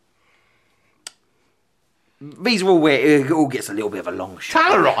 These are all where it all gets a little bit of a long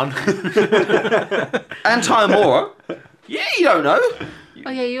shot. Talaron! And Tymora. Yeah, you don't know.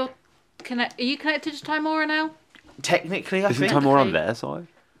 Oh yeah, are you connected to Timora now? Technically, I Isn't think. Timor on their side?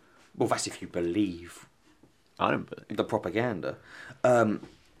 Well, that's if you believe I don't believe. the propaganda.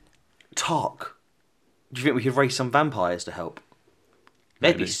 Tark. Do you think we could raise some vampires to help?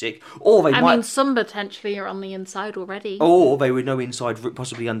 They'd be Maybe. sick. Or they I might. mean, some potentially are on the inside already. Or they would know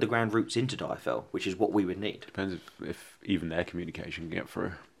possibly underground routes into Direfell, which is what we would need. Depends if even their communication can get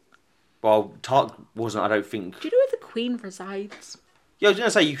through. Well, Tark wasn't, I don't think. Do you know where the Queen resides? Yeah, I was going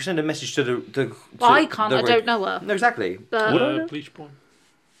to say, you can send a message to the Well, I can't. I don't know her. No, exactly. But Bleachborn.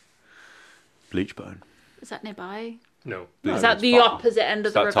 Bleachbone. is that nearby? No. No, Is that it's the far. opposite end of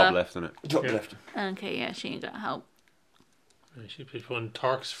It's the that river? top left, isn't it? Top Yeah. left. Okay, yeah, she ain't gonna help. She plays one.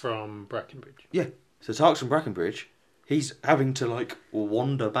 Tark's from Brackenbridge. Yeah. So Tark's from Brackenbridge. He's having to, like,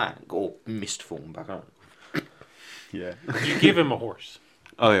 wander back, or mist form back on. Yeah. You give him a horse.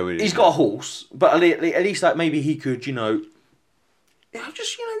 Oh yeah, we did. He's got a horse, but at least, like, maybe he could,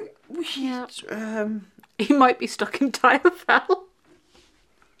 just, Yeah. um... He might be stuck in Direfell.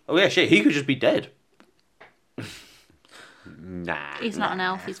 Oh, yeah, shit, he could just be dead. Nah. He's not an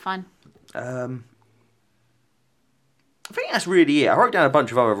elf. He's fine. I think that's really it. I wrote down a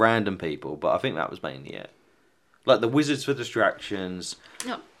bunch of other random people, but I think that was mainly it. Like the wizards for distractions.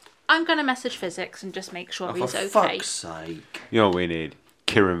 No, I'm gonna message physics and just make sure Oh, he's for okay. fuck's sake. You know what we need?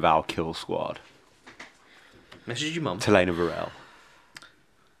 Kieran Val Kill Squad. Message your mum. Telena Varel.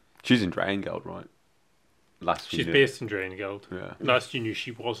 She's in Dragongeld, right? Last She's we knew. based in Draengeld. Yeah. Last you knew she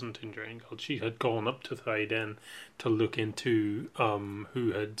wasn't in Draengeld. She had gone up to Thaiden to look into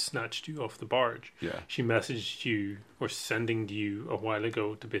who had snatched you off the barge. Yeah. She messaged you or sending you a while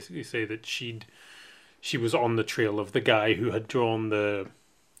ago to basically say that she was on the trail of the guy who had drawn the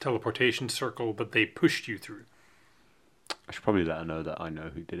teleportation circle, but they pushed you through. I should probably let her know that I know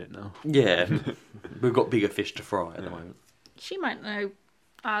who did it now. Yeah. We've got bigger fish to fry at the moment. She might know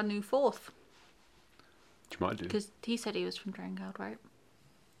our new fourth She might do. because he said he was from Drangeld, right?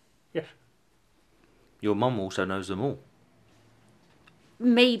 Yes. Your mum also knows them all.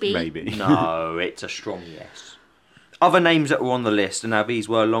 Maybe. Maybe. No, it's a strong yes. Other names that were on the list, and now these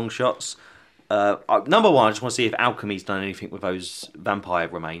were long shots. Number one, I just want to see if Alchemy's done anything with those vampire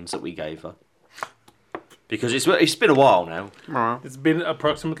remains that we gave her. Because it's been a while now. It's been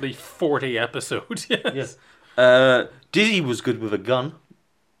approximately 40 episodes. Yes. Dizzy was good with a gun.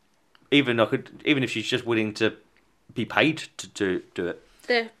 Even if she's just willing to be paid to do it.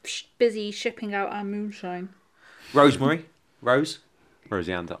 They're busy shipping out our moonshine. Rosemary, Rosie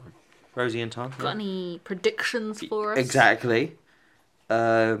Anton. Rosie and Time. Got any predictions for us? Exactly.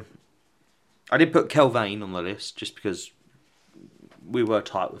 I did put Kelvane on the list just because we were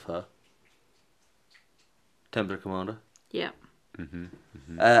tight with her. Templar Commander. Yeah.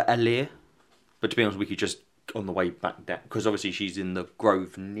 Alir. But to be honest, we could just on the way back down because obviously she's in the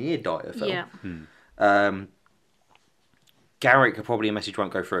grove near Direfell. Yeah. Garrick, probably a message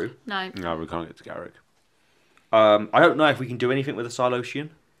won't go through. No. No, we can't get to Garrick. I don't know if we can do anything with the Silosian.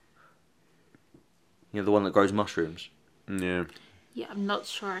 You know, the one that grows mushrooms. Yeah. Yeah, I'm not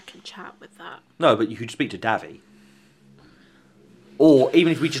sure I can chat with that. No, but you could speak to Davy. Or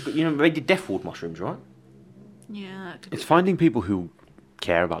even if we just, they did Deathward mushrooms, right? Yeah, that could It's finding people who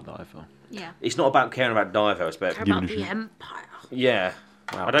care about Direfell. yeah. It's not about caring about Direfell, it's about... Care about the Empire. Yeah.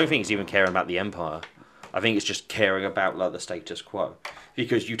 I don't think it's even caring about the Empire. I think it's just caring about like the status quo.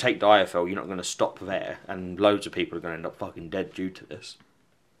 Because you take Diafel, you're not going to stop there, and loads of people are going to end up fucking dead due to this.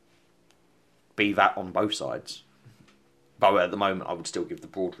 Be that on both sides. But at the moment, I would still give the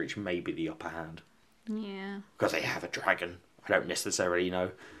Broadreach maybe the upper hand. Yeah. Because they have a dragon. I don't necessarily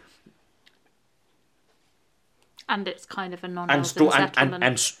know. And it's kind of a And, non-elven settlement.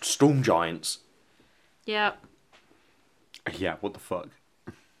 and storm giants. Yeah. Yeah, what the fuck?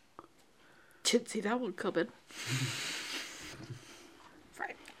 Didn't see that one coming.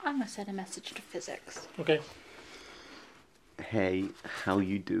 Right. I'm going to send a message to physics. Okay. Hey, how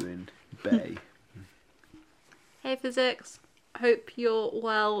you doing, Bay? Hey, physics. Hope you're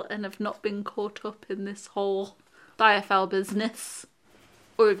well and have not been caught up in this whole Diafel business.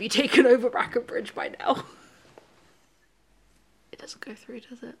 Or have you taken over Brackenbridge by now? It doesn't go through,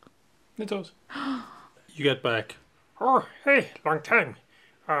 does it? It does. You get back. Oh, hey, long time.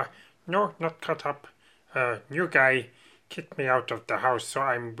 No, not caught up. New guy kicked me out of the house, so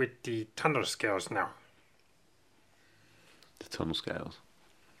I'm with the tunnel scales now. The tunnel scales.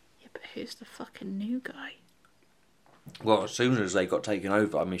 Yeah, but who's the fucking new guy? Well, as soon as they got taken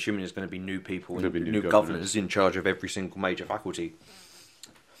over, I'm assuming there's going to be new people and There'll be new new governors in charge of every single major faculty.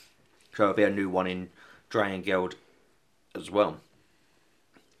 So there'll be a new one in Drangeld as well.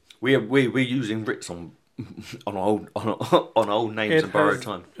 We're using Brits on old names and borrowed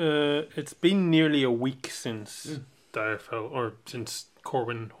time. It's been nearly a week since Diafel, or since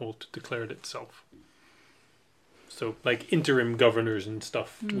Corwin Holt declared itself. So, like, interim governors and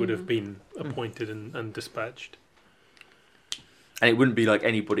stuff would have been appointed and dispatched. And it wouldn't be like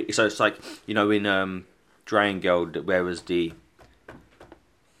anybody. So it's like, you know, in Drangeld, where was the...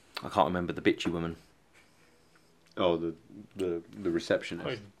 I can't remember the bitchy woman. Oh, the receptionist.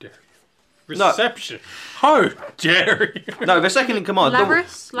 How dare you? Reception. How dare you? No, the second in command.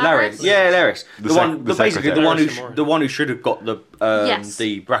 Laris? Laris. Yeah, Laris. The Basically secretary. the one who should have got the Yes.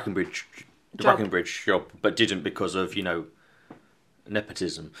 the Brackenbridge Job. Brackenbridge job, but didn't because of, you know,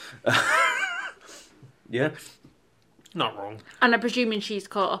 nepotism. Yeah. Not wrong. And I'm presuming she's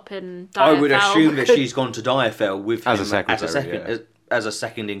caught up in Diafel. I would assume that she's gone to Diafel with As a him secretary, as a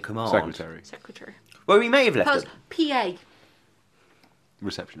second in command. Secretary. Secretary. Well, we may have left Because it. PA.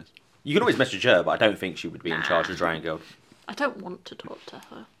 Receptionist. You can always message her, but I don't think she would be in charge of Drangeld. I don't want to talk to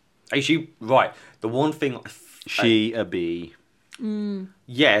her. Hey, right? The one thing, She a bee.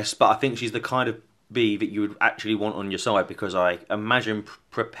 yes, but I think she's the kind of bee that you would actually want on your side, because I imagine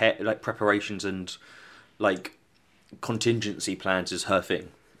preparations and like contingency plans is her thing.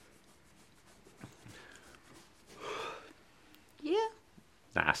 Yeah.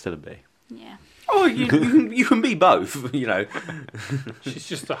 Nah, still a bee. Yeah. Oh, you can be both, you know. She's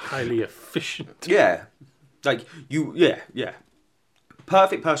just a highly efficient. Yeah, like yeah.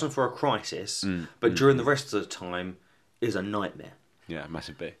 Perfect person for a crisis, but during the rest of the time is a nightmare. Yeah,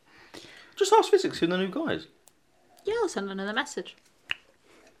 massive bee. Just ask physics who the new guys, Yeah, I'll send another message.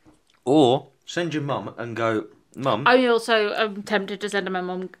 or send your mum and go, Mum. I also am tempted to send my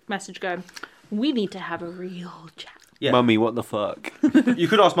mum a message going, we need to have a real chat. Yeah. Mummy, what the fuck? You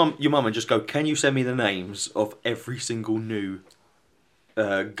could ask your mum and just go, can you send me the names of every single new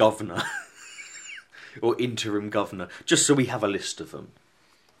governor or interim governor, just so we have a list of them.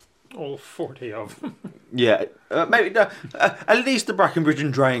 All 40 of them. Yeah, maybe at least the Brackenbridge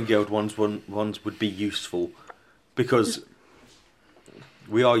and Drangeld ones would be useful, because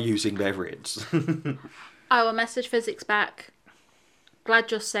we are using their Brits. I will message physics back.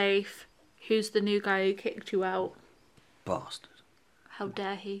 Glad you're safe. Who's the new guy who kicked you out? Bastard. How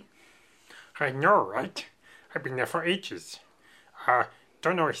dare he? I know, right? I've been there for ages.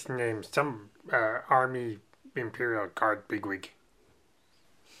 Don't know his name. Some army Imperial Guard bigwig.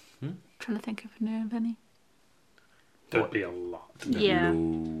 Trying to think of a name of any. There'd be a lot. Yeah.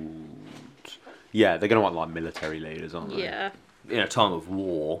 Yeah, they're gonna want like military leaders, aren't they? Yeah. In a time of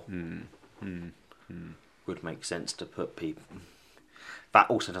war, would make sense to put people. That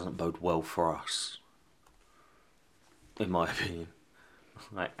also doesn't bode well for us, in my opinion.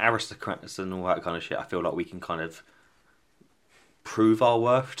 Like aristocrats and all that kind of shit, I feel like we can kind of prove our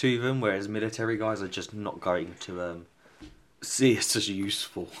worth to them, whereas military guys are just not going to see us as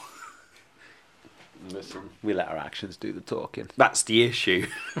useful. Listen, we let our actions do the talking. That's the issue.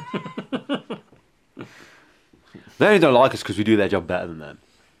 They only don't like us because we do their job better than them.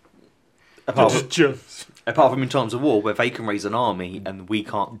 Apart from, Just apart from in times of war, where they can raise an army and we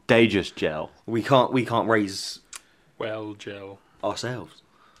can't They just gel. raise well, Jill. ourselves.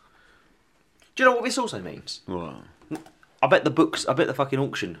 Do you know what this also means? Well, I bet the fucking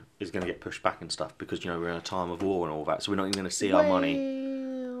auction is going to get pushed back and stuff, because, you know, we're in a time of war and all that, so we're not even going to see our money.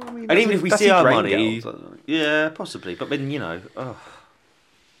 And even if we That's see the our Drain money, Girls, isn't it? yeah, possibly. But then oh.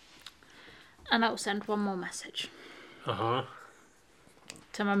 And I'll send one more message Uh-huh.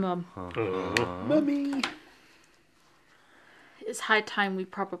 to my mum. Mummy. It's high time we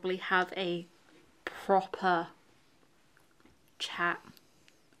probably have a proper chat.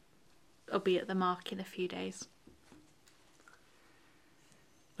 I'll be at the mark in a few days.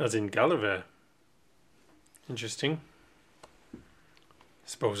 As in Gallivare. Interesting.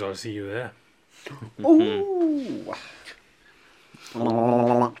 Suppose I'll see you there. Ooh.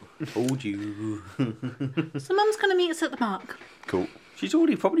 Told you. So Mum's going to meet us at the mark. Cool. She's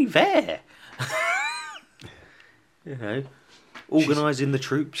already probably there. Organising the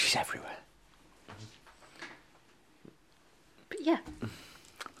troops. She's everywhere. But yeah,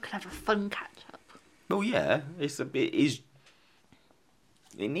 we can have a fun catch up. Oh yeah, it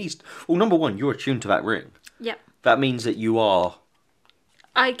needs. Well, number one, you're attuned to that ring. Yep. That means that you are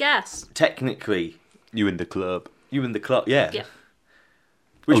I guess. technically You in the club. you in the club. Yeah. Yep.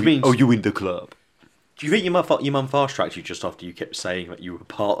 Which means. you in the club. Do you think your mum fast tracked you just after you kept saying that you were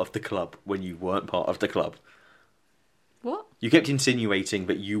part of the club when you weren't part of the club? What? You kept insinuating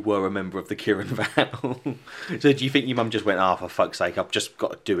that you were a member of the Kieran Val. So do you think your mum just went, for fuck's sake, I've just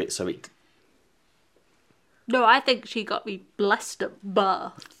got to do it so it... No, I think she got me blessed at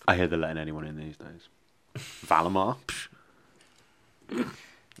birth. I hear they're letting anyone in these days. Valamar. Psh.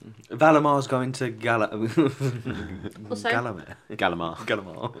 Valamar's going to Also,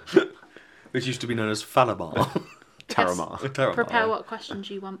 Gallimar. Which used to be known as Falamar. Taramar. Taramar. prepare what questions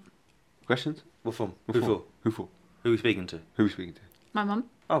you want. Questions? What for? Who Who for? for? Who for? Who are we speaking to? Who are we speaking to? My mum?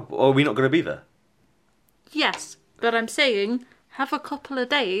 Oh, are we not going to be there? Yes, but I'm saying have a couple of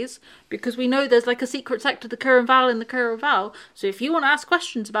days because we know there's like a secret sector, the Curran Val in the Curran Val. So if you want to ask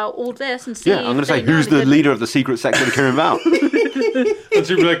questions about all this and see, Yeah, I'm going to say, who's the leader of the secret sector of the Kieran Val? And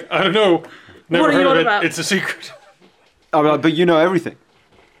she'll be like, I don't know. Never What are you heard on of it. about? It's a secret. I'm like, but you know everything.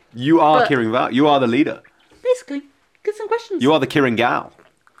 You are But- Kieran Val. You are the leader. Basically, get some questions. You are the Kieran Gal.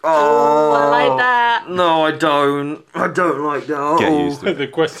 Oh, I like that. No, I don't. I don't like that. Get used to it. The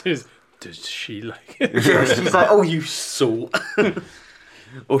question is, does she like it? Yeah, she's like, oh, you salt.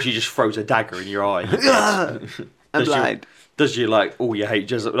 Or she just throws a dagger in your eye. I'm Does you- blind. Does you like, oh, you hate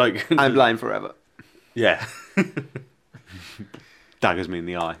just like... I'm blind forever. Yeah. Daggers me in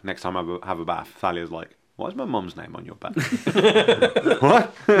the eye. Next time I have a bath, Thalia's like, why is my mum's name on your back?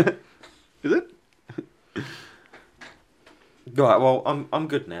 What? Is it? Right, well, I'm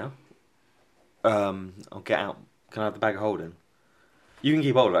good now. I'll get out. Can I have the bag of holding? You can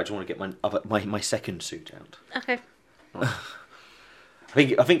keep hold of it. I just want to get my second suit out. Okay.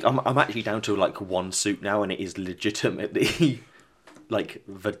 I think I'm actually down to like one suit now, and it is legitimately like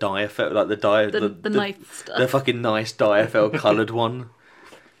the Diafel, like The nice stuff. the fucking nice Diafel coloured one.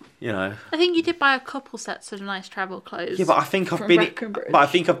 You know. I think you did buy a couple sets of nice travel clothes. Yeah, but I think I've from been. Breckenbridge. But I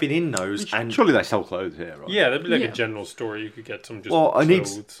think I've been in those, and Surely they sell clothes here, right? Yeah, that'd be like Yeah. a general store. You could get some just well, I need.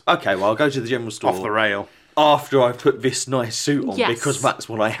 clothes. Okay, well, I'll go to the general store Off the rail. after I've put this nice suit on Yes. because that's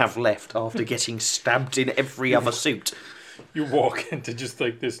what I have left after getting stabbed in every other suit. You walk into just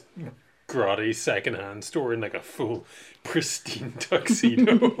like this grotty secondhand store in like a full pristine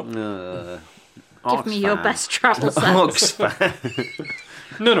tuxedo. Give me your best travel set. Oxfam.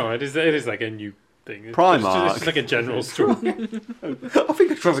 No, it is like a new thing. It's Primark. It's just like a general store. I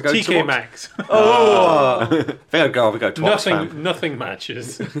think I'd rather go TK to Maxx. Oh, I think I'd rather go to Oxfam. Nothing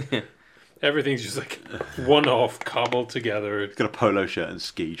matches. Everything's just like one-off, cobbled together. Got a polo shirt and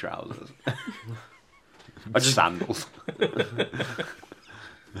ski trousers. Sandals.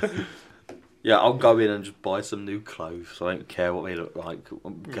 Yeah, I'll go in and just buy some new clothes. I don't care what they look like.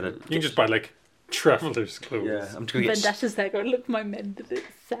 I'm gonna. You can just buy like traveler's clothes. Yeah, I'm just gonna get. Vendetta's there going, look, my mended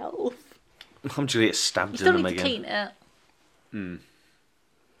itself. I'm just gonna get You stabbed still in need them to again. clean it.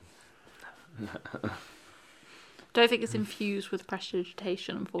 Don't think it's infused with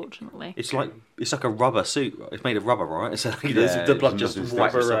prestidigitation, unfortunately. It's like a rubber suit. Right? It's made of rubber, right? So Yeah, the blood just nothing's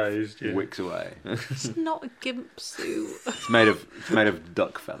wipes off. Rubberized, yeah. Wicks away. It's not a gimp suit. It's made of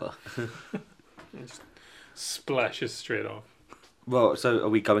duck feather. Splashes straight off. Well, so are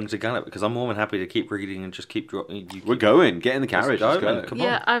we going to Gallop? Because I'm more than happy to keep reading and just keep dropping. We're going. Get in the carriage. go, Let's go. man. Come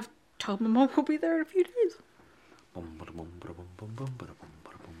Yeah, on. I've told my mum we'll be there in a few days.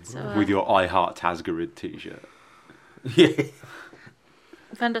 So, With your I Heart Tasgarid t-shirt. Yeah.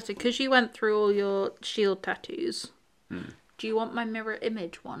 Vendetta, because you went through all your shield tattoos, do you want my mirror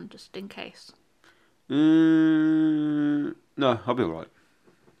image one, just in case? No, I'll be alright.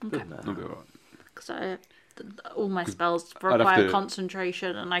 Okay. I'll be alright. Because all my spells I'd have require to-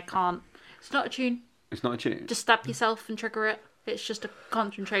 concentration, and I can't... It's not a tune. It's not a tune. Just stab yourself and trigger it. It's just a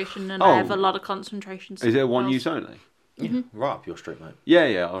concentration, and Oh. I have a lot of concentrations. Is it one use only? Yeah, right up your street, mate.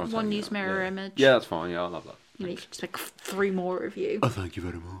 Yeah. I'll take One it. use mirror image. Yeah, that's fine. Yeah, I love that. You know, you can just make 3 more of you. Oh, thank you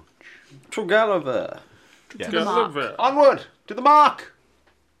very much. Trugaliver. Yeah. To the mark. Onward to the mark.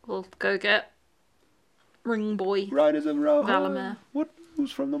 We'll go get Ring Boy. Riders of Rohan. Valamir. What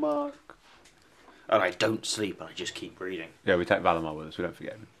news from the mark? And I don't sleep, and I just keep reading. Yeah, we take Valamar with us. We don't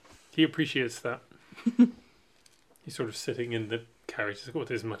forget him. He appreciates that. He's sort of sitting in the carriage. Oh,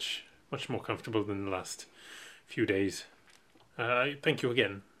 it is much more comfortable than the last few days. Thank you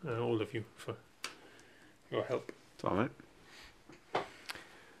again, all of you, for your help. It's all right.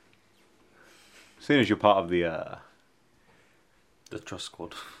 Seeing as you're part of the Trust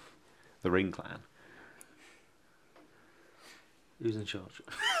Squad. Ring Clan, Who's in charge?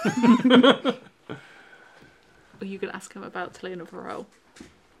 Are you going to ask him about Talena Varel?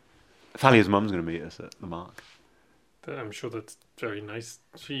 Thalia's mum's going to meet us at the mark. I'm sure that's very nice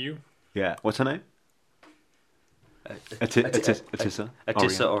for you. Yeah. What's her name? Atissa.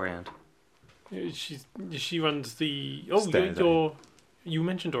 Atissa Orient. She runs the. Oh, Stairs, you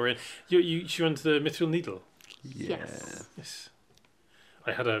mentioned Orion. She runs the Mithril Needle. Yes. Yes.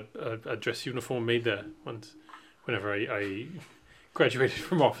 I had a dress uniform made there once, whenever I graduated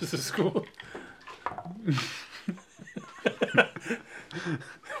from officer school.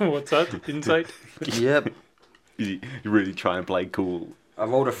 What's that? Insight? Yep. You really try and play cool. I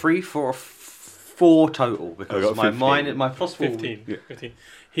rolled a 3 for a 4 total I because got my 15. my plus 4. 15. Yeah. 15.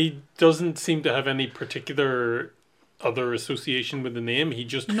 He doesn't seem to have any particular other association with the name. He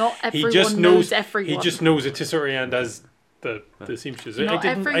just Not he everyone just knows everyone. He just knows Atissa Oriand as the seamstress. I Not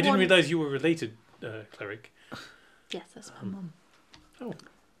didn't everyone- realize you were related, cleric. Yes, that's my mum. Oh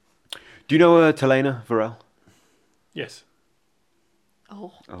Do you know Talena Varel? yes,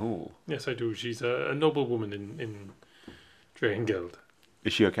 Oh, Oh. yes I do. She's a noble woman in Drangeld.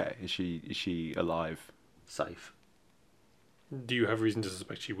 Is she okay? Is she alive? Safe. Do you have reason to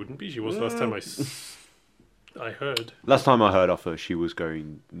suspect she wouldn't be? She was last time I heard. Last time I heard of her, she was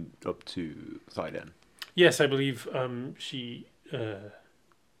going up to Thyden. Yes, I believe she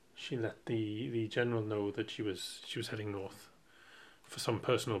let the general know that she was heading north for some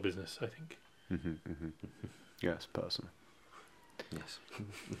personal business. I think. Yes, person. Yes.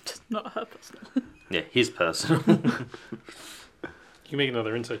 not her person. Yeah, his person. You can make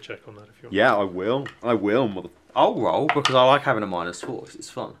another insight check on that if you want. Yeah, I will. Mother. I'll roll because I like having a -4. It's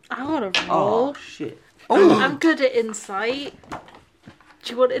fun. I want to Oh roll. shit. I'm good at insight.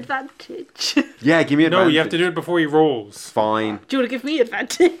 Do you want advantage? Do Yeah, give me No, advantage. you have to do it before he rolls. Fine. you want to give me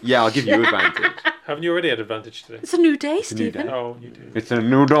advantage? Yeah, I'll give you advantage. Haven't you already had advantage today? It's a new day, new Stephen. day. Oh, you do. It's a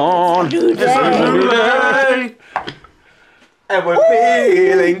new dawn. New day. day. And we're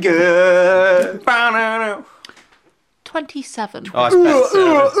feeling good. 27.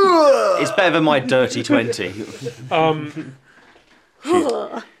 Oh, it's better than my dirty 20.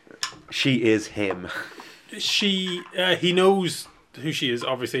 She is him. He knows who she is,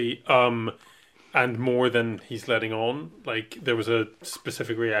 obviously, and more than he's letting on. Like, there was a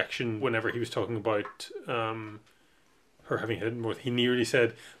specific reaction whenever he was talking about her having headed north. He nearly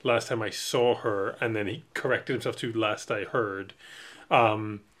said, last time I saw her, and then he corrected himself to last I heard.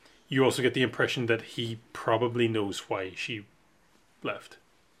 You also get the impression that he probably knows why she left.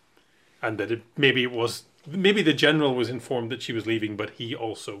 And that maybe the general was informed that she was leaving, but he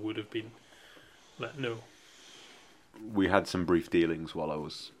also would have been let know. We had some brief dealings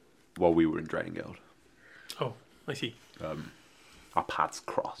while we were in Drangeld. Oh, I see. Our paths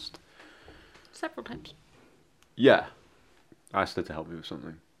crossed. Several times. Yeah. I asked her to help me with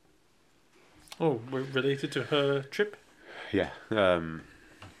something. Oh, we're related to her trip? Yeah.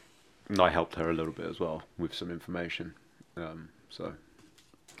 And I helped her a little bit as well with some information. So,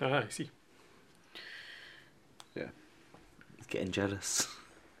 Ah, I see. yeah. He's getting jealous.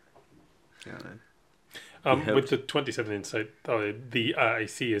 Yeah, I know. With the 27 insight, the I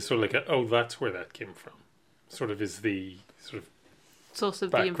see is sort of like that's where that came from. Sort of is the sort of Source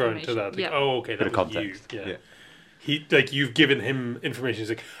of the background information. to that. Like, Yeah. oh, okay, that Bit of was context. you. Yeah. Yeah. He you've given him information. He's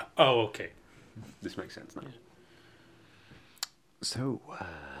like, oh, okay. This makes sense now. So,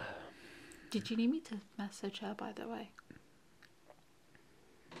 Did you need me to message her, by the way?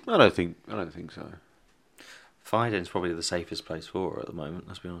 I don't think so. Thyden's probably the safest place for her at the moment,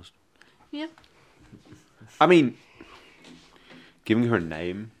 let's be honest. Yeah. I mean, giving her a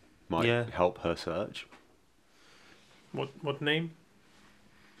name might Yeah. help her search. What name?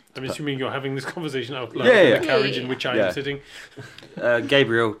 I'm assuming you're having this conversation out loud Yeah, in yeah. the carriage in Yeah. which I'm Yeah. sitting.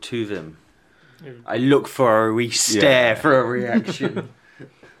 Gabriel Tuvim. I look for a wee stare Yeah. for a reaction.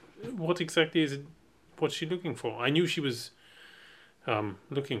 What exactly is it? What's she looking for? I knew she was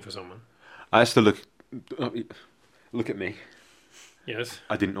looking for someone. I has to look at me. Yes.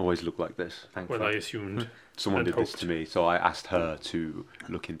 I didn't always look like this. Well, I assumed. Someone and did this hoped. to me, so I asked her to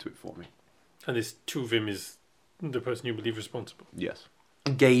look into it for me. And this Tuvim is the person you believe responsible. Yes.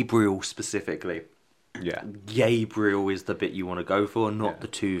 Gabriel specifically. Yeah. Gabriel is the bit you want to go for, not Yeah. the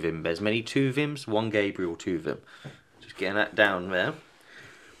Tuvim. There's many Tuvims, one Gabriel Tuvim. Just getting that down there.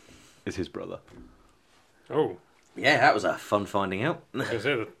 It's his brother. Oh, Yeah, that was a fun finding out. I was gonna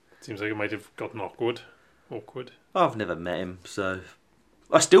say that seems like it might have gotten awkward. I've never met him, so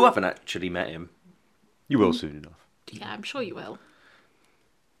I still haven't actually met him. You will soon enough. Yeah, I'm sure you will.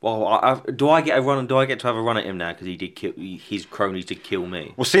 Well, do I get to have a run at him now because he did kill his cronies did kill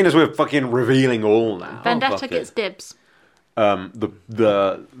me? Well, seeing as we're fucking revealing all now, Vendetta fuck gets it. dibs.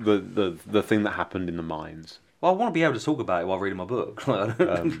 the thing that happened in the mines. Well, I want to be able to talk about it while reading my book.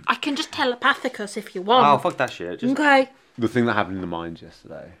 I can just telepathic us if you Oh, want. fuck that shit. Just, Okay. The thing that happened in the mines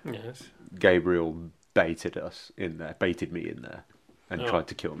yesterday. Yes. Gabriel baited me in there, and Oh. tried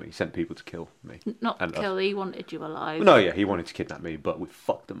to kill me. Sent people to kill me. Not And us. kill, he wanted you alive. No, yeah, he wanted to kidnap me, but we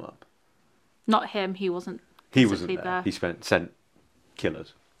fucked him up. Not him, he wasn't He wasn't physically there. He sent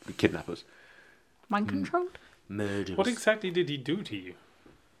killers, kidnappers. Mind controlled? murders. What exactly did he do to you?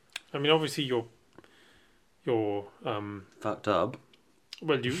 I mean, obviously you're Fucked up.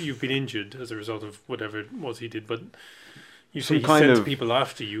 well, you've been injured as a result of whatever it was he did, but you Some say he kind sent of- people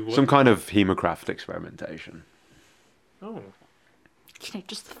after you. What? Some kind of hemocraft experimentation. Oh, You know,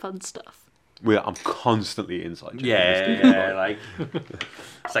 just the fun stuff. I'm constantly inside checking. Yeah, this dude. yeah, like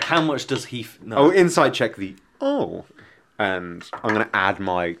it's like how much does he? No. Oh, inside check and I'm going to add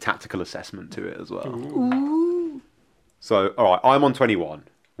my tactical assessment to it as well. So, all right, I'm on 21.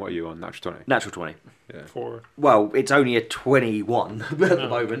 What are you on? Natural 20. Natural 20. for Well, it's only a 21 at the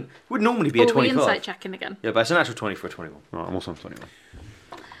moment. Would normally be a Are we 25. insight checking again? Yeah, but it's a natural 20 for a 21. All right, I'm also on 21.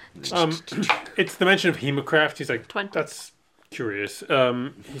 it's the mention of hemocraft. He's like, 20. that's curious.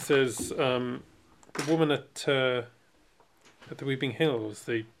 He says the woman at the Weeping Hills.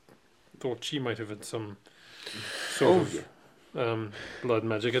 They thought she might have had some sort of blood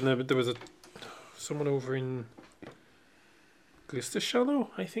magic, and there was someone over in Glister Shallow.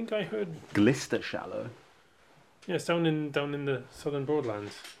 I think I heard. Glister Shallow. Yes, down in the southern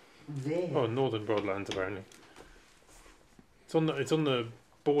Broadlands. Oh, northern Broadlands apparently. It's on the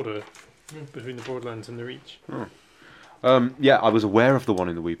border between the Broadlands and the Reach. Yeah, I was aware of the one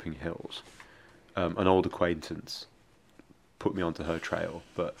in the Weeping Hills. An old acquaintance put me onto her trail,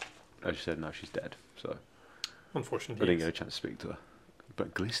 but as she said, now she's dead. So I Unfortunately, didn't get a chance to speak to her.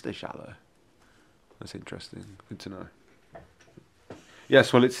 But Glister Shallow. That's interesting. Good to know.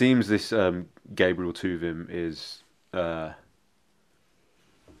 Yes, well, it seems this Gabriel Tuvim is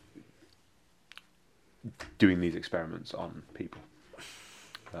doing these experiments on people.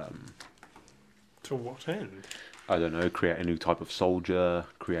 to what end? I don't know, create a new type of soldier,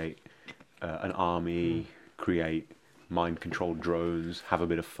 create an army, create mind-controlled drones, have a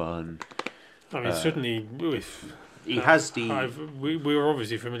bit of fun. I mean, certainly with He has the. we were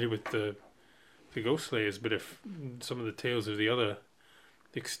obviously familiar with the Ghost Slayers, but if some of the tales of the other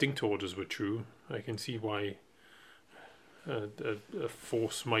extinct orders were true, I can see why a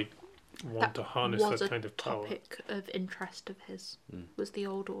force might want to harness was that a kind of power. topic of interest of his. Was the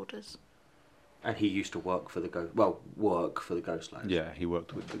old orders. And he used to work for the Ghost Layers. Yeah, he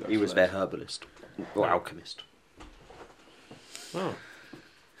worked with the Ghost He was their Slayers. herbalist or alchemist. Oh,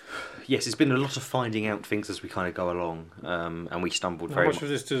 Yes, it's been a lot of finding out things as we kind of go along, and we stumbled how very much much. of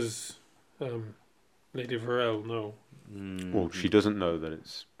this does Lady Varel know? Well, she doesn't know that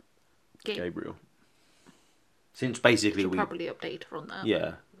it's Gabe Gabriel. Since basically should we, probably update her on that.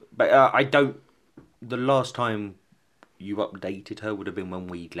 yeah, but I don't. The last time you updated her would have been when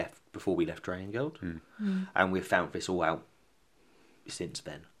we left, before we left Dragengeld, and we've found this all out since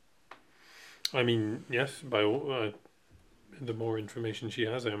then. I mean, yes, by all, the more information she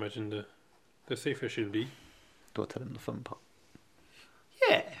has, I imagine the safer she'll be. Do I tell him the fun part?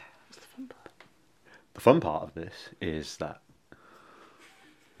 Yeah, The fun part of this is that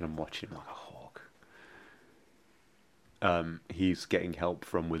I'm watching like a hawk. He's getting help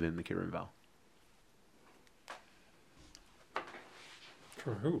from within the Kirin Val.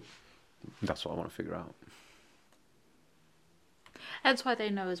 For who? That's what I want to figure out. That's why they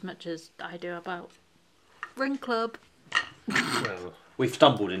know as much as I do about Ring Club. Well, we've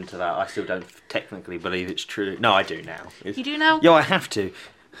stumbled into that. I still don't technically believe it's true. No, I do now. You do know? Yeah, I have to.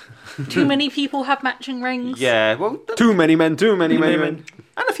 Too many people have matching rings. Yeah, well, Too many men, too many women.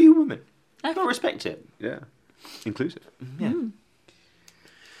 and a few women. Okay. I respect it. Yeah, inclusive. Yeah.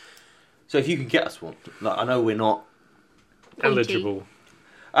 So if you can get us one, like, I know we're not eligible.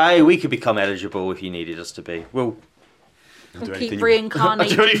 Hey, we could become eligible if you needed us to be. We'll Keep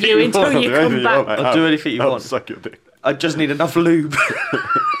reincarnating you until you come back. I'll do anything you want. Suck your dick. I just need enough lube.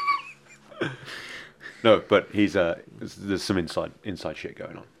 No, but there's some inside shit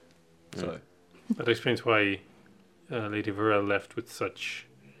going on. So That explains why Lady Varel left with such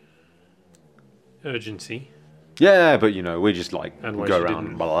urgency. yeah, but we just like And why go she around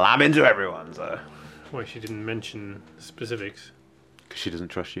didn't- blabbing to everyone. So Why she didn't mention specifics. because she doesn't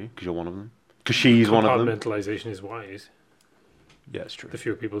trust you, because you're one of them, because she's one of them. Compartmentalization is wise. Yeah, it's true. The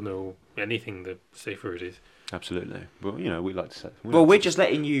fewer people know anything, the safer it is. Absolutely. But we like to say. Well, we're just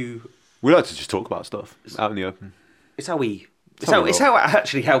letting you. We like to just talk about stuff out in the open. It's how we. It's how how, we it's roll. how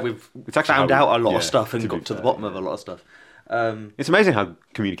actually how we've It's actually found how we- out a lot yeah, of stuff and to be got to the fair, bottom of yeah. a lot of stuff. It's amazing how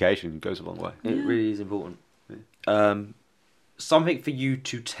communication goes a long way. It really is important. Something for you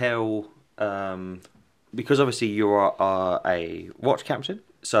to tell, because obviously you are a watch captain,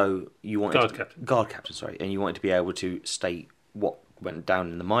 so you wanted guard captain, sorry, and you wanted to be able to state what went down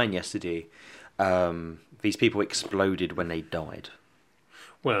in the mine yesterday. These people exploded when they died.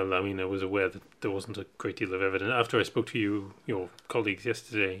 Well, I mean, I was aware that there wasn't a great deal of evidence. After I spoke to your colleagues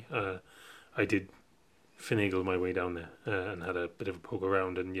yesterday, I did finagle my way down there and had a bit of a poke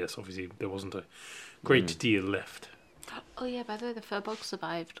around. And yes, obviously, there wasn't a great deal left. Oh yeah, by the way, the Furbog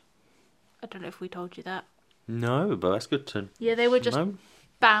survived. I don't know if we told you that. No, but that's good to. Yeah, they were just know.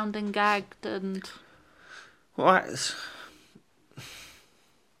 bound and gagged and... Well,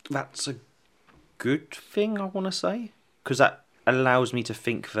 that's a good thing, I want to say, because that allows me to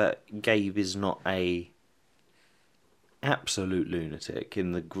think that Gabe is not a absolute lunatic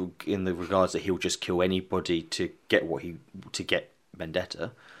in the regards that he'll just kill anybody to get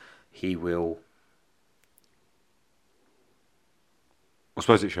vendetta. He will. I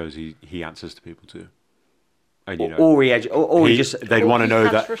suppose it shows he answers to people too. And He just. they'd want to know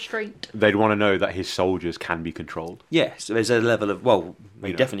has that restraint. they'd want to know that his soldiers can be controlled. Yes, there's a level of they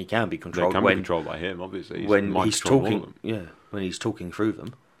You know, definitely can be They controlled can when be controlled by him, obviously. when mind he's controlling all talking. of them. Yeah, when he's talking through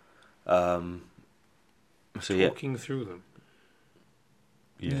them. So yeah, Talking through them.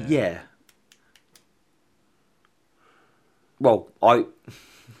 yeah. Well,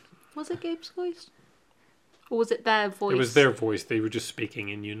 Was it Gabe's voice? Or was it their voice? It was their voice. They were just speaking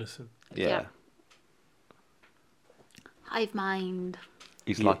in unison. yeah. Hive mind.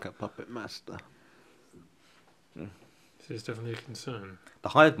 He's Yeah. like a puppet master. This is definitely a concern. The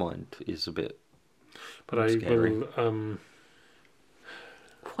hive mind is a bit. But I Scary. will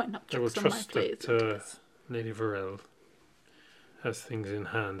Why not I will jokes on my trust plate? that Lady Varel has things in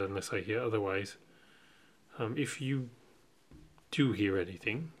hand unless I hear otherwise. If you do hear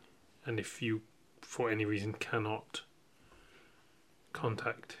anything, and if you, for any reason, cannot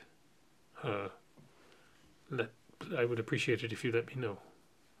contact her, I would appreciate it if you let me know.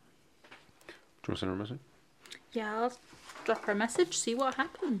 Do you want to send her a message? Yeah, I'll drop her a message, see what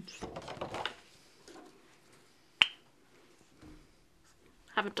happens.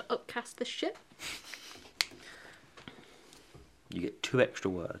 Having to upcast this ship. You get 2 extra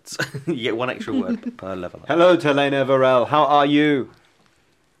words. You get 1 extra word per level. Hello, Telena Varel. How are you?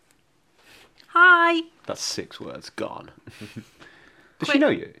 Hi! That's 6 words gone. Did Quick. she know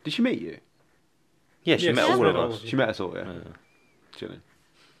you? Did she meet you? Yeah, she Yes, met she all met of all us. of She met us all, yeah. Chilling.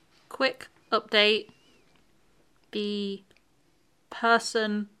 Quick update. The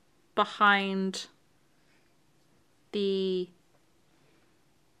person behind the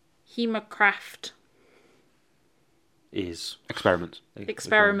Hemocraft Is Experiments.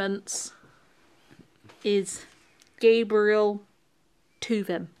 experiments is Gabriel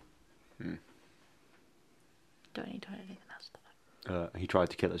Tuvim. Don't need to know anything else to that. He tried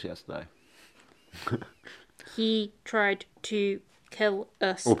to kill us yesterday. He tried to kill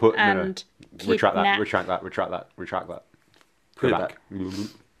us Or put and retract that. kidnap. Retract that. Retract that. Retract that. Put Go it back.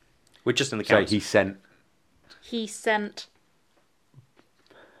 We're just in the So council. he sent He sent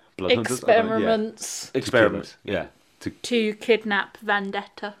blood hunters, I don't know, yeah, experiments Experiments. to kill us. Yeah. to kidnap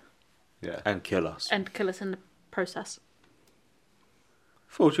Vendetta Yeah. And kill us. and kill us in the process.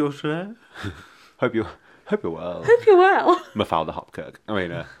 Thought you were there. Hope you're well. Hope you're well. Mafalda Hopkirk. I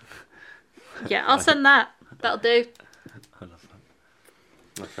mean, Yeah, I'll send that. That'll do. I love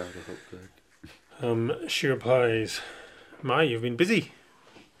that. My favourite Hopkirk. She replies, you've been busy.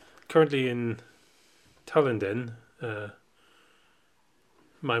 Currently in Talenden,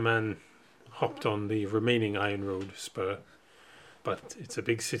 my man hopped on the remaining Iron Road spur, but it's a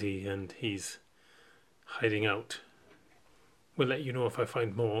big city and he's hiding out. We'll let you know if I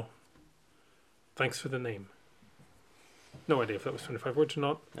find more. Thanks for the name. No idea if that was 25 words or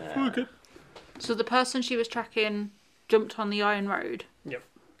not. Okay. So the person she was tracking jumped on the Iron Road. Yep.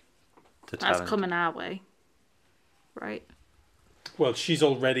 To That's Talent. coming our way. Right? Well, she's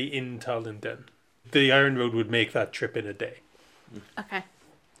already in Talenden. The Iron Road would make that trip in a day. Okay.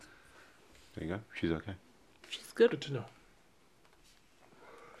 There you go. She's okay. She's good. Good to know.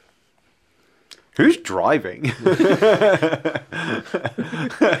 Who's driving?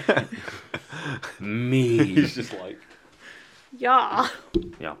 Me. He's just like Yeah.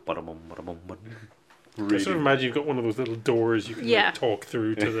 Yeah. Ba-da-bum, ba-da-bum, ba-da-bum. I sort of imagine you've got one of those little doors you can Yeah. like, talk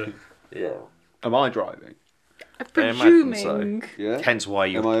through to the... Yeah. Am I driving? I'm I imagine so. presuming Yeah. Hence why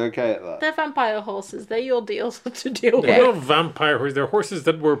you. Am I okay at that? they're vampire horses. They're your deals to deal They're with. not vampire horses. They're horses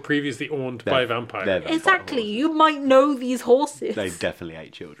that were previously owned by vampires. They're vampire Exactly. horses. You might know these horses. They definitely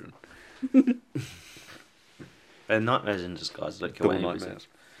ate children. They're nightmares in disguise. Look, Double away, nightmares.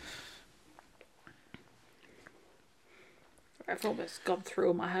 I've almost gone through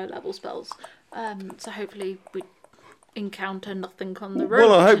all my high level spells. So hopefully we encounter nothing on the road.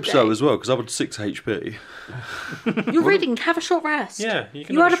 Well, I hope today. so as well, because I would 6 HP. You're reading. Have a short rest. Yeah, you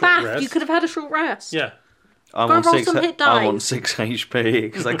can You have had a short bath. rest. You could have had a short rest. Yeah. I'm Go on roll 6. some hit I'm on dice. 6 HP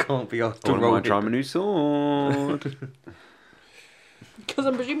because I can't be asked to I roll. want to try my new sword. Because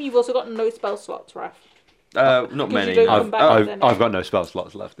I'm presuming you've also got no spell slots, right? Not you many. don't no. come back with any. I've got no spell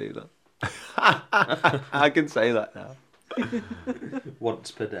slots left either. I can say that now.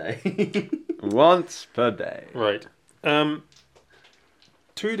 Once per day. Once per day. Right. 2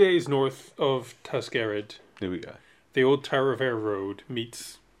 days north of Tasgerid, Here we go. the old Tower of Air road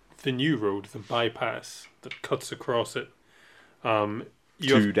meets the new road, the bypass that cuts across it. You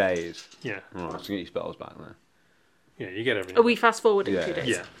 2 have- days. yeah, Right, so get your spells back there. yeah, you get everything. Are we fast forwarding Yeah. 2 days?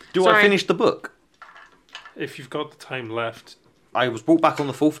 Yeah, Do Sorry. I finish the book? if you've got the time left. I was brought back on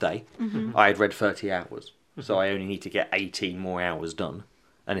the 4th day. I had read 30 hours. So I only need to get 18 more hours done.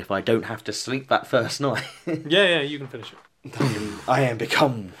 And if I don't have to sleep that first night, Yeah, you can finish it. I am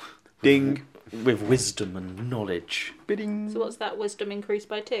become Ding. with wisdom and knowledge. Bidding. So what's that wisdom increased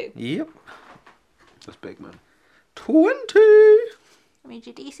by 2? Yep. That's big, man. 20! That means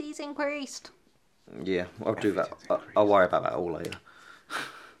your DC's increased. Yeah, I'll do that. I'll worry about that all later.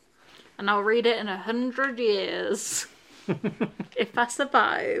 And I'll read it in 100 years. If I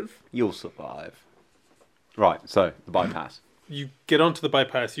survive. You'll survive. Right, so the bypass. You get onto the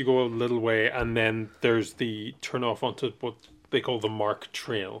bypass, you go a little way, and then there's the turn off onto what they call the Mark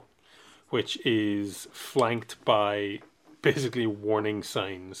Trail, which is flanked by basically warning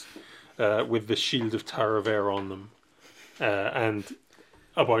signs with the Shield of Taraver on them, and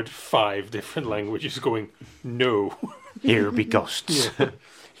about 5 different languages going, no. Here be ghosts.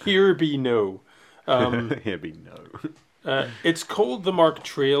 Here be no. Here be no. It's called the Mark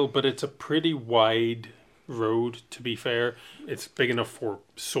Trail, but it's a pretty wide road, to be fair. It's big enough for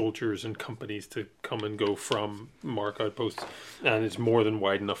soldiers and companies to come and go from Mark outposts, and it's more than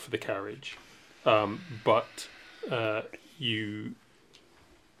wide enough for the carriage. But you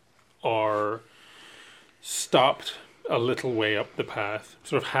are stopped a little way up the path,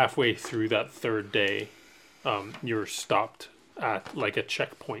 sort of halfway through that 3rd day. You're stopped at like a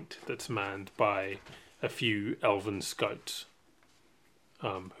checkpoint that's manned by a few elven scouts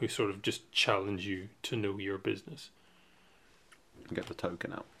who sort of just challenge you to know your business. Get the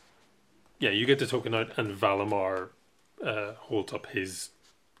token out. Yeah, you get the token out, and Valimar holds up his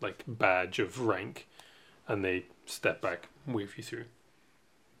like badge of rank, and they step back, wave you through.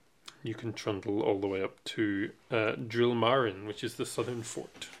 You can trundle all the way up to Drillmarin, which is the southern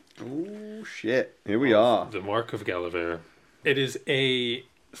fort. Oh shit! Here we are. The Mark of Galaver. It is a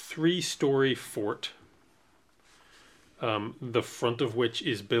 3-story fort, the front of which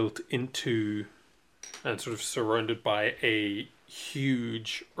is built into and sort of surrounded by a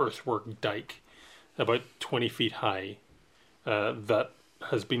huge earthwork dike, about 20 feet high, that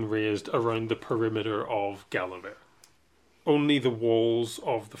has been raised around the perimeter of Galaver. Only the walls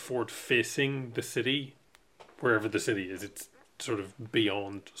of the fort facing the city, wherever the city is, it's sort of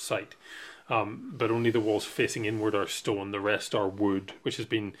beyond sight. But only the walls facing inward are stone. The rest are wood, which has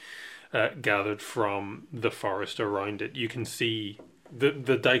been gathered from the forest around it. You can see the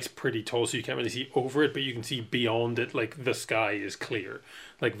dike's pretty tall, so you can't really see over it, but you can see beyond it, like the sky is clear.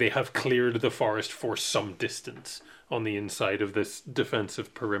 Like they have cleared the forest for some distance on the inside of this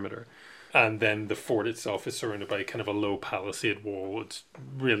defensive perimeter. And then the fort itself is surrounded by kind of a low palisade wall. It's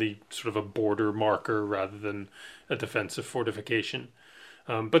really sort of a border marker rather than a defensive fortification.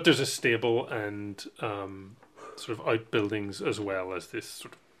 But there's a stable and sort of outbuildings as well as this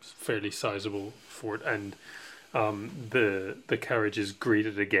sort of fairly sizable fort. And the carriage is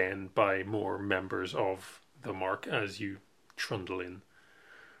greeted again by more members of the Mark as you trundle in.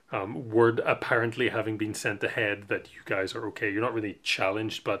 Word apparently having been sent ahead that you guys are okay. You're not really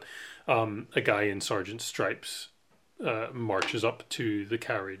challenged, but a guy in Sergeant Stripes marches up to the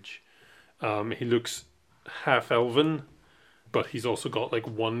carriage. He looks half elven, but he's also got like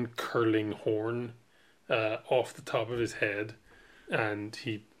one curling horn off the top of his head, and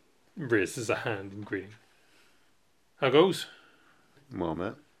he raises a hand in greeting. How goes? Well,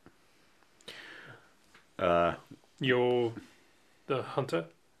 mate. You're the hunter?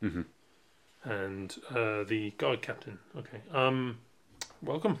 Mhm. And the guard captain. Okay.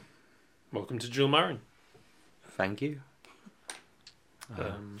 Welcome. Welcome to Jewel Marin. Thank you.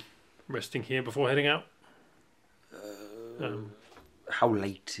 Resting here before heading out. How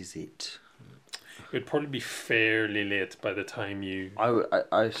late is it? It would probably be fairly late by the time you...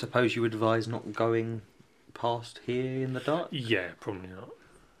 I suppose you advise not going past here in the dark? Yeah, probably not.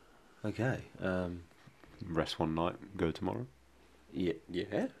 Okay. Rest one night, go tomorrow. Yeah.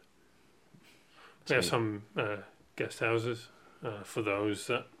 There are some guest houses for those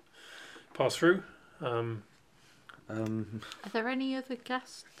that pass through. Are there any other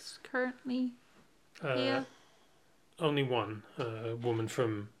guests currently here? Only one. A woman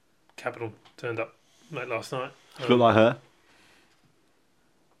from Capital turned up like last night. Look like her.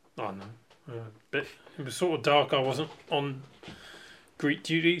 Oh no. But it was sort of dark. I wasn't on greet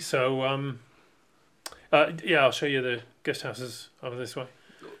duty, so yeah, I'll show you the guest houses over this way.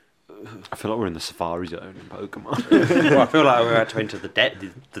 I feel like we're in the safari zone in Pokemon. Well, I feel like we're about to enter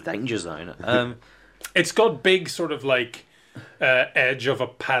the danger zone. It's got big sort of like edge of a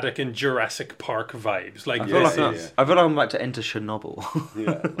paddock in Jurassic Park vibes. Like I feel like yeah. I feel like I'm about to enter Chernobyl.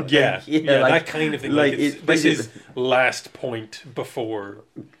 yeah, Yeah, like- that kind of thing. like Like it's this is basically- last point before.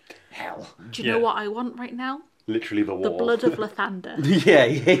 Hell. Do you know what I want right now? Literally the The war. blood of Lathander.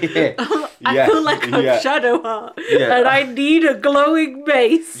 Yeah. I feel like I'm yeah. Shadowheart, Yeah. and I need a glowing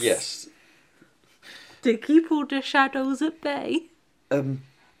mace. Yes. To keep all the shadows at bay.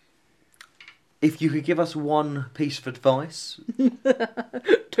 If you could give us one piece of advice,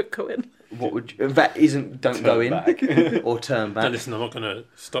 To go in. what would you, that isn't don't go in or turn Now back? listen, I'm not going to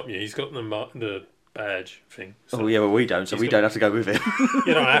stop you. He's got the badge thing. So Oh yeah, well we don't, so He's we got- don't have to go with it.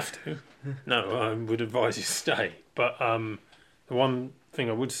 you don't have to. No, I would advise you stay. But the one thing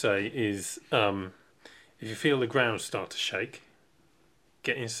I would say is if you feel the ground start to shake,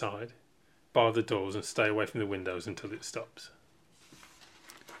 get inside, bar the doors, and stay away from the windows until it stops.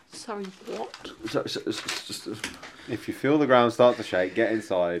 Sorry, what? If you feel the ground start to shake, get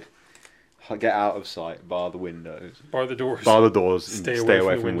inside, get out of sight, bar the windows, Bar the doors. bar the doors, and stay stay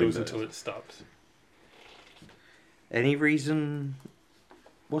away from the windows until it stops. Any reason?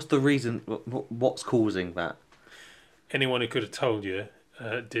 What's the reason? What's causing that? Anyone who could have told you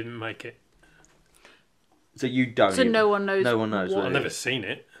didn't make it. So you don't. So even- no one knows. No one knows. what- I've never seen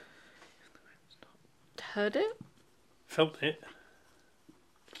it, Heard it? felt it.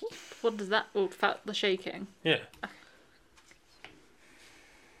 What does that? Oh, felt the shaking. Yeah.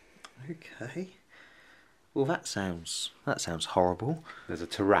 Okay. Well, that sounds horrible. There's a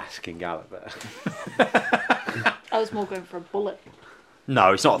Tarrasque in Gallivant. I was more going for a bullet.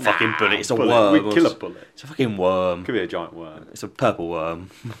 No, it's not a fucking bullet. It's a Bullet. worm. We'd kill a bullet. It's a fucking worm. Could be a giant worm. It's a purple worm.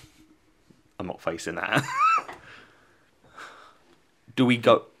 I'm not facing that. Do we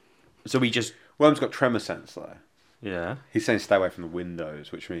go? So we just. Worm's got tremor sense though. Yeah. He's saying stay away from the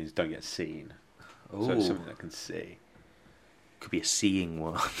windows, which means don't get seen. So it's Ooh. something that can see. Could be a seeing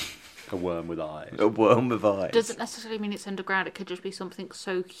worm. A worm with eyes. A worm with eyes. Doesn't necessarily mean it's underground. It could just be something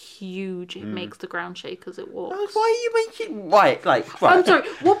so huge it makes the ground shake as it walks. Why are you making right? Like I'm right. sorry,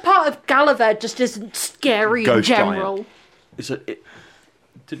 what part of Gallivant just isn't scary in Ghost giant. general?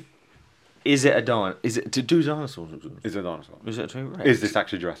 Is it a dinosaur? Is it to do dinosaurs? Is a dinosaur. Is it a T-Rex? Is this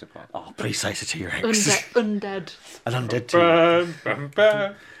actually Jurassic Park? Oh, please say it's a T-Rex. Undead. An undead T-Rex. Bum, bum,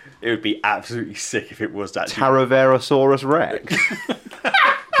 bum. It would be absolutely sick if it was that. Taraverosaurus Rex.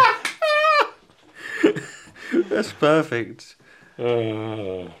 That's perfect.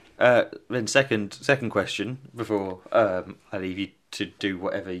 Uh, Then second question before I leave you to do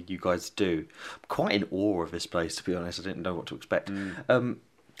whatever you guys do. I'm quite in awe of this place, to be honest. I didn't know what to expect.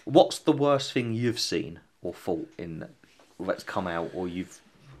 What's the worst thing you've seen or fought in that's come out, or you've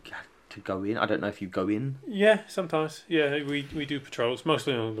had to go in? I don't know if you go in. yeah, sometimes. Yeah, we do patrols,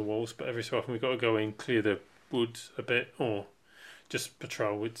 mostly on the walls, but every so often we've got to go in, clear the woods a bit, or just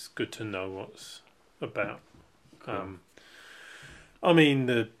patrol. It's good to know what's about. I mean,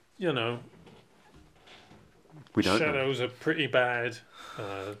 We don't know. shadows are pretty bad.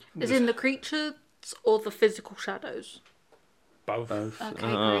 Is in the creatures or the physical shadows? both.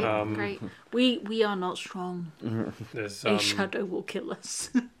 Okay, great, great. We are not strong. There's A shadow will kill us.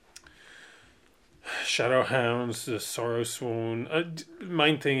 Shadow Hounds, the Sorrow Sworn.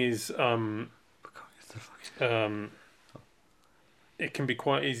 Main thing is it can be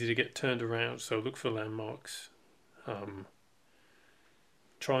quite easy to get turned around, so look for landmarks.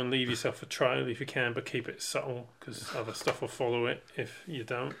 Try and leave yourself a trail if you can, but keep it subtle, because other stuff will follow it if you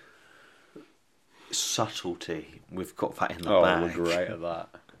don't. Subtlety. We've got that in the Oh, bag. we're great at that.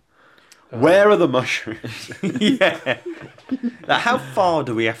 Where are the mushrooms? Yeah. Now, how far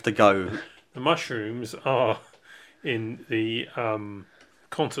do we have to go? The mushrooms are in the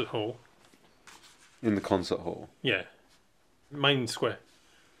concert hall. In the concert hall. Yeah. Main square.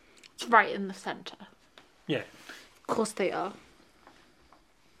 It's right in the centre. Yeah. Of course they are.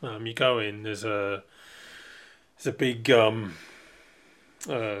 You go in, there's a big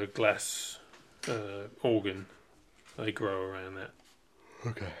glass organ. They grow around that.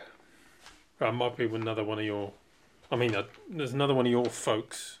 Okay. Might be another one of your... there's another one of your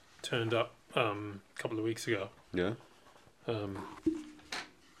folks turned up a couple of weeks ago. Yeah. I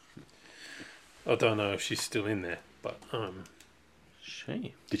don't know if she's still in there, but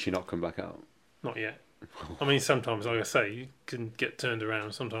She. Did she not come back out? not yet. Sometimes, like I say, you can get turned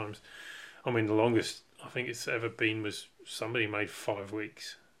around sometimes. The longest I think it's ever been was somebody made 5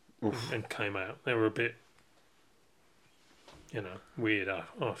 weeks and came out. They were a bit, weird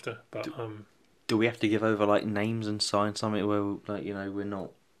after, but Do we have to give over like names and sign something where we're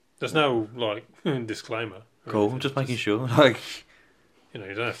not? there's no disclaimer. or Cool. anything. I'm just making sure. Like, You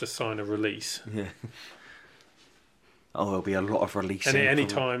don't have to sign a release. yeah. Oh, there'll be a lot of releasing. And any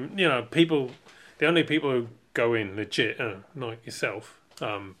time, people, the only people who go in legit, like yourself,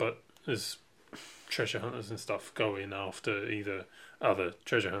 but there's treasure hunters and stuff go in after either other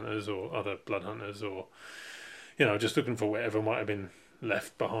treasure hunters or other blood hunters or, just looking for whatever might have been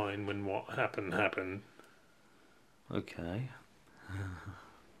left behind when what happened. Okay.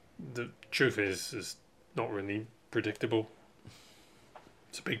 The truth is, it's not really predictable.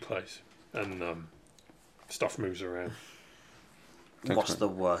 It's a big place, and stuff moves around. What's the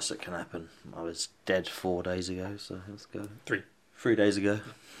worst that can happen? I was dead 4 days ago, so let's go. 3 days ago.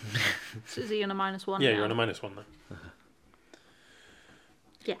 So is he on a -1 Yeah, now? you're on a -1 now.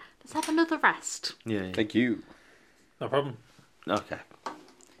 Yeah. Let's have another rest. Yeah. Thank you. No problem. Okay.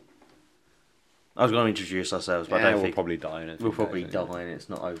 I was going to introduce ourselves, but I Yeah, don't we'll think probably die in it. we'll probably die, and it's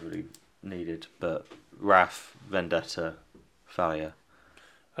not overly needed. But Wrath, Vendetta, Thalia.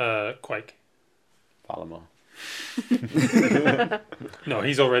 Quake. Valamar. No,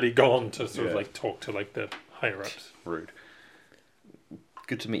 he's already gone to sort of Yeah. talk to the higher ups. Rude.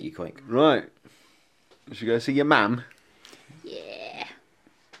 Good to meet you, Quake. Right. Should we go see your mam? Yeah.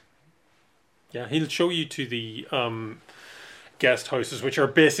 Yeah, he'll show you to the guest houses, which are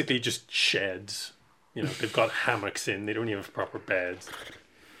basically just sheds. They've got hammocks in. They don't even have proper beds.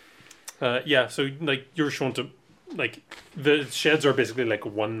 Yeah, so you're shown to the sheds are basically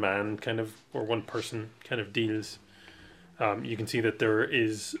one man kind of or one person kind of deals. You can see that there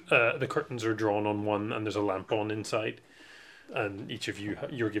is the curtains are drawn on one, and there's a lamp on inside, and each of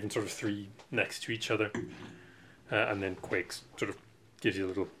you're given sort of 3 next to each other, and then Quake sort of gives you a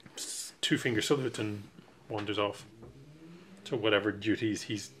little 2-finger salute and wanders off to whatever duties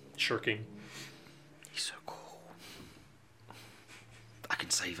he's shirking. He's so cool. I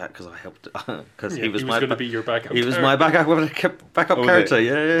can say that because I helped. Because Yeah, he was, going to be your backup. He was my backup Oh, was character. it?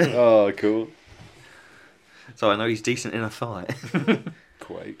 Yeah. Oh, cool. So I know he's decent in a fight.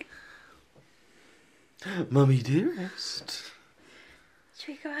 Quake. Mummy dearest. Should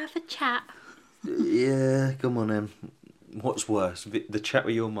we go have a chat? Yeah, come on then. What's worse, the chat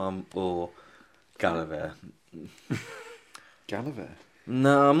with your mum or Gallivere? Gallivere.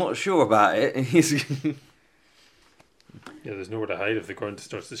 No, I'm not sure about it. Yeah, there's nowhere to hide if the ground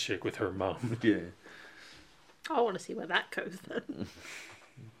starts to shake with her mum. Yeah. I want to see where that goes then.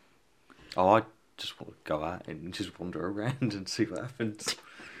 Oh, I just want to go out and just wander around and see what happens.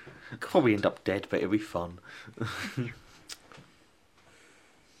 Could probably end up dead, but it'll be fun.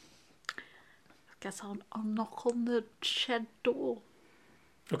 Guess I'll knock on the shed door.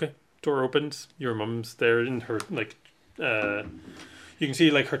 Okay, door opens. Your mum's there in her you can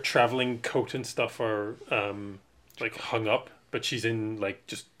see her traveling coat and stuff are hung up, but she's in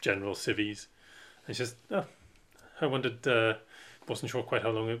just general civvies. And she says, "Oh, I wondered, wasn't sure quite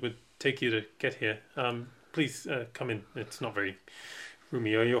how long it would take you to get here. Please come in. It's not very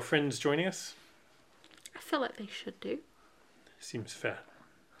roomy. Are your friends joining us? I feel like they should do. Seems fair."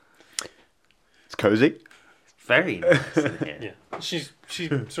 It's cozy. Very nice in here. Yeah, she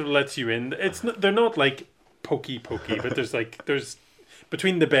sort of lets you in. They're not pokey, but there's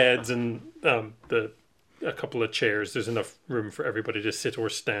between the beds and a couple of chairs. There's enough room for everybody to sit or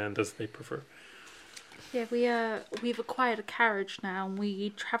stand as they prefer. Yeah, we've acquired a carriage now, and we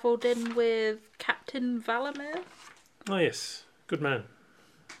travelled in with Captain Valamir. Oh yes, good man.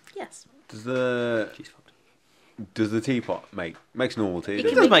 Yes. Does the She's fucked. teapot makes normal tea? It doesn't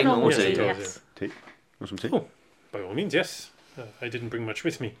can does make normal normal tea, tea, yeah. yes. Tea? Want some tea? Oh. By all means, yes. I didn't bring much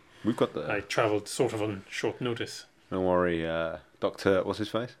with me. We've got the. I travelled sort of on short notice. Don't worry, Doctor. What's his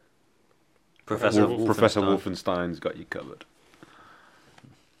face? Professor Professor Wolfenstein, Wolfenstein's got you covered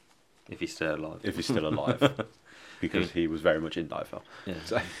if he's still alive. if he's still alive, because he was very much in Diefel. Yeah.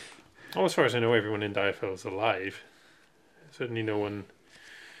 So, Oh, as far as I know, everyone in Diefel is alive. Certainly no one...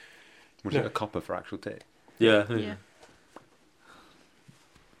 was it a copper for actual tea? Yeah. Yeah.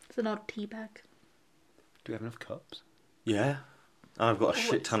 It's an odd tea bag. Do we have enough cups? Yeah. I've got a Oh,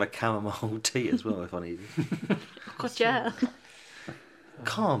 shit ton of chamomile tea as well, if I need it. God, yeah.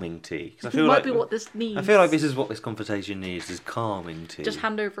 Calming tea. 'Cause I It feel might like be what this needs. I feel like this is what this conversation needs: is calming tea. Just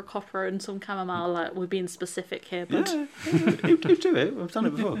hand over a copper and some chamomile. Like, we're being specific here, but Yeah, you do it. I've done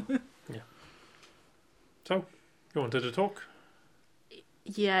it before. So, you wanted to talk?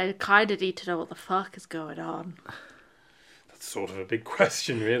 yeah, I kind of need to know what the fuck is going on. That's sort of a big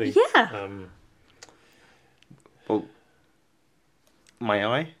question, really. Yeah. Well, may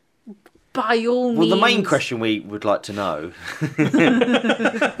I? By all means. Well, the main question we would like to know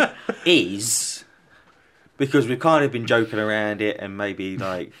is, because we've kind of been joking around it and maybe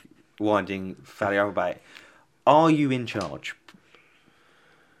like winding fairly up about it, are you in charge?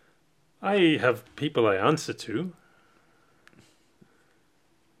 I have people I answer to.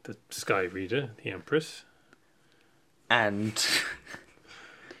 The Sky Reader, the Empress, And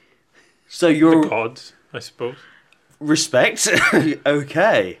so the you're gods, I suppose. respect,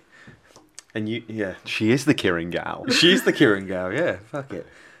 okay? And you, yeah, She is the Kirin Gal. she's the Kiringal, yeah. Fuck it.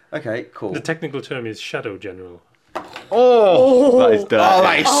 Okay, cool. The technical term is Shadow General. Oh, that is dirty. Oh,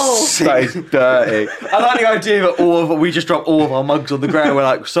 that is sick. That is dirty. I like the idea that we just drop all of our mugs on the ground. We're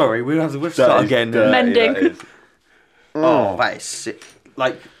like, sorry, we have to That start is again. dirty, Mending. that is. Oh, that is sick.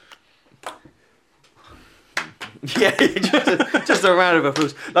 Like, yeah, just a round of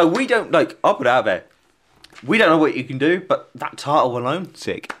applause. Like, we don't, like, I'll put it out there. We don't know what you can do, but that title alone,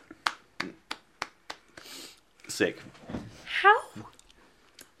 Sick. sick. How?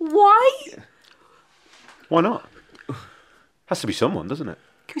 Why? Why not? Has to be someone, doesn't it?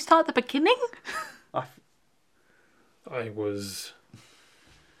 Can we start at the beginning? I was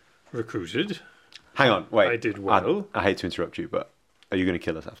recruited. Hang on, wait. I did well. I hate to interrupt you, but are you going to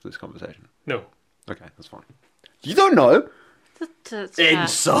kill us after this conversation? No. Okay, that's fine. You don't know.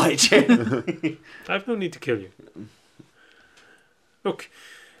 Insight. I have no need to kill you. Look,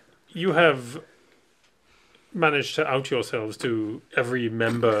 you have managed to out yourselves to every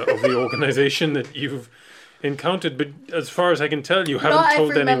member of the organization that you've encountered, but as far as I can tell, you haven't Not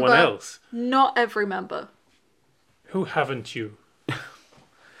told every anyone member. else. Not every member. Who haven't you?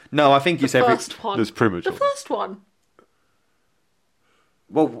 No, I think The you said first one. There's pretty much The all. first one.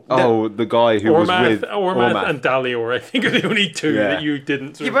 well. Oh, the guy who was with Ormath and Dalior, I think, are the only two Yeah. that you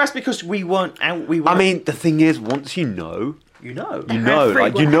didn't. Yeah, but that's because we weren't out. We I weren't, mean, the thing is, once you know, you know.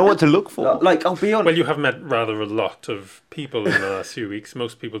 like you know what to look for. Like, I'll be honest. Well, you have met rather a lot of people in the last few weeks.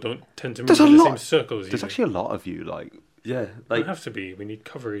 Most people don't tend to move There's a in the lot- same circles. There's actually a lot of you. Like yeah, There like, have to be. We need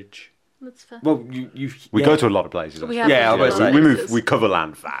coverage. That's fair. well, you. we yeah. go to a lot of places. We actually. have Yeah, I been was to a gonna lot say. of we places. we cover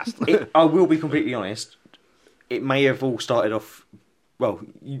land fast. I will be completely honest. It may have all started off. Well,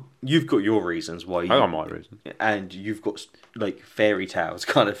 you've got your reasons why. I got my reason. And you've got like fairy tales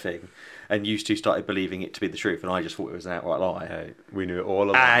kind of thing, and you two started believing it to be the truth, and I just thought it was an outright lie. Hey, we knew it all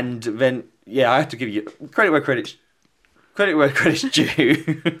along. And then, yeah, I have to give you credit where credit's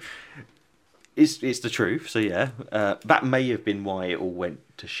due. It's the truth. So yeah, that may have been why it all went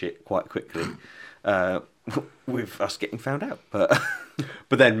to shit quite quickly, with us getting found out. But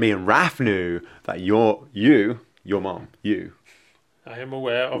But then me and Raph knew that your mom, I am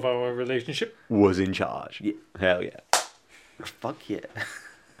aware of our relationship. was in charge. Yeah. Hell yeah. fuck yeah,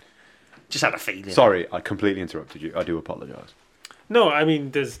 just had a feeling. Sorry, I completely interrupted you. I do apologise. No, I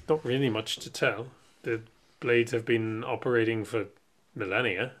mean, there's not really much to tell. The blades have been operating for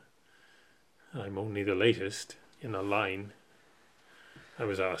millennia. I'm only the latest in a line. I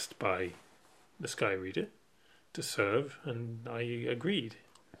was asked by the Sky Reader to serve, and I agreed.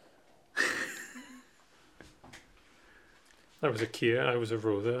 I was a Kier, I was a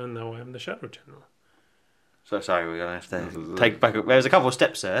Rotha, and now I am the Shadow General. So sorry, we're gonna have to take back. There's a couple of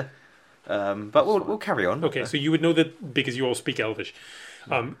steps there, but we'll carry on. Okay, so you would know that because you all speak Elvish.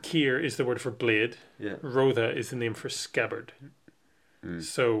 Kier is the word for blade. Yeah. Rotha is the name for scabbard.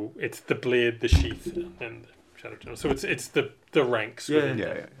 So it's the blade, the sheath, and the Shadow General. So it's the ranks. Yeah. within Yeah,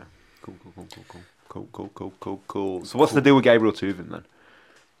 that. yeah, yeah. Cool. Cool. So what's the deal with Gabriel Tuvin then?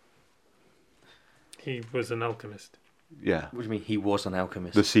 He was an alchemist. Yeah. What do you mean he was an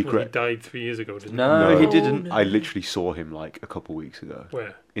alchemist? The Well, he secret. died 3 years ago, didn't No, No. he didn't. I literally saw him like a couple weeks ago he?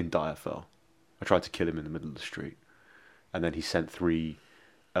 Where? in Direfell. I tried to kill him in the middle of the street, and then he sent 3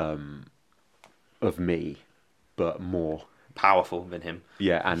 of me, but more. Powerful than him.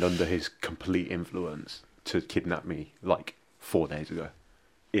 Yeah, and under his complete influence to kidnap me like 4 days ago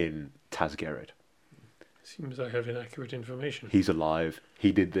in Tasgerid. Seems I have inaccurate information. He's alive.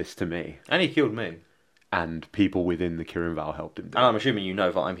 He did this to me, And he killed me. and people within the Kirin Val helped him do And I'm it. assuming you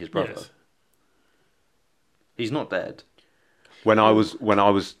know that I'm his brother. Yes. He's not dead. When I was going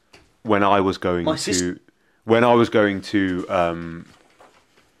My to when I was going to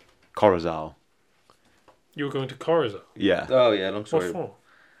Corozal, You were going to Corazon. yeah, Oh yeah, long What story. for?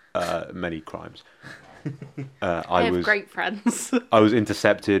 many crimes. I I have was great friends. I was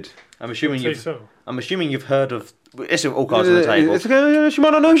intercepted. I'm assuming Say you've. so. I'm assuming you've heard of. It's all cards on the table. It's okay, she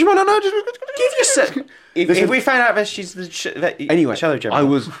might not know. She might not know. Give yourself. If we found out that she's the Anyway, Shadow Gemini.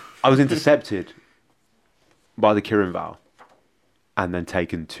 I was intercepted by the Kirin Val, and then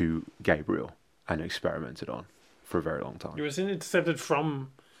taken to Gabriel and experimented on for a very long time. You was intercepted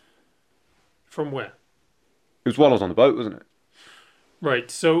from where? It was while I was on the boat, wasn't it?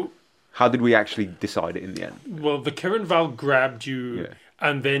 Right. So, How did we actually decide it in the end? well, the Kirin Val grabbed you, Yeah.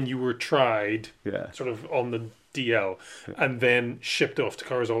 and then you were tried, Yeah. sort of on the DL, and then shipped off to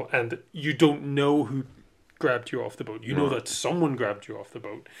Corazon. And you don't know who grabbed you off the boat. You know that someone grabbed you off the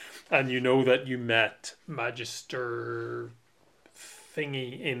boat, and you know that you met Magister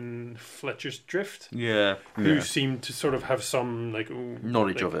thingy in Fletcher's Drift, yeah, who Yeah. seemed to sort of have some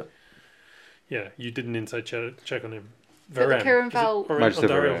knowledge of it. Yeah, you did an inside check on him. But the Kirin Is it- Val- or Magister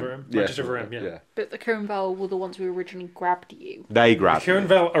Dario Varem. Varem? Yeah. Magister Varem, yeah. But the Kirin Val were the ones who originally grabbed you. They grabbed Kirin me.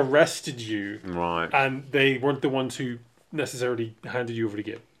 Val arrested you, Right. and they weren't the ones who necessarily handed you over to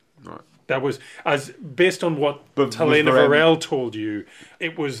Gib. Right. That was as based on what But was Helena Varem- Varel told you.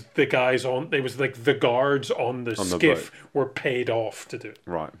 It was the guys on. It was like the guards on the On the skiff were paid off to do it.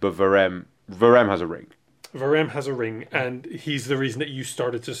 Right. But Varem has a ring. Varem has a ring, and he's the reason that you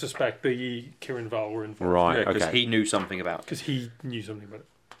started to suspect the Kirin Val were involved. Right. Because Okay. he knew something about it. Because he knew something about it.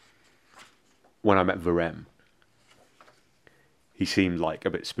 When I met Varem, he seemed like a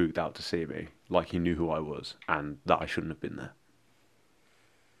bit spooked out to see me, like he knew who I was and that I shouldn't have been there.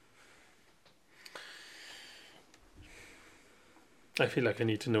 I feel like I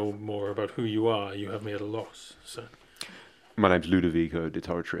need to know more about who you are. You have me at a loss. So My name's Ludovico di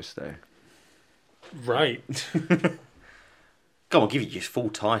Torretriste. right. Come on, give you your full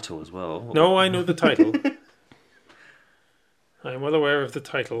title as well. No, I know the title. I am well aware of the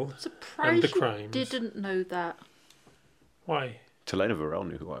title. Surprised the you crimes. didn't know that. Why? Telena Varel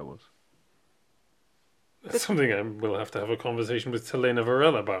knew who I was. That's something I will have to have a conversation with Helena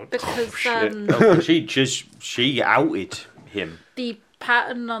Varela about. Because Oh, she outed him. the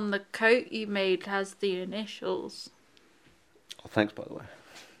pattern on the coat you made has the initials. Oh, thanks, by the way.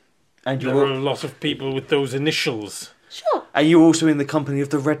 And There are a lot of people with those initials. Sure. And you're also in the company of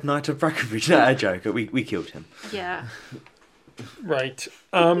the Red Knight of Brackenridge. No, a joke. We killed him. Yeah. Right.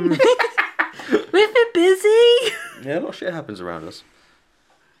 We've been busy. Yeah, a lot of shit happens around us.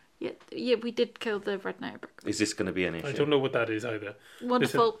 Yeah, we did kill the Red Knight. Is this going to be an I issue? don't know what that is either.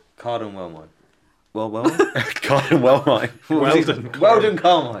 Wonderful. Carden Wellmine. Well, Carden Wellmine. Weldon. Weldon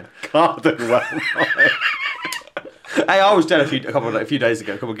Carmine. Carden Wellmine. Hey, I was dead a few days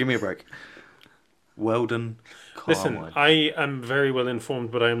ago. Come on, give me a break. Weldon Listen, Carmine. I am very well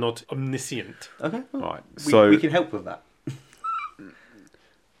informed, but I am not omniscient. Okay, well, Right. So, we can help with that.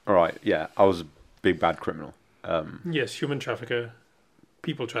 all right. Yeah, I was a big bad criminal. Yes, human trafficker,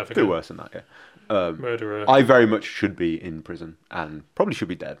 people A trafficker, bit worse than that. Yeah. murderer. I very much should be in prison and probably should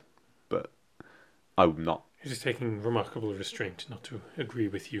be dead, but I'm not. It is taking remarkable restraint not to agree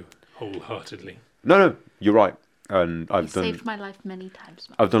with you wholeheartedly. No, you're right. And You I've done saved my life many times.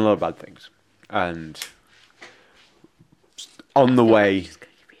 Matt. a lot of bad things. And on the way Just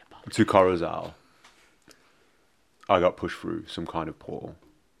gonna give you a bottle. to Corozal, I got pushed through some kind of portal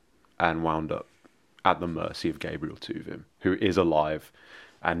and wound up at the mercy of Gabriel Tuvim, who is alive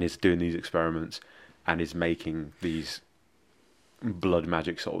and is doing these experiments and is making these blood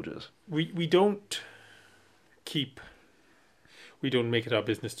magic soldiers. We don't make it our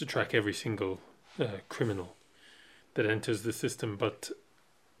business to track every single criminal that enters the system, but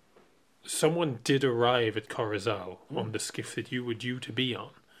someone did arrive at Corazal on the skiff that you were due to be on.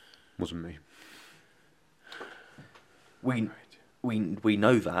 Wasn't me. We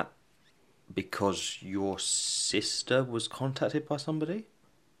know that because your sister was contacted by somebody.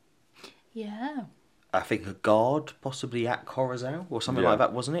 Yeah. I think a guard possibly at Corozal or something Yeah. like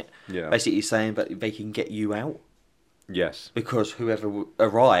that, wasn't it? Yeah. Basically saying that they can get you out Yes. because whoever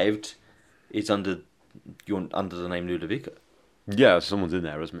arrived is under the name Ludovica. Yeah, someone's in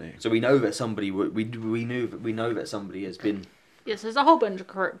there, isn't he? So we know that somebody we know that somebody has been. Yes, there's a whole bunch of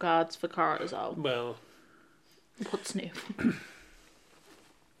corrupt guards for Carazal. Well, What's new?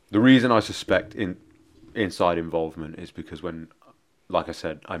 The reason I suspect inside involvement is because when, like I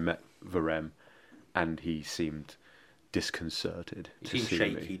said, I met Varem, and he seemed disconcerted to He seemed see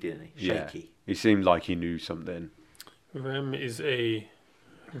shaky, me. didn't he? Yeah. Shaky. He seemed like he knew something. Rem is a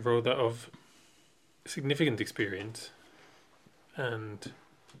Rhoda of significant experience, and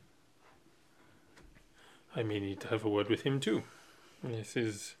I may need to have a word with him too.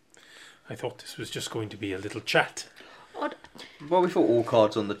 I thought this was just going to be a little chat. Odd. Well, we thought all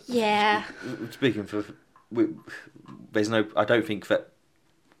cards on the. Yeah. Speaking for, there's no. I don't think that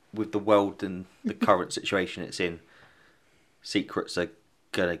with the world and the current situation it's in, secrets are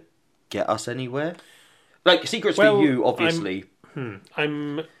gonna get us anywhere. Like secrets Well, for you, obviously.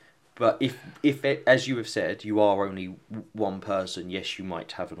 I'm But if as you have said, you are only one person. Yes, you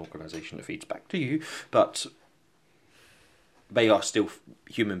might have an organisation that feeds back to you, but they are still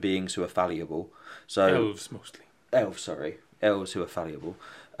human beings who are fallible. So elves mostly. elves who are fallible.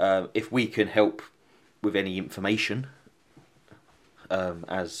 If we can help with any information,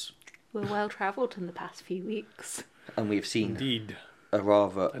 as We're well travelled in the past few weeks. and we have seen Indeed. a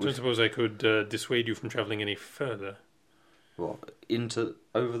rather I don't suppose I could dissuade you from travelling any further. into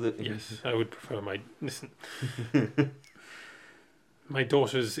over the Yes, I would prefer listen. My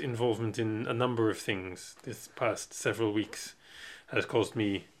daughter's involvement in a number of things this past several weeks has caused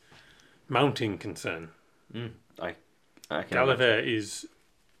me mounting concern. I can Gallivere is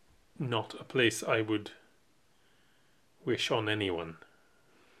not a place I would wish on anyone,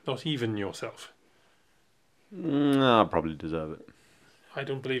 not even yourself. I probably deserve it. I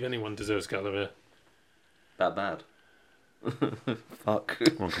don't believe anyone deserves Gallivere. that bad. Fuck.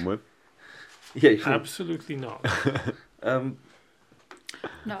 Want to come with? Yeah. You should. Absolutely not.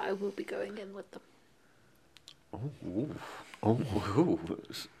 No, I will be going in with them. Ooh.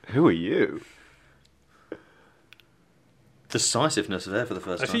 Who are you? Decisiveness there for the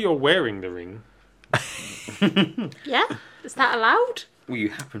first I time. see you're wearing the ring. Yeah? Is that allowed? Well, you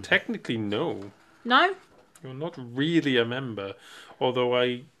happen to. Technically, no. No? You're not really a member, although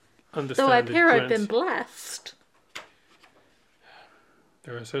I understand Though I it appear I've grants- been blessed.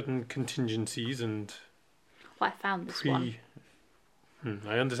 There are certain contingencies and Well, I found this one.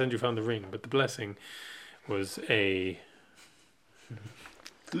 I understand you found the ring, but the blessing was a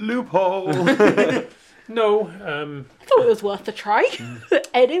Loophole! no. I thought it was worth a try.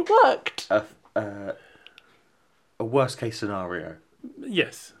 And it worked. A worst case scenario.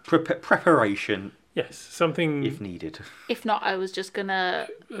 Yes, Preparation yes, something. if needed. If not, I was just gonna...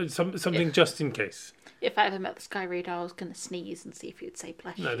 Something just in case. If I ever met this guy Reader, I was gonna sneeze and see if he'd say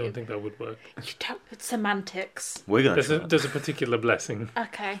bless you. I don't think that would work. You don't... It's semantics. We're gonna. There's a particular blessing.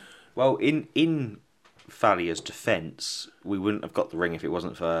 Okay. Well, in Thalia's defence, we wouldn't have got the ring if it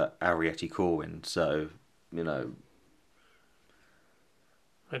wasn't for Arietti Corwin. So, you know,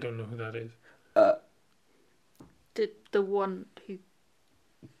 I don't know who that is. Did the one who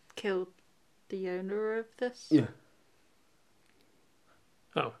killed the owner of this? Yeah.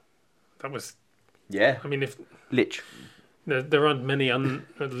 Oh, that was. Yeah, I mean, if Lich. there aren't many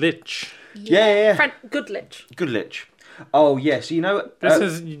lich. Yeah. Good lich. Good Lich. Oh yes, you know. This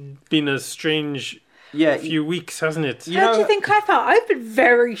has been a strange yeah. few weeks, hasn't it? You How do know- you think I felt? I've been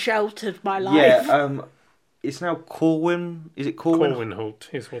very sheltered my life. Yeah. It's now Corwin. Is it Corwin? Corwinholt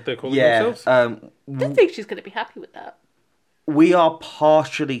is what they're calling Yeah. themselves. I don't think she's gonna be happy with that. We are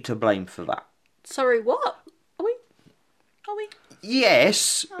partially to blame for that. Sorry, what? Are we?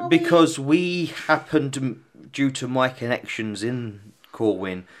 Yes, because we happened, due to my connections in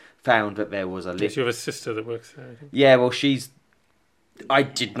Corwin, found that there was a Yes, Lich. you have a sister that works there. I think. Yeah, well,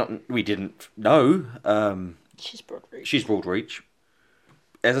 we didn't know. She's Broadreach. She's Broadreach.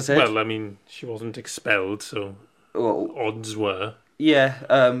 As I said. Well, I mean, she wasn't expelled, so Well, odds were. yeah,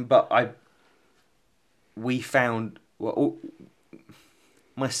 but we found,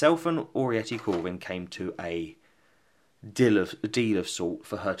 myself and Orietti Corwin came to a deal of sort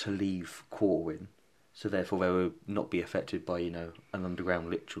for her to leave Corwin, so therefore they would not be affected by, an underground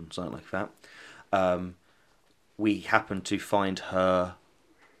lich or something like that. We happened to find her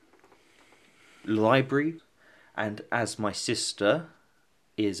library, and as my sister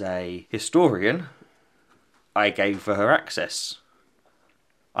is a historian, I gave her access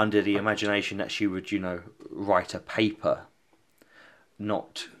under the imagination that she would, write a paper,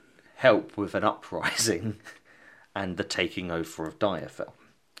 not help with an uprising and the taking over of Direfell.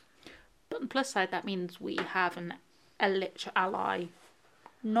 But on the plus side, that means we have a Lich ally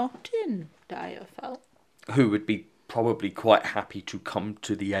not in Direfell. Who would be probably quite happy to come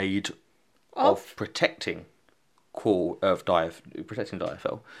to the aid of protecting protecting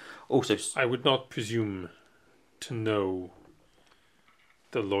Direfell. Also, I would not presume to know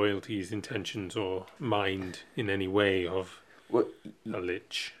the loyalties, intentions, or mind in any way of well, a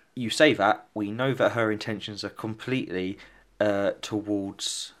Lich. you say that, we know that her intentions are completely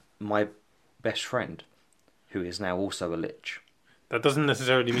towards my best friend, who is now also a Lich. That doesn't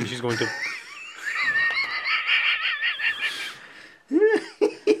necessarily mean she's going to...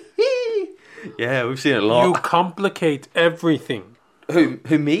 Yeah, we've seen it a lot. You complicate everything. Who,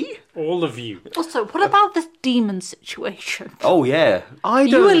 me? All of you. Also, what about this demon situation? Oh, yeah.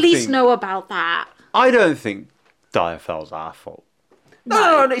 You at least know about that. I don't think Direfell's our fault.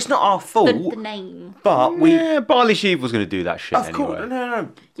 No, it's not our fault. The name. But we... Yeah, Barley Sheaf was going to do that shit Of anyway. course, no.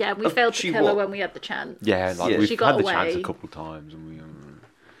 Yeah, we failed to she kill her what? when we had the chance. Yeah, like Yeah. we've She got had the chance a away. couple of times, and we.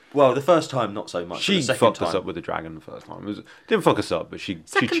 Well, the first time, not so much. but She the second fucked time, us up with the dragon the first time. Didn't fuck us up, but she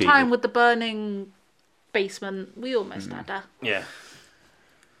Second cheated. time with the burning basement, we almost had her. Yeah.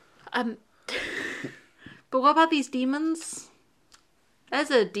 But what about these demons? There's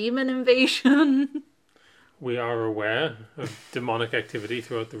a demon invasion. We are aware of demonic activity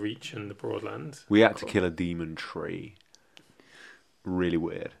throughout the Reach and the Broadlands. We had to kill a demon tree. Really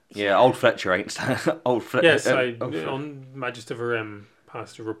weird. Yeah, old Fletcher ain't... old Fletcher... Yes, on Magister Varem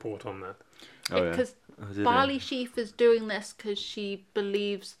passed a report on that. Oh, yeah. Because Barley Sheaf is doing this because she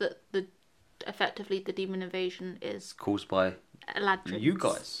believes that effectively the demon invasion is Caused by Eladrin you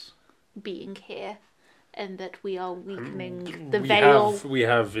guys. being here, and that we are weakening the veil. We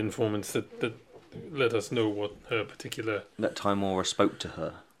have informants that let us know what her particular... That time Aura spoke to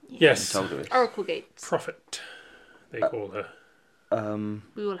her. Yes, And told her. Oracle Gates. prophet, they call her.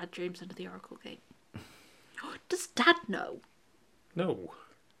 We all had dreams under the Oracle Gate. Does Dad know? No.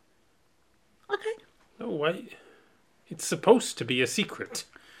 Okay. No, why? It's supposed to be a secret.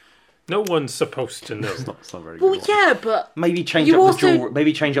 No one's supposed to know. It's not very Well, good. yeah, but Maybe change You up also- the jewelry.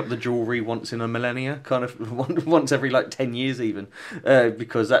 Maybe change up the jewelry once in a millennia, kind of once every 10 years even,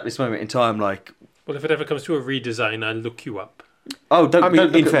 because at this moment in time, Well, if it ever comes to a redesign, I'll look you up. don't. I mean,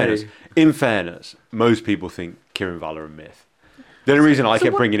 don't look in at fairness, me. most people think Kirin Valor are myth. The only reason I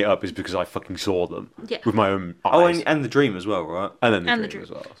kept what- bringing it up is because I fucking saw them Yeah. with my own Oh, eyes, and the dream as well, right? and then the and the dream as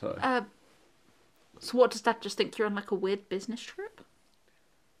dream. well. So. so what does Dad just think you're on a weird business trip?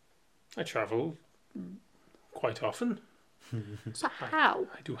 I travel quite often. So how?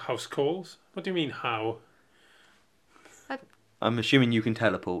 I do house calls. What do you mean, how? I'm assuming you can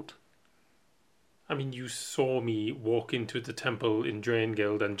teleport. I mean, you saw me walk into the temple in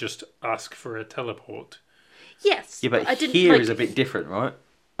Draenguild and just ask for a teleport. Yes. Yeah, but I didn't, here is a bit different, right?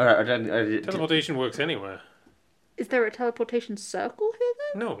 Teleportation works anywhere. Is there a teleportation circle here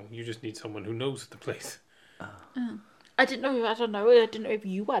then? No, you just need someone who knows the place. I didn't know. I don't know. I didn't know if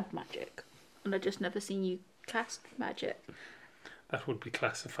you had magic, and I just never seen you cast magic. That would be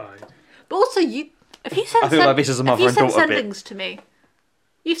classified. But also, if you send I feel like this is a mother and daughter bit. sendings to me,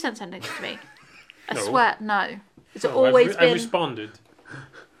 you've sent sendings to me. I No. swear, no. It's No, always I been. responded.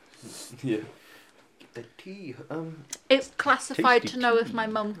 Yeah. The tea. It's classified Tasty to know if my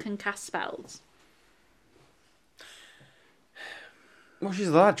mum can cast spells. Well, she's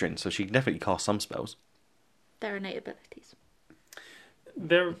a Ladrin, so she can definitely cast some spells. Their innate abilities.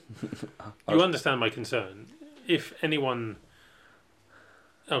 There, you understand my concern. If anyone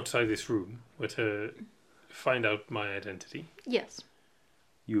outside this room were to find out my identity, Yes.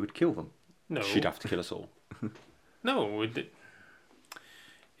 You would kill them. no, She'd have to kill us all. no,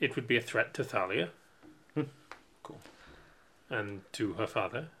 it would be a threat to Thalia. Cool. And to her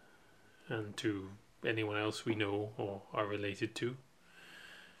father, and to anyone else we know or are related to.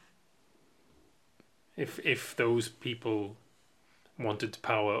 If those people wanted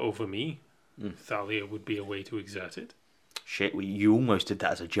power over me, Thalia would be a way to exert it. Shit, you almost did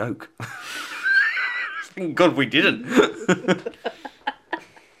that as a joke. Thank God we didn't.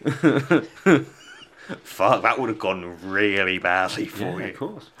 Fuck, that would have gone really badly for you. of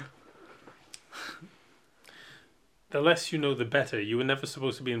course. The less you know, the better. You were never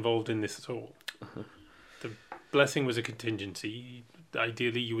supposed to be involved in this at all. The blessing was a contingency.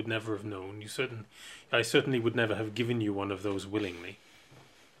 Ideally, you would never have known. I certainly would never have given you one of those willingly.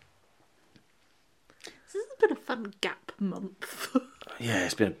 This has been a fun gap month. Yeah,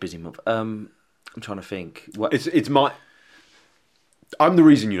 it's been a busy month. I'm trying to think. What? It's my. I'm the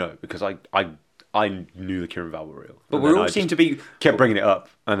reason you know because I I knew the Kirinval were real. But And we then all I seem just to be. kept bringing it up,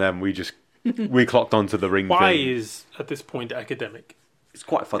 and then we clocked onto the ring Why thing. is at this point academic? It's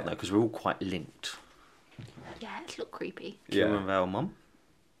quite fun though because we're all quite linked. Yeah, it looked creepy. Yeah. Kieran Vale mum,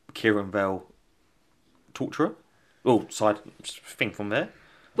 Kieran Vale torturer. Oh, side thing from there,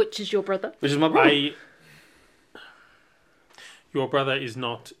 Which is your brother? which is my brother. Your brother is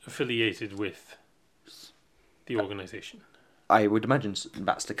not affiliated with the organization. I would imagine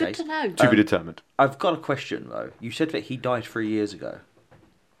that's the Good case. to know. To be determined. I've got a question though. You said that he died 3 years ago.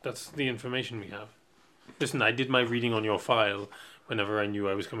 That's the information we have. Listen, I did my reading on your file whenever I knew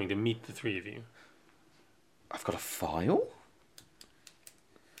I was coming to meet the three of you. I've got a file.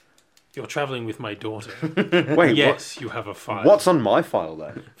 You're travelling with my daughter. Wait, Yes, you have a file. what's on my file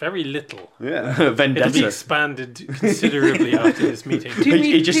then? Very little. Yeah. It'll be Vendetta. expanded considerably after this meeting.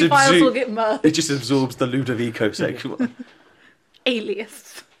 It just Two files absor- will get merged. It just absorbs the Ludovico section.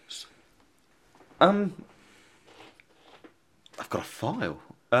 Alias. I've got a file.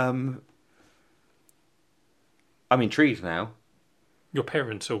 I'm intrigued now. Your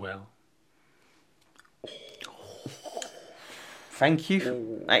parents are well. Thank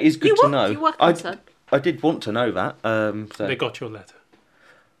you. That is good You to work- know. you work I, on son. I did want to know that. So They got your letter.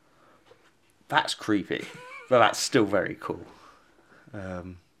 that's creepy, but that's still very cool.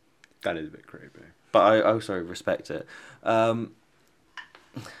 That is a bit creepy. But I also respect it.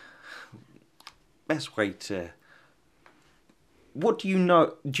 Best way to. What do you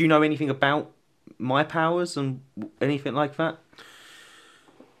know? Do you know anything about my powers and anything like that?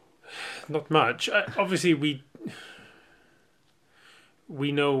 Not much. Obviously, we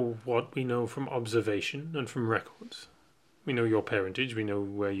know what we know from observation and from records. We know your parentage. We know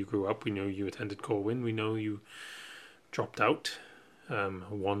where you grew up. We know you attended Corwin. We know you dropped out,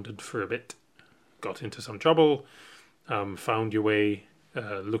 wandered for a bit, got into some trouble, found your way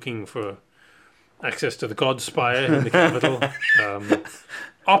looking for access to the God Spire in the capital.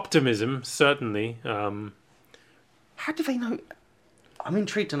 Optimism, certainly. How do they know? I'm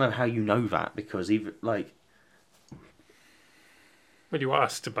intrigued to know how you know that because even like Well, you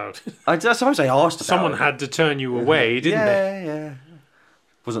asked about it. I suppose I asked about Someone it. had to turn you away, didn't they? Yeah.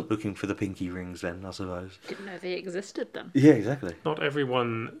 Wasn't looking for the pinky rings then, I suppose. Didn't know they existed then. Yeah, exactly. Not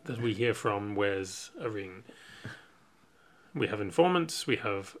everyone that we hear from wears a ring. We have informants, we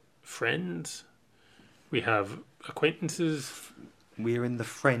have friends, we have acquaintances. We're in the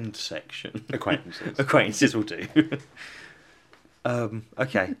friend section. Acquaintances. Acquaintances will do.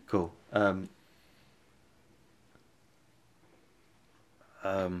 Okay, cool.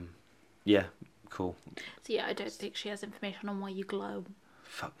 Yeah, cool. So yeah, I don't think she has information on why you glow.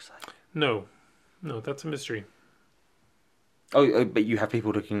 Fuck's sake. No, that's a mystery. Oh, but you have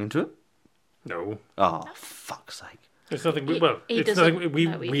people looking into it? No, Oh, fuck's sake. it's nothing. He- Well, he it's doesn't nothing. We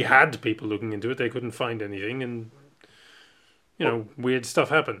know we either. had people looking into it. They couldn't find anything, and weird stuff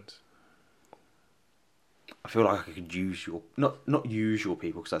happened. I feel like I could use your... Not use your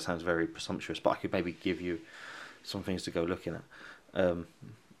people, because that sounds very presumptuous, but I could maybe give you some things to go looking at.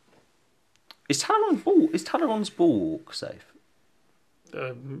 Is Talleyrand's bulwark safe?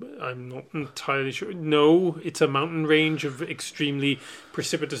 I'm not entirely sure. No, it's a mountain range of extremely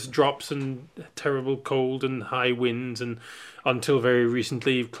precipitous drops and terrible cold and high winds, and until very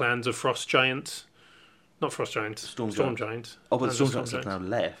recently, clans of frost giants. Not frost giants, Storm giants. Oh, but the Clans of storm giants have now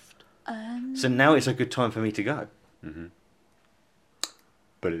left. Um, So now it's a good time for me to go.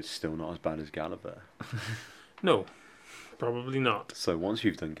 But it's still not as bad as Gallivare. No, probably not. So once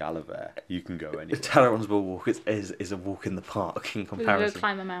you've done Gallivare, you can go anywhere. Talleyrand's bulwark is a walk in the park in we can go comparison.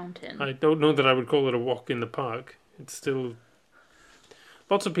 climb a mountain. I don't know that I would call it a walk in the park. It's still...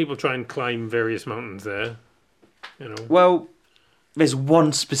 Lots of people try and climb various mountains there. Well, there's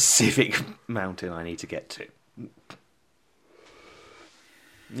one specific mountain I need to get to.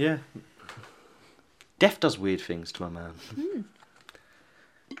 Yeah. Death does weird things to a man.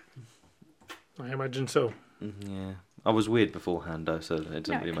 I imagine so. Yeah. I was weird beforehand, though, so it doesn't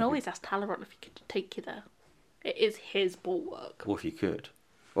No, really you can make always ask Talleyrand if he could take you there. It is his bulwark. Or if you could.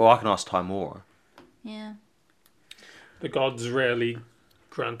 Or I can ask Timora. Yeah. The gods rarely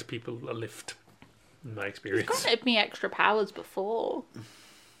grant people a lift, in my He's experience. granted me extra powers before.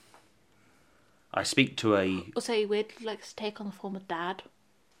 I speak to a... Also, he weirdly likes to take on the form of dad.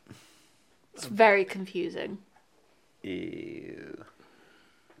 It's very confusing. Ew.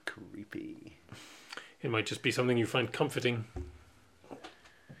 Creepy. It might just be something you find comforting.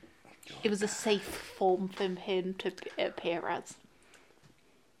 It was a safe form for him to appear as.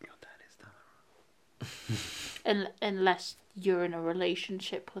 Your dad is that. Unless you're in a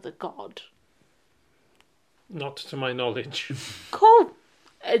relationship with a god. Not to my knowledge. Cool.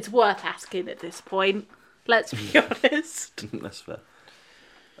 It's worth asking at this point. Let's be honest. That's fair.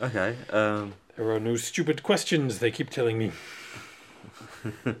 Okay. There are no stupid questions, they keep telling me.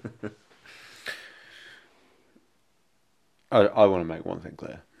 I want to make one thing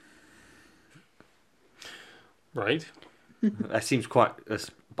clear. Right? That seems quite a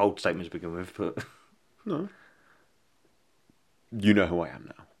bold statement to begin with, but No. You know who I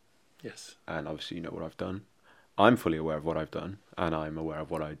am now. Yes. And obviously you know what I've done. I'm fully aware of what I've done, and I'm aware of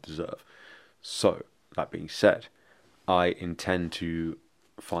what I deserve. So, that being said, I intend to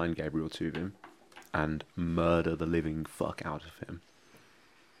find Gabriel Tuvim and murder the living fuck out of him.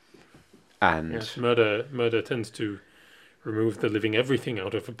 And Yes, murder tends to remove the living everything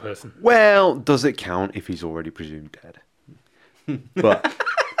out of a person. well, does it count if he's already presumed dead? But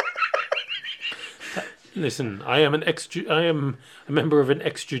Listen, I am a member of an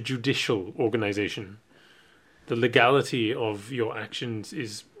extrajudicial organization. The legality of your actions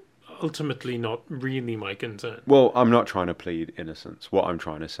is ultimately not really my concern. well, I'm not trying to plead innocence. What I'm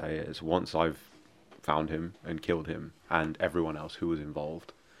trying to say is, once I've found him and killed him and everyone else who was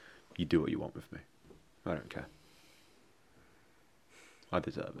involved, you do what you want with me. I don't care. I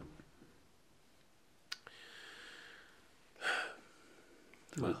deserve it.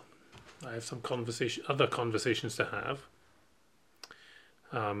 Well, I have some other conversations to have.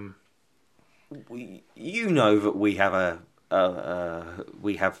 you know that we have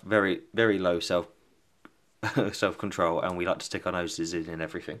we have very very low self control, and we like to stick our noses in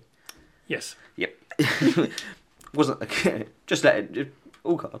everything. Yes. Yep. Wasn't just let it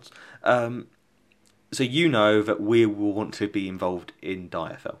all cards. So you know that we will want to be involved in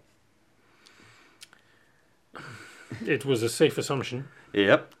DIFL. It was a safe assumption.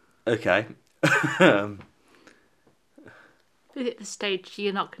 Yep. Okay. At this stage,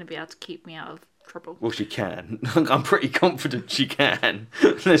 you're not going to be able to keep me out of trouble. Well, she can. I'm pretty confident she can.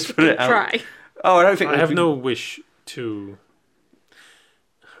 Let's put it out. Try. Oh, I don't think I have no wish to.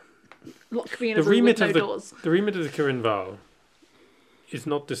 Lock me in The a room remit with no of the doors. the remit of the Kirin Val is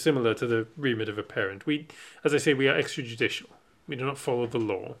not dissimilar to the remit of a parent. We, as I say, we are extrajudicial. We do not follow the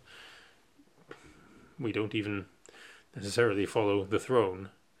law. We don't even necessarily follow the throne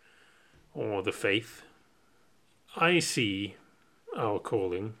or the faith. I see our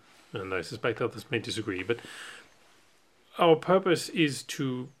calling, and I suspect others may disagree, but our purpose is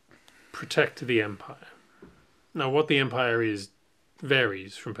to protect the Empire. Now, what the Empire is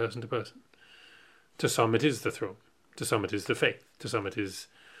varies from person to person. To some it is the throne, to some it is the faith, to some it is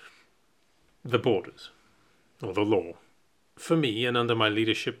the borders, or the law. For me, and under my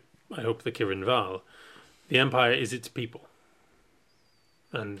leadership, I hope the Kirin Val, the Empire is its people.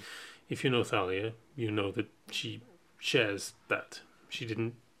 And if you know Thalia, you know that she shares that. She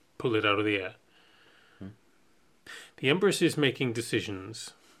didn't pull it out of the air. The Empress is making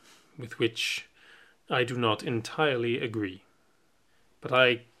decisions with which I do not entirely agree. But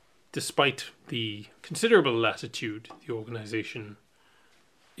I, despite the considerable latitude the organization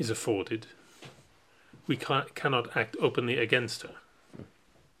is afforded, we cannot act openly against her,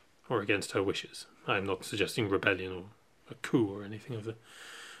 or against her wishes. I'm not suggesting rebellion or a coup or anything of the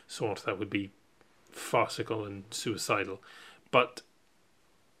sort. That would be farcical and suicidal. But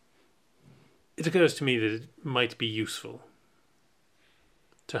it occurs to me that it might be useful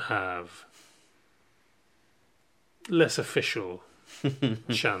to have less official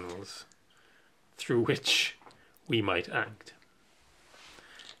channels through which we might act.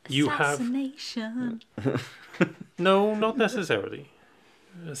 You have Assassination. no, not necessarily.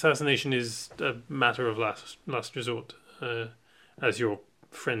 Assassination is a matter of last resort, as your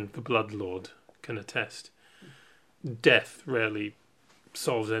friend the Blood Lord can attest. Death rarely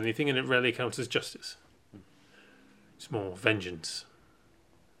solves anything, and it rarely counts as justice. It's more vengeance.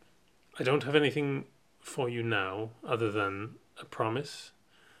 I don't have anything for you now other than a promise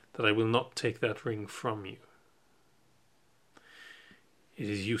that I will not take that ring from you. It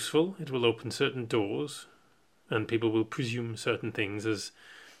is useful, it will open certain doors, and people will presume certain things, as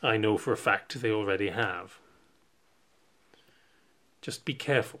I know for a fact they already have. Just be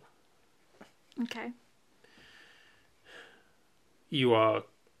careful. Okay. You are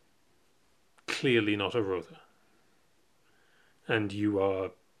clearly not a Rotha. And you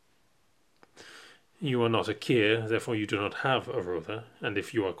are not a Kier, therefore you do not have a Rotha, and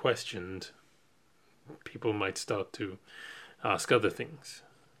if you are questioned, people might start to ask other things,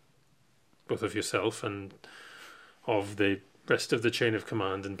 both of yourself and of the rest of the chain of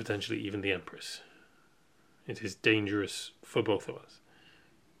command, and potentially even the Empress. It is dangerous for both of us.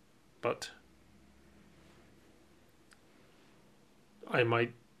 But I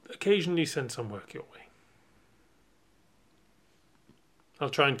might occasionally send some work your way. I'll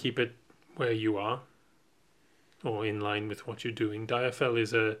try and keep it where you are, or in line with what you're doing. Diafel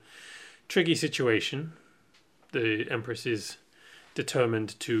is a tricky situation. The Empress is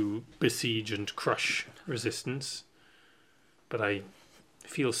determined to besiege and crush resistance, but I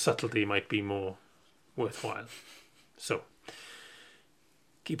feel subtlety might be more worthwhile. So,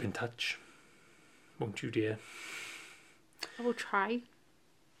 keep in touch, won't you, dear? I will try.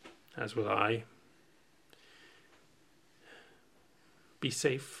 As will I. Be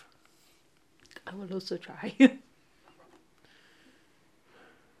safe. I will also try.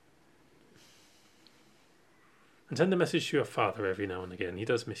 And send a message to your father every now and again. He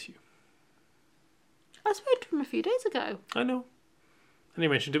does miss you. I spoke to him a few days ago. I know. And he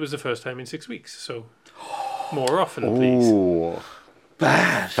mentioned it was the first time in 6 weeks, so more often, please. Oh,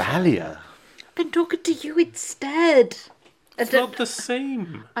 bad. Thalia. I've been talking to you instead. It's not the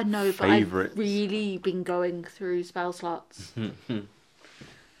same. I know, but Favourites. I've really been going through spell slots.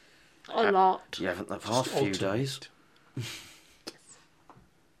 A lot. You haven't the past Just few alternate. days.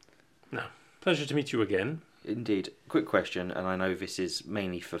 No. Pleasure to meet you again. Indeed. Quick question, and I know this is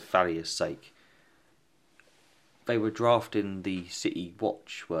mainly for Thalia's sake. They were drafting the City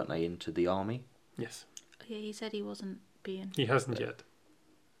Watch, weren't they, into the army? Yes. Yeah, he said he wasn't being. He hasn't yet.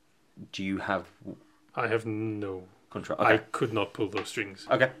 Do you have I have no... contract? I Okay. could not pull those strings.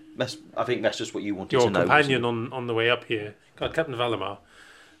 Okay. I think that's just what you wanted Your to know. companion on the way up here, God, Captain Valimar,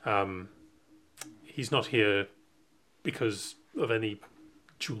 he's not here because of any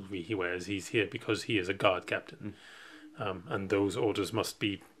jewellery he wears. He's here because he is a guard captain. And those orders must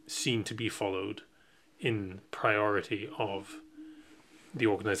be seen to be followed in priority of the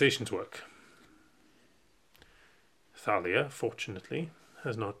organization's work. Thalia, fortunately,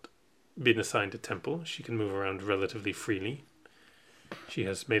 has not been assigned a temple. She can move around relatively freely. She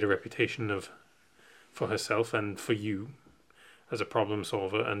has made a reputation for herself and for you as a problem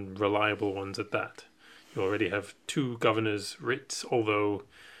solver, and reliable ones at that. You already have 2 governor's writs, although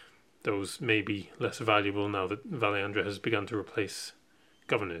those may be less valuable now that Valiandra has begun to replace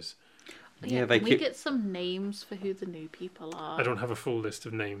governors. Yeah, they Can we keep- get some names for who the new people are? I don't have a full list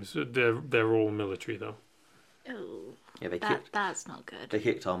of names. They're all military, though. Oh, Yeah, they that's not good. They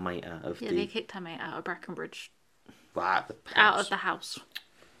kicked our mate out of Yeah, the. they kicked her mate out of Brackenbridge. Wow, Out of the house.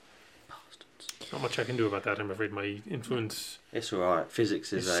 bastards. Not much I can do about that. I'm afraid my influence It's all right.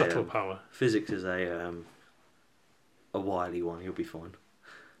 Physics is is subtle power. a wily one. He'll be fine.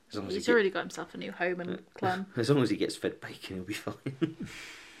 As long as He's he already got himself a new home and clan. as long as he gets fed bacon, he'll be fine.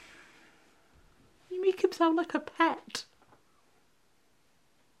 You make him sound like a pet.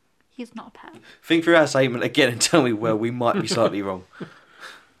 He's not a pet. Think through our statement again and tell me where we might be slightly wrong.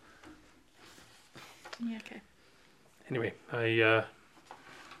 Yeah, okay. Anyway,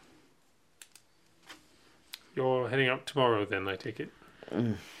 you're heading out tomorrow then, I take it.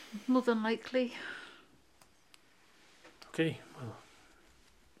 More than likely. Okay, well,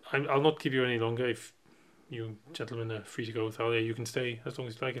 I'll not keep you any longer. If you gentlemen are free to go, Thalia, you can stay as long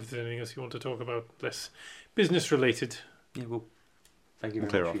as you like. If there's anything else you want to talk about, less business related, Yeah, well, thank you We'll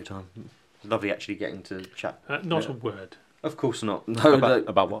very clear much for your time. It's lovely actually getting to chat. not Yeah. a word. Of course not. No, no.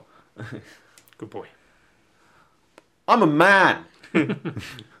 About what? Good boy. I'm a man.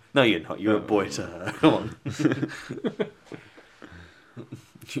 No, you're not. You're a boy to her. Come on.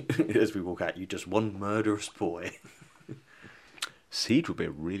 As we walk out, you're just one murderous boy. Siege would be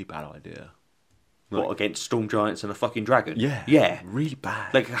a really bad idea. What, against storm giants and a fucking dragon? Yeah. Yeah. Really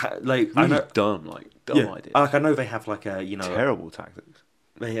bad. Like I really know. dumb. Dumb Yeah. idea. Like I know they have like a Terrible tactics.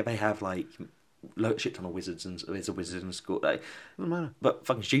 they have like shit ton of wizards and there's a wizard in school. Like, Doesn't matter. but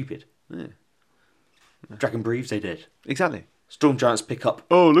fucking stupid. Yeah. Dragon breathes. They did. Exactly. Storm giants pick up.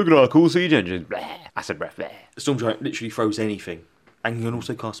 Oh, look at our cool siege engine. Acid breath. Storm giant literally throws anything, and you can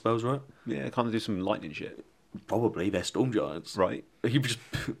also cast spells, right? Yeah, can't they do some lightning shit? Probably they're storm giants. Right. You just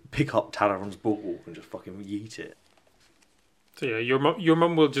pick up Talaron's bulwark and just fucking yeet it. So yeah, your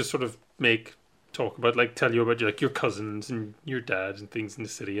mum will just sort of talk about, like, tell you about your cousins and your dad and things in the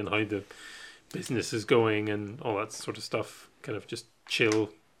city and how the business is going and all that sort of stuff. Kind of just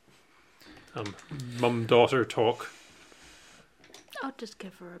chill, mum-daughter talk. I'll just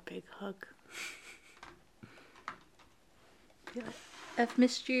give her a big hug. Be like, I've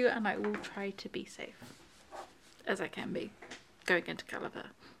missed you and I will try to be safe as I can be going into Calaver.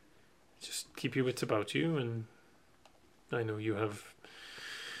 Just keep your wits about you, and I know you have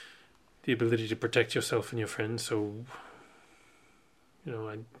the ability to protect yourself and your friends, so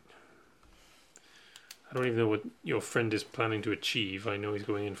I don't even know what your friend is planning to achieve. I know he's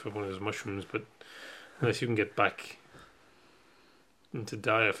going in for one of those mushrooms, but unless you can get back into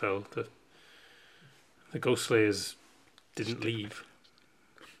Diafel, the Ghost Slayers didn't leave.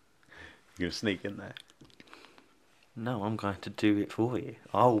 You're gonna sneak in there. No, I'm going to do it for you.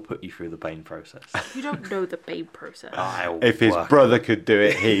 I'll put you through the pain process. You don't know the babe process. I'll If his work. brother could do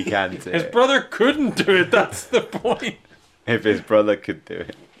it, he can do His it. brother couldn't do it. That's the point. If his brother could do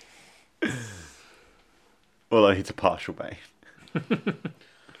it. Although he's a partial bane.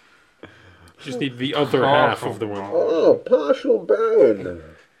 Just need the other half of the one. Oh, partial bane.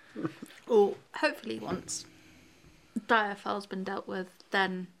 Or hopefully once Direfel's been dealt with,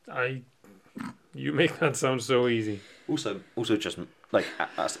 then You make that sound so easy. Also, just like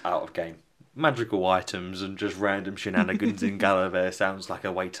that's out of game. Magical items and just random shenanigans in Gallivare sounds like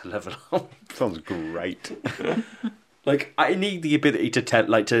a way to level up. Sounds great. Like I need the ability to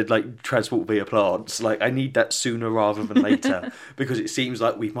transport via plants. Like I need that sooner rather than later because it seems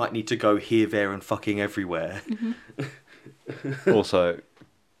like we might need to go here, there, and fucking everywhere. Also,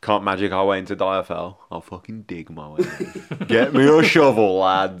 can't magic our way into Direfell. I'll fucking dig my way in. Get me a shovel,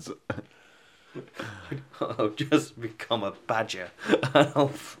 lads. I'll just become a badger.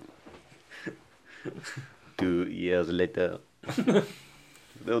 2 years later.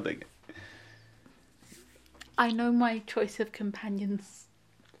 They'll dig it. I know my choice of companions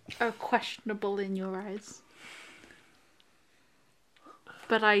are questionable in your eyes.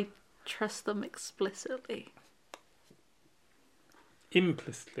 But I trust them explicitly.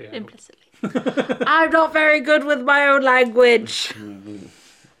 Implicitly. I hope. Implicitly. I'm not very good with my own language.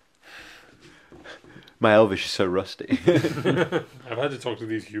 My Elvish is so rusty. I've had to talk to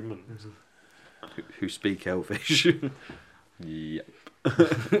these humans. Who speak Elvish. Yep.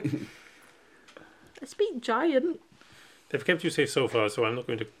 I speak giant. They've kept you safe so far, so I'm not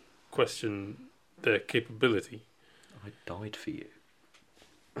going to question their capability. I died for you.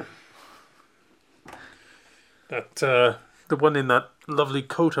 That the one in that lovely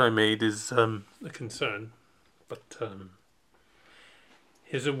coat I made is a concern, but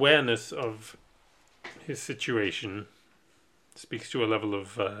his awareness of his situation speaks to a level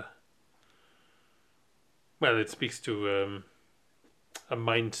of it speaks to a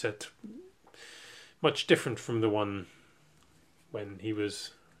mindset much different from the one when he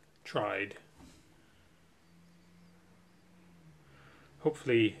was tried.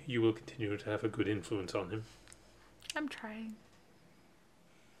 Hopefully you will continue to have a good influence on him. I'm trying.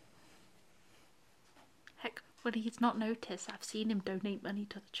 Heck, when he's not noticed, I've seen him donate money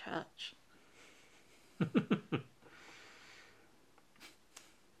to the church.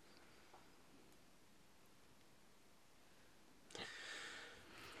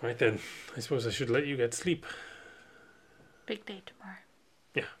 Right then, I suppose I should let you get sleep. Big day tomorrow.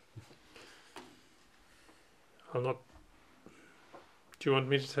 I'll not... Do you want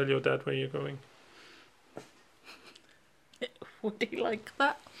me to tell your dad where you're going? Would he like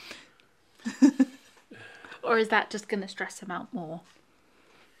that? Or is that just going to stress him out more?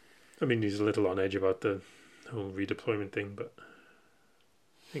 I mean, he's a little on edge about the whole redeployment thing, but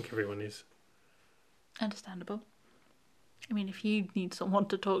I think everyone is. Understandable. I mean, if you need someone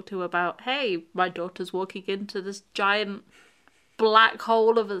to talk to about, hey, my daughter's walking into this giant black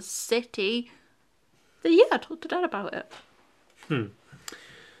hole of a city, then yeah, talk to Dad about it.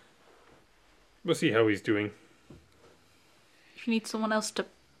 We'll see how he's doing. If you need someone else to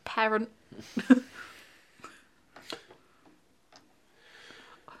parent.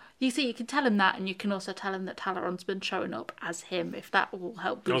 You see, you can tell him that, and you can also tell him that Talaron's been showing up as him, if that will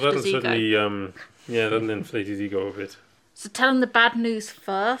help boost that'll his ego. certainly, that'll inflate his ego a bit. So tell him the bad news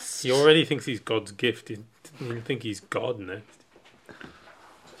first. He already thinks he's God's gift. He doesn't even think he's God next.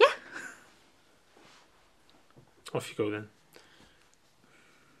 Yeah. Off you go then.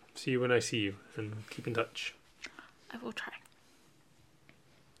 See you when I see you, and keep in touch. I will try.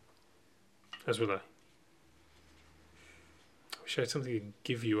 As will I. I wish I had something to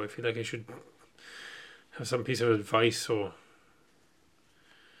give you. I feel like I should have some piece of advice or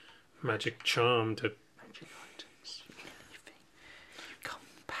magic charm to... Magic items. Anything. You come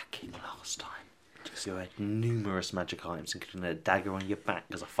back in last time. You had numerous magic items, including a dagger on your back,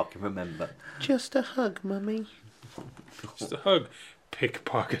 as I fucking remember. Just a hug, mummy. Just a hug.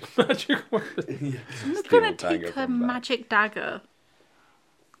 Pickpocket magic weapon. I'm Steal going to dagger take a from back. magic dagger.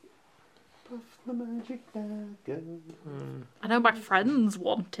 The magic dagger. I know my friends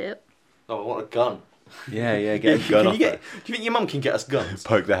want it. Oh, I want a gun. Yeah, get a gun off Do her. you think your mum can get us guns?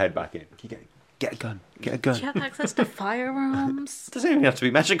 Poke the head back in. Get a gun. Get a gun. Do you have access to firearms? It doesn't even have to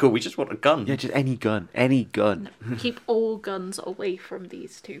be magical, we just want a gun. Yeah, just any gun. Any gun. No, keep all guns away from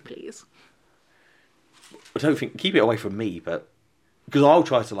these two, please. I don't think... Keep it away from me, but... Because I'll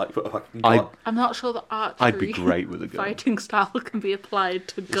try to, like, put a fucking... I'm not sure that archery I'd be great with a gun. fighting style can be applied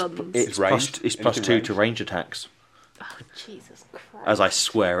to guns. It's ranged. plus Anything 2 ranged? to range attacks. Oh, Jesus Christ. As I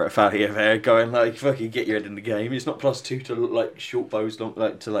swear at Thalia there, going like, fucking get your head in the game. It's not +2 to like short bows, long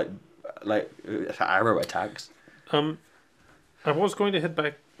like arrow attacks. I was going to head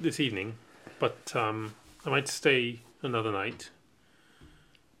back this evening, but I might stay another night.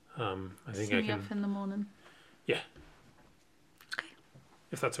 I think See I me can. off in the morning. Yeah.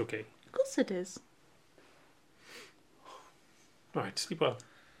 If that's okay. Of course it is. All right. Sleep well.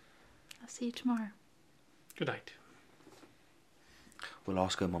 I'll see you tomorrow. Good night. We'll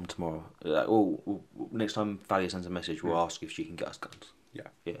ask her mum tomorrow. Next time Thalia sends a message, we'll ask if she can get us guns. Yeah.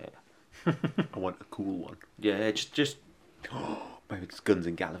 Yeah. I want a cool one. Yeah, just Maybe it's Guns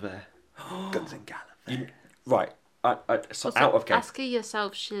and Gallivare. Guns and Gallivare. right. So Also, out of game. ask her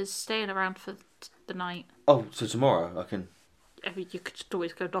yourself. She's staying around for the night. Oh, so tomorrow I can. I mean, you could just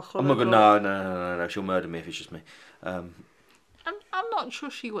always go knock on I'm her not gonna. door. No. She'll murder me if it's just me. I'm not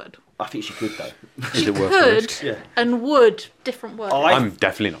sure she would. I think she could though. Is it worth the Could risk? Yeah. and would. Different word. I'm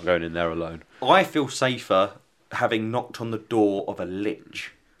definitely not going in there alone. I feel safer having knocked on the door of a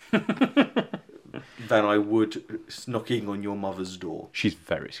lich than I would knocking on your mother's door. She's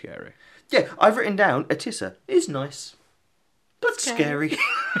very scary. Yeah, I've written down Atissa is nice, but scary.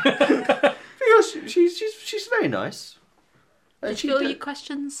 Because she's very nice. And Did you all your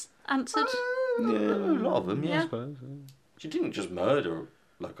questions answered? a lot of them. Yeah. Yeah. She didn't just murder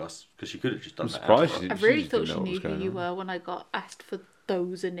like us because she could have just done I'm that. surprised. outright. I She really just thought didn't she know what knew was who going you on. were when I got asked for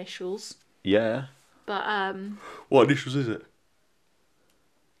those initials. Yeah. But What initials is it?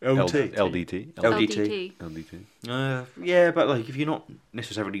 LDT. LDT. LDT. Yeah, but like if you're not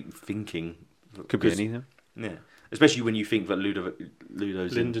necessarily thinking, Could be 'cause- anything. Yeah, especially when you think that Ludo's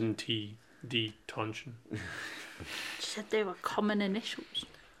in. Lyndon T. D. Tonchen. She said they were common initials.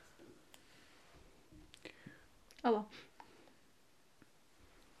 Oh well.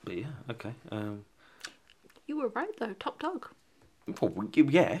 But yeah, okay. You were right though, top dog. Well,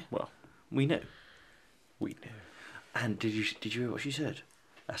 yeah. Well, We know. we know. And did you hear what she said?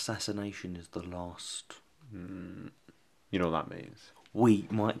 Assassination is the last. You know what that means. We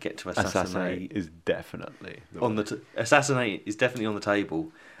might get to Assassinate assassinate is definitely on the assassinate is definitely on the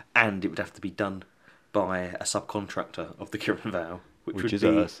table, and it would have to be done by a subcontractor of the Kirin Vow, which Which would is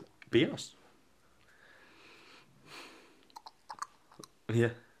be us. Be us. Yeah,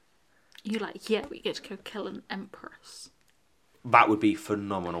 You like, yeah, we get to go kill an empress. that would be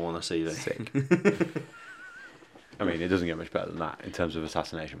phenomenal on a CV. Sick. I mean, it doesn't get much better than that in terms of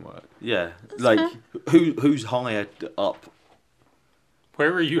assassination work. Yeah, like who's hired up?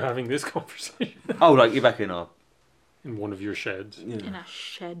 Where are you having this conversation? Oh, like you're back in our. In one of your sheds. In a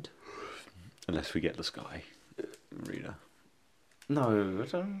shed. Unless we get the Sky Reader. No, I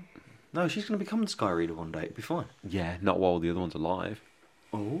don't. No, she's going to become the Sky Reader one day. It'll be fine. Yeah, not while the other one's alive.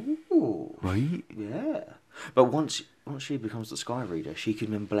 Oh, Right? yeah. But once she becomes the Sky Reader, she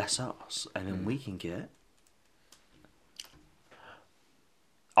can then bless us, and then we can get.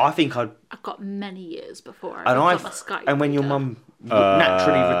 I think I'd. I've got many years before I And become a Sky and when your Reader. mum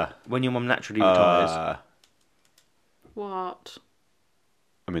naturally retires. What?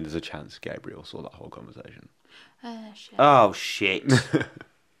 I mean, there's a chance Gabriel saw that whole conversation. Shit. Oh shit.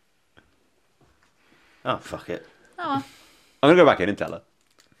 Oh fuck it. Oh well. I'm going to go back in and tell her.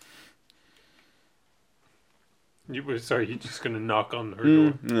 You're just going to knock on her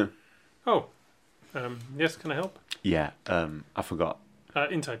door. Yeah. Oh. Yes, can I help? Yeah, I forgot.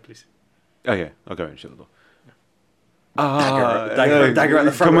 Inside, please. Oh, yeah, I'll go in and shut the door. Dagger at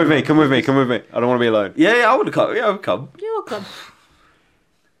the front. Come with me. I don't want to be alone. Yeah, I would have come. Yeah, I would come. You're welcome.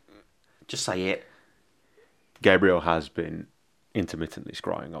 Just say it. Gabriel has been intermittently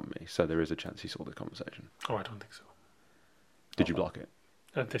scrying on me, so there is a chance he saw the conversation. Oh, I don't think so. Did you block it?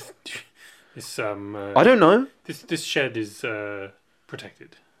 This I don't know. This shed is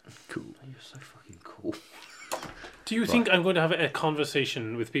protected. Cool. You're so fucking cool. Do you think I'm going to have a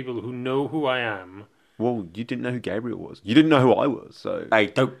conversation with people who know who I am? Well, you didn't know who Gabriel was. You didn't know who I was, so... Hey,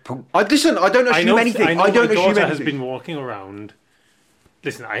 don't. Listen, I don't assume anything. I know I don't my assume daughter anything. has been walking around.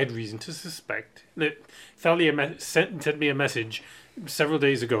 Listen, I had reason to suspect that Thalia sent me a message several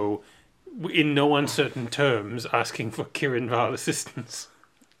days ago, in no uncertain terms, asking for Kirin Val assistance.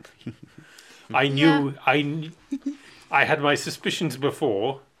 I knew I had my suspicions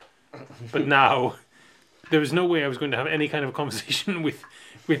before, but now there was no way I was going to have any kind of conversation with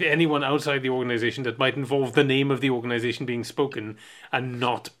anyone outside the organization that might involve the name of the organization being spoken and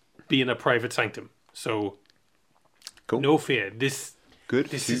not be in a private sanctum. So, Cool. no fear. This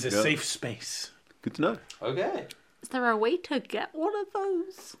Good. is a safe space. Good to know. Okay. Is there a way to get one of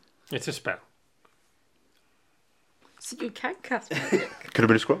those? It's a spell. So you can cast magic. Could have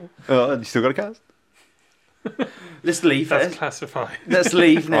been a scroll. You still got a cast? Let's leave. That's classified. Let's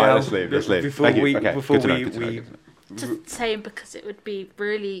leave now. Right, let's leave. Let's leave. Before Thank you. we, Okay, before good to know, we, good to know, we good to know. Just saying because it would be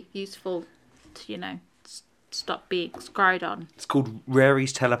really useful to, stop being scryed on. it's called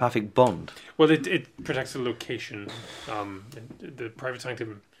Rary's telepathic bond. Well, it protects the location. The private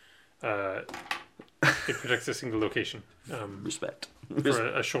sanctum, it protects a single location Respect. for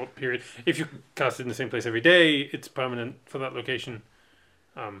a short period. If you cast it in the same place every day, it's permanent for that location.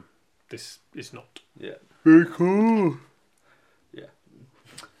 This is not. Yeah. Very cool. Yeah.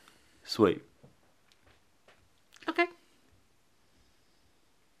 Sweet. Okay.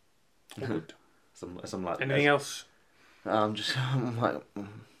 All good. Some like Anything else? I'm like.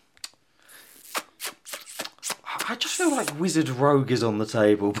 I just feel like Wizard Rogue is on the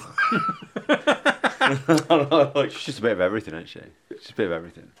table. It's just a bit of everything, actually. It's just a bit of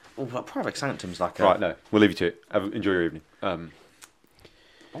everything. Well, like Private Sanctum's like a. Right, no, we'll leave you to it. Enjoy your evening.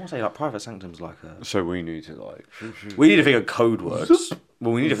 I want to say like Private Sanctum's like a. So we need to like. We need to think of code words.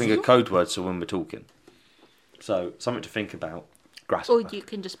 Well, we need to think of code words so when we're talking. So something to think about. Or you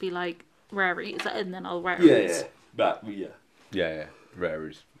can just be like, raries, and then I'll raries. But yeah. Yeah.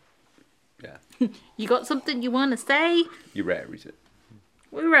 Rares. Yeah. You got something you want to say? You rares it.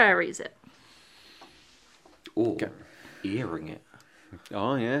 We raries it. Or earring it.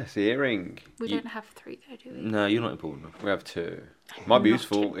 Oh yes, earring. We don't have 3 though, do we? No, you're not important enough. We have 2. Might be Not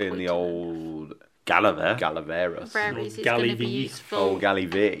useful in the important old Galaver. Galaveras. Raries is Galley going to be V. useful. Old Galley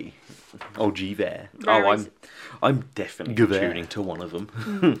V. Old G there. Raries. I'm definitely Go there. tuning to one of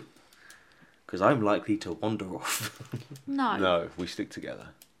them. Because I'm likely to wander off. No. No, we stick together.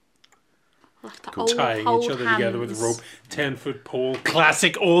 We'll have to Cool. hold Tying each other together with a hands. rope, 10-foot pole,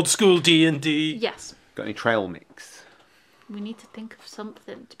 classic old school D&D. Yes. Got any trail mix? We need to think of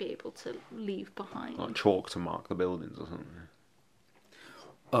something to be able to leave behind. Like chalk to mark the buildings or something.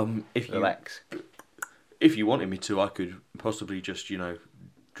 If you Relax. if you wanted me to, I could possibly just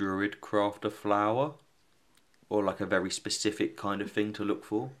druid craft a flower, or like a very specific kind of thing to look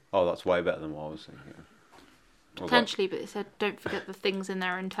for. Oh, that's way better than what I was thinking. I was Potentially, but it said don't forget the things in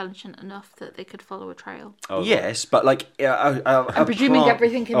there are intelligent enough that they could follow a trail. I was Yes, but like I'm presuming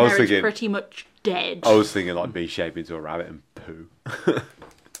everything in I was there is thinking- pretty much dead. I was thinking like be shaped into a rabbit and poo.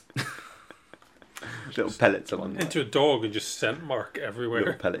 Little pellets along there. Into a dog and just scent mark Little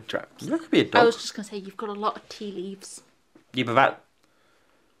everywhere. pellet traps. That could be a I dog. was just going to say you've got a lot of tea leaves. Yeah, but that.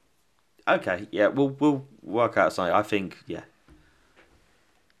 Okay, yeah, we'll work out something. I think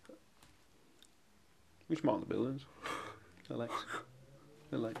Which mark the buildings? Little X.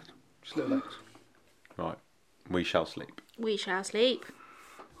 Little X. Just little X. Right. We shall sleep. We shall sleep.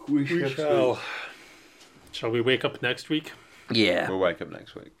 We shall. Shall we wake up next week? Yeah. We'll wake up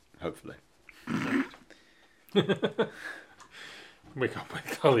next week, hopefully. Wake up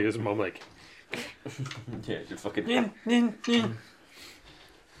with Talia's mum like, Yeah, just fucking. Right.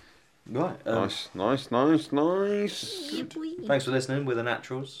 Nice. Thanks for listening with the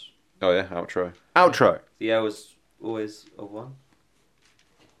naturals. Oh yeah, outro. Outro. The hour's always a 1.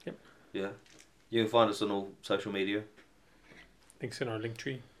 Yep. Yeah. You can find us on all social media. links in our link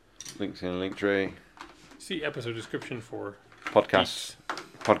tree. Links in the link tree. See episode description for Podcasts.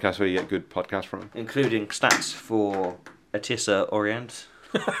 Podcasts where you get good podcasts from. Including stats for Atissa Orient.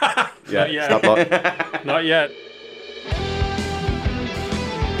 Yeah. yet. Stop lot. Not yet.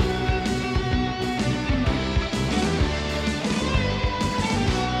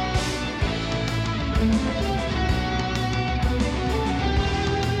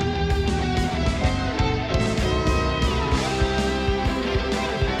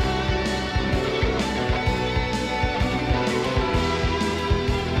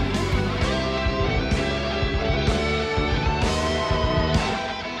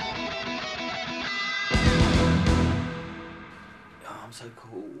 Oh, I'm so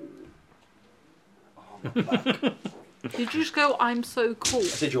cool. Oh, I'm black. Did you just go, I'm so cool? I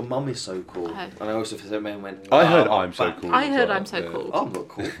said your mum is so cool. Oh. And I also said man went. I heard "Oh, I'm so back." cool. I as heard well, I'm so yeah. cool. I'm not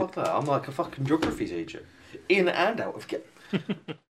cool. Fuck that. I'm like a fucking geography teacher. In and out of.